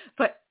either.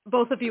 But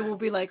both of you will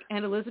be like,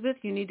 and Elizabeth,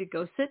 you need to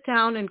go sit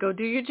down and go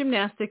do your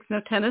gymnastics. No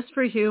tennis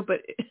for you,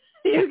 but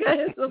you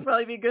guys will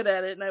probably be good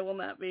at it, and I will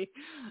not be.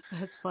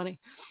 That's funny.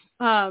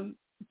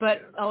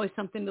 But always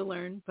something to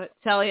learn. But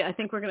Sally, I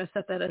think we're going to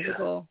set that as a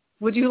goal.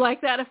 Would you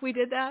like that if we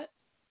did that?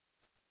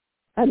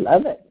 I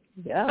love it.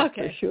 Yeah,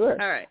 okay. For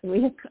sure. All right.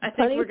 We have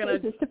plenty of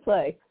places to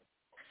play.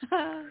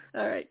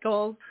 All right,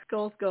 goals.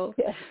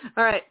 Yeah.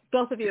 All right,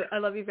 both of you, I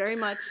love you very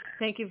much.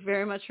 Thank you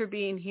very much for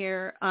being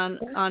here on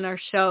our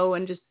show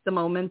and just the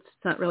moments.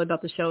 It's not really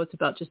about the show. It's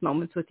about just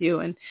moments with you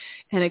and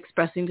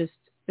expressing just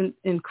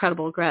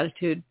incredible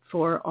gratitude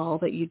for all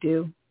that you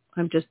do.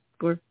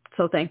 We're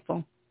so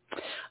thankful.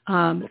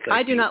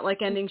 I do not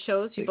like ending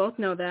shows. You both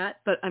know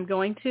that, but I'm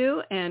going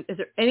to. And is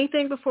there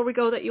anything before we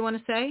go that you want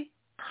to say?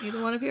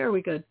 Either one of you, or are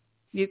we good?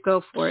 You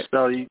go for it.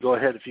 Sally, you go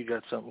ahead. If you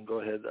got something,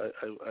 go ahead.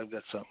 I've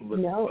got something, but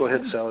no, go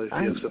ahead, Sally, if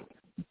you have something.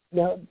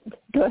 No,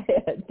 go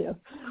ahead. No.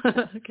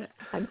 Okay.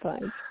 I'm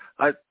fine.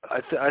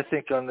 I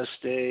think on this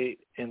day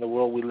in the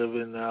world we live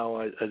in now,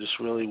 I just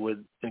really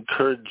would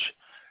encourage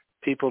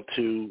people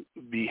to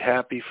be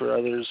happy for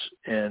others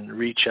and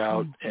reach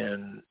out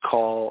and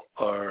call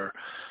or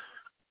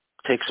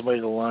take somebody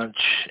to lunch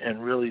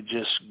and really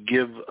just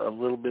give a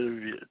little bit of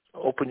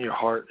open your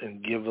heart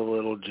and give a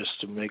little just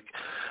to make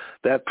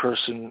that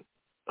person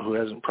who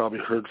hasn't probably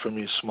heard from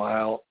you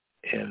smile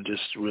and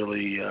just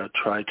really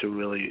try to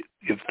really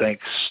give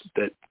thanks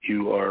that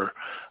you are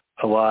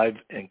alive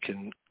and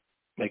can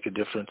make a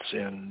difference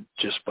in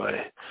just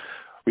by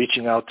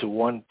reaching out to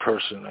one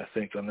person. I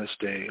think on this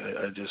day,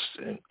 I just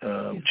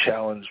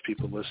challenge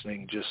people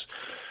listening, just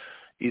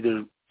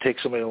either take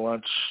somebody to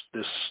lunch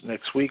this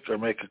next week or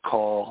make a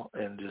call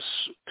and just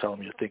tell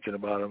them you're thinking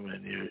about them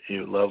and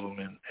you love them.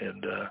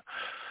 And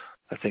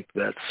I think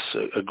that's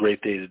a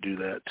great day to do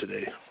that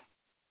today.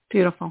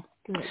 Beautiful.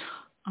 Good.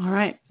 All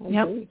right.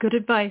 Yep. Good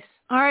advice.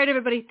 All right,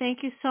 everybody.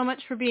 Thank you so much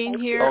for being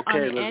here on the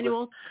Elizabeth.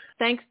 annual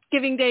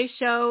Thanksgiving Day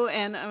show.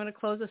 And I'm going to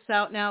close us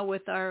out now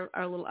with our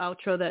little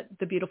outro that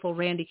the beautiful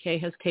Randy Kay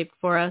has taped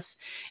for us.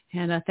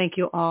 And thank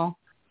you all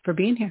for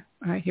being here.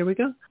 All right, here we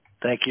go.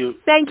 Thank you.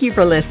 Thank you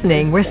for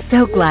listening. We're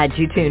so glad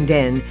you tuned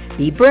in.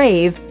 Be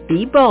brave,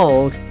 be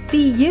bold, be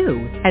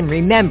you, and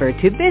remember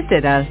to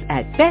visit us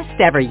at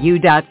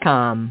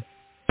besteveryou.com.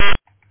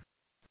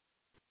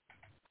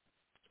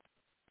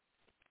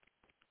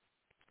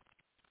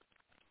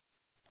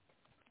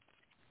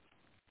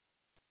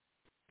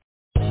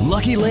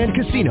 Lucky Land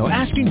Casino,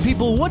 asking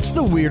people, what's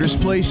the weirdest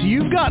place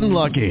you've gotten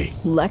lucky?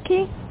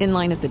 Lucky? In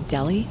line at the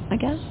deli, I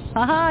guess?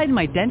 Aha, in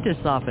my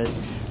dentist's office.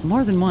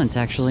 More than once,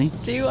 actually.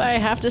 Do I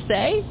have to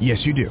say? Yes,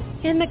 you do.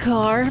 In the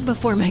car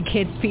before my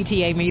kids'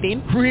 PTA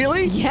meeting.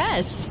 Really?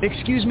 Yes.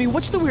 Excuse me,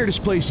 what's the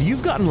weirdest place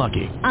you've gotten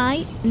lucky?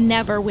 I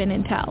never win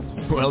and tell.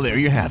 Well, there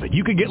you have it.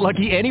 You can get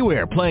lucky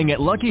anywhere, playing at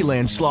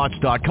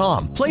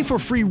LuckyLandSlots.com. Play for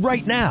free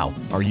right now.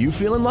 Are you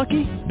feeling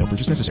lucky? No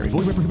purchase necessary.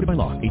 Void where prohibited by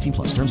law.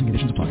 18+. Terms and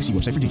conditions apply. See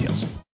website for details.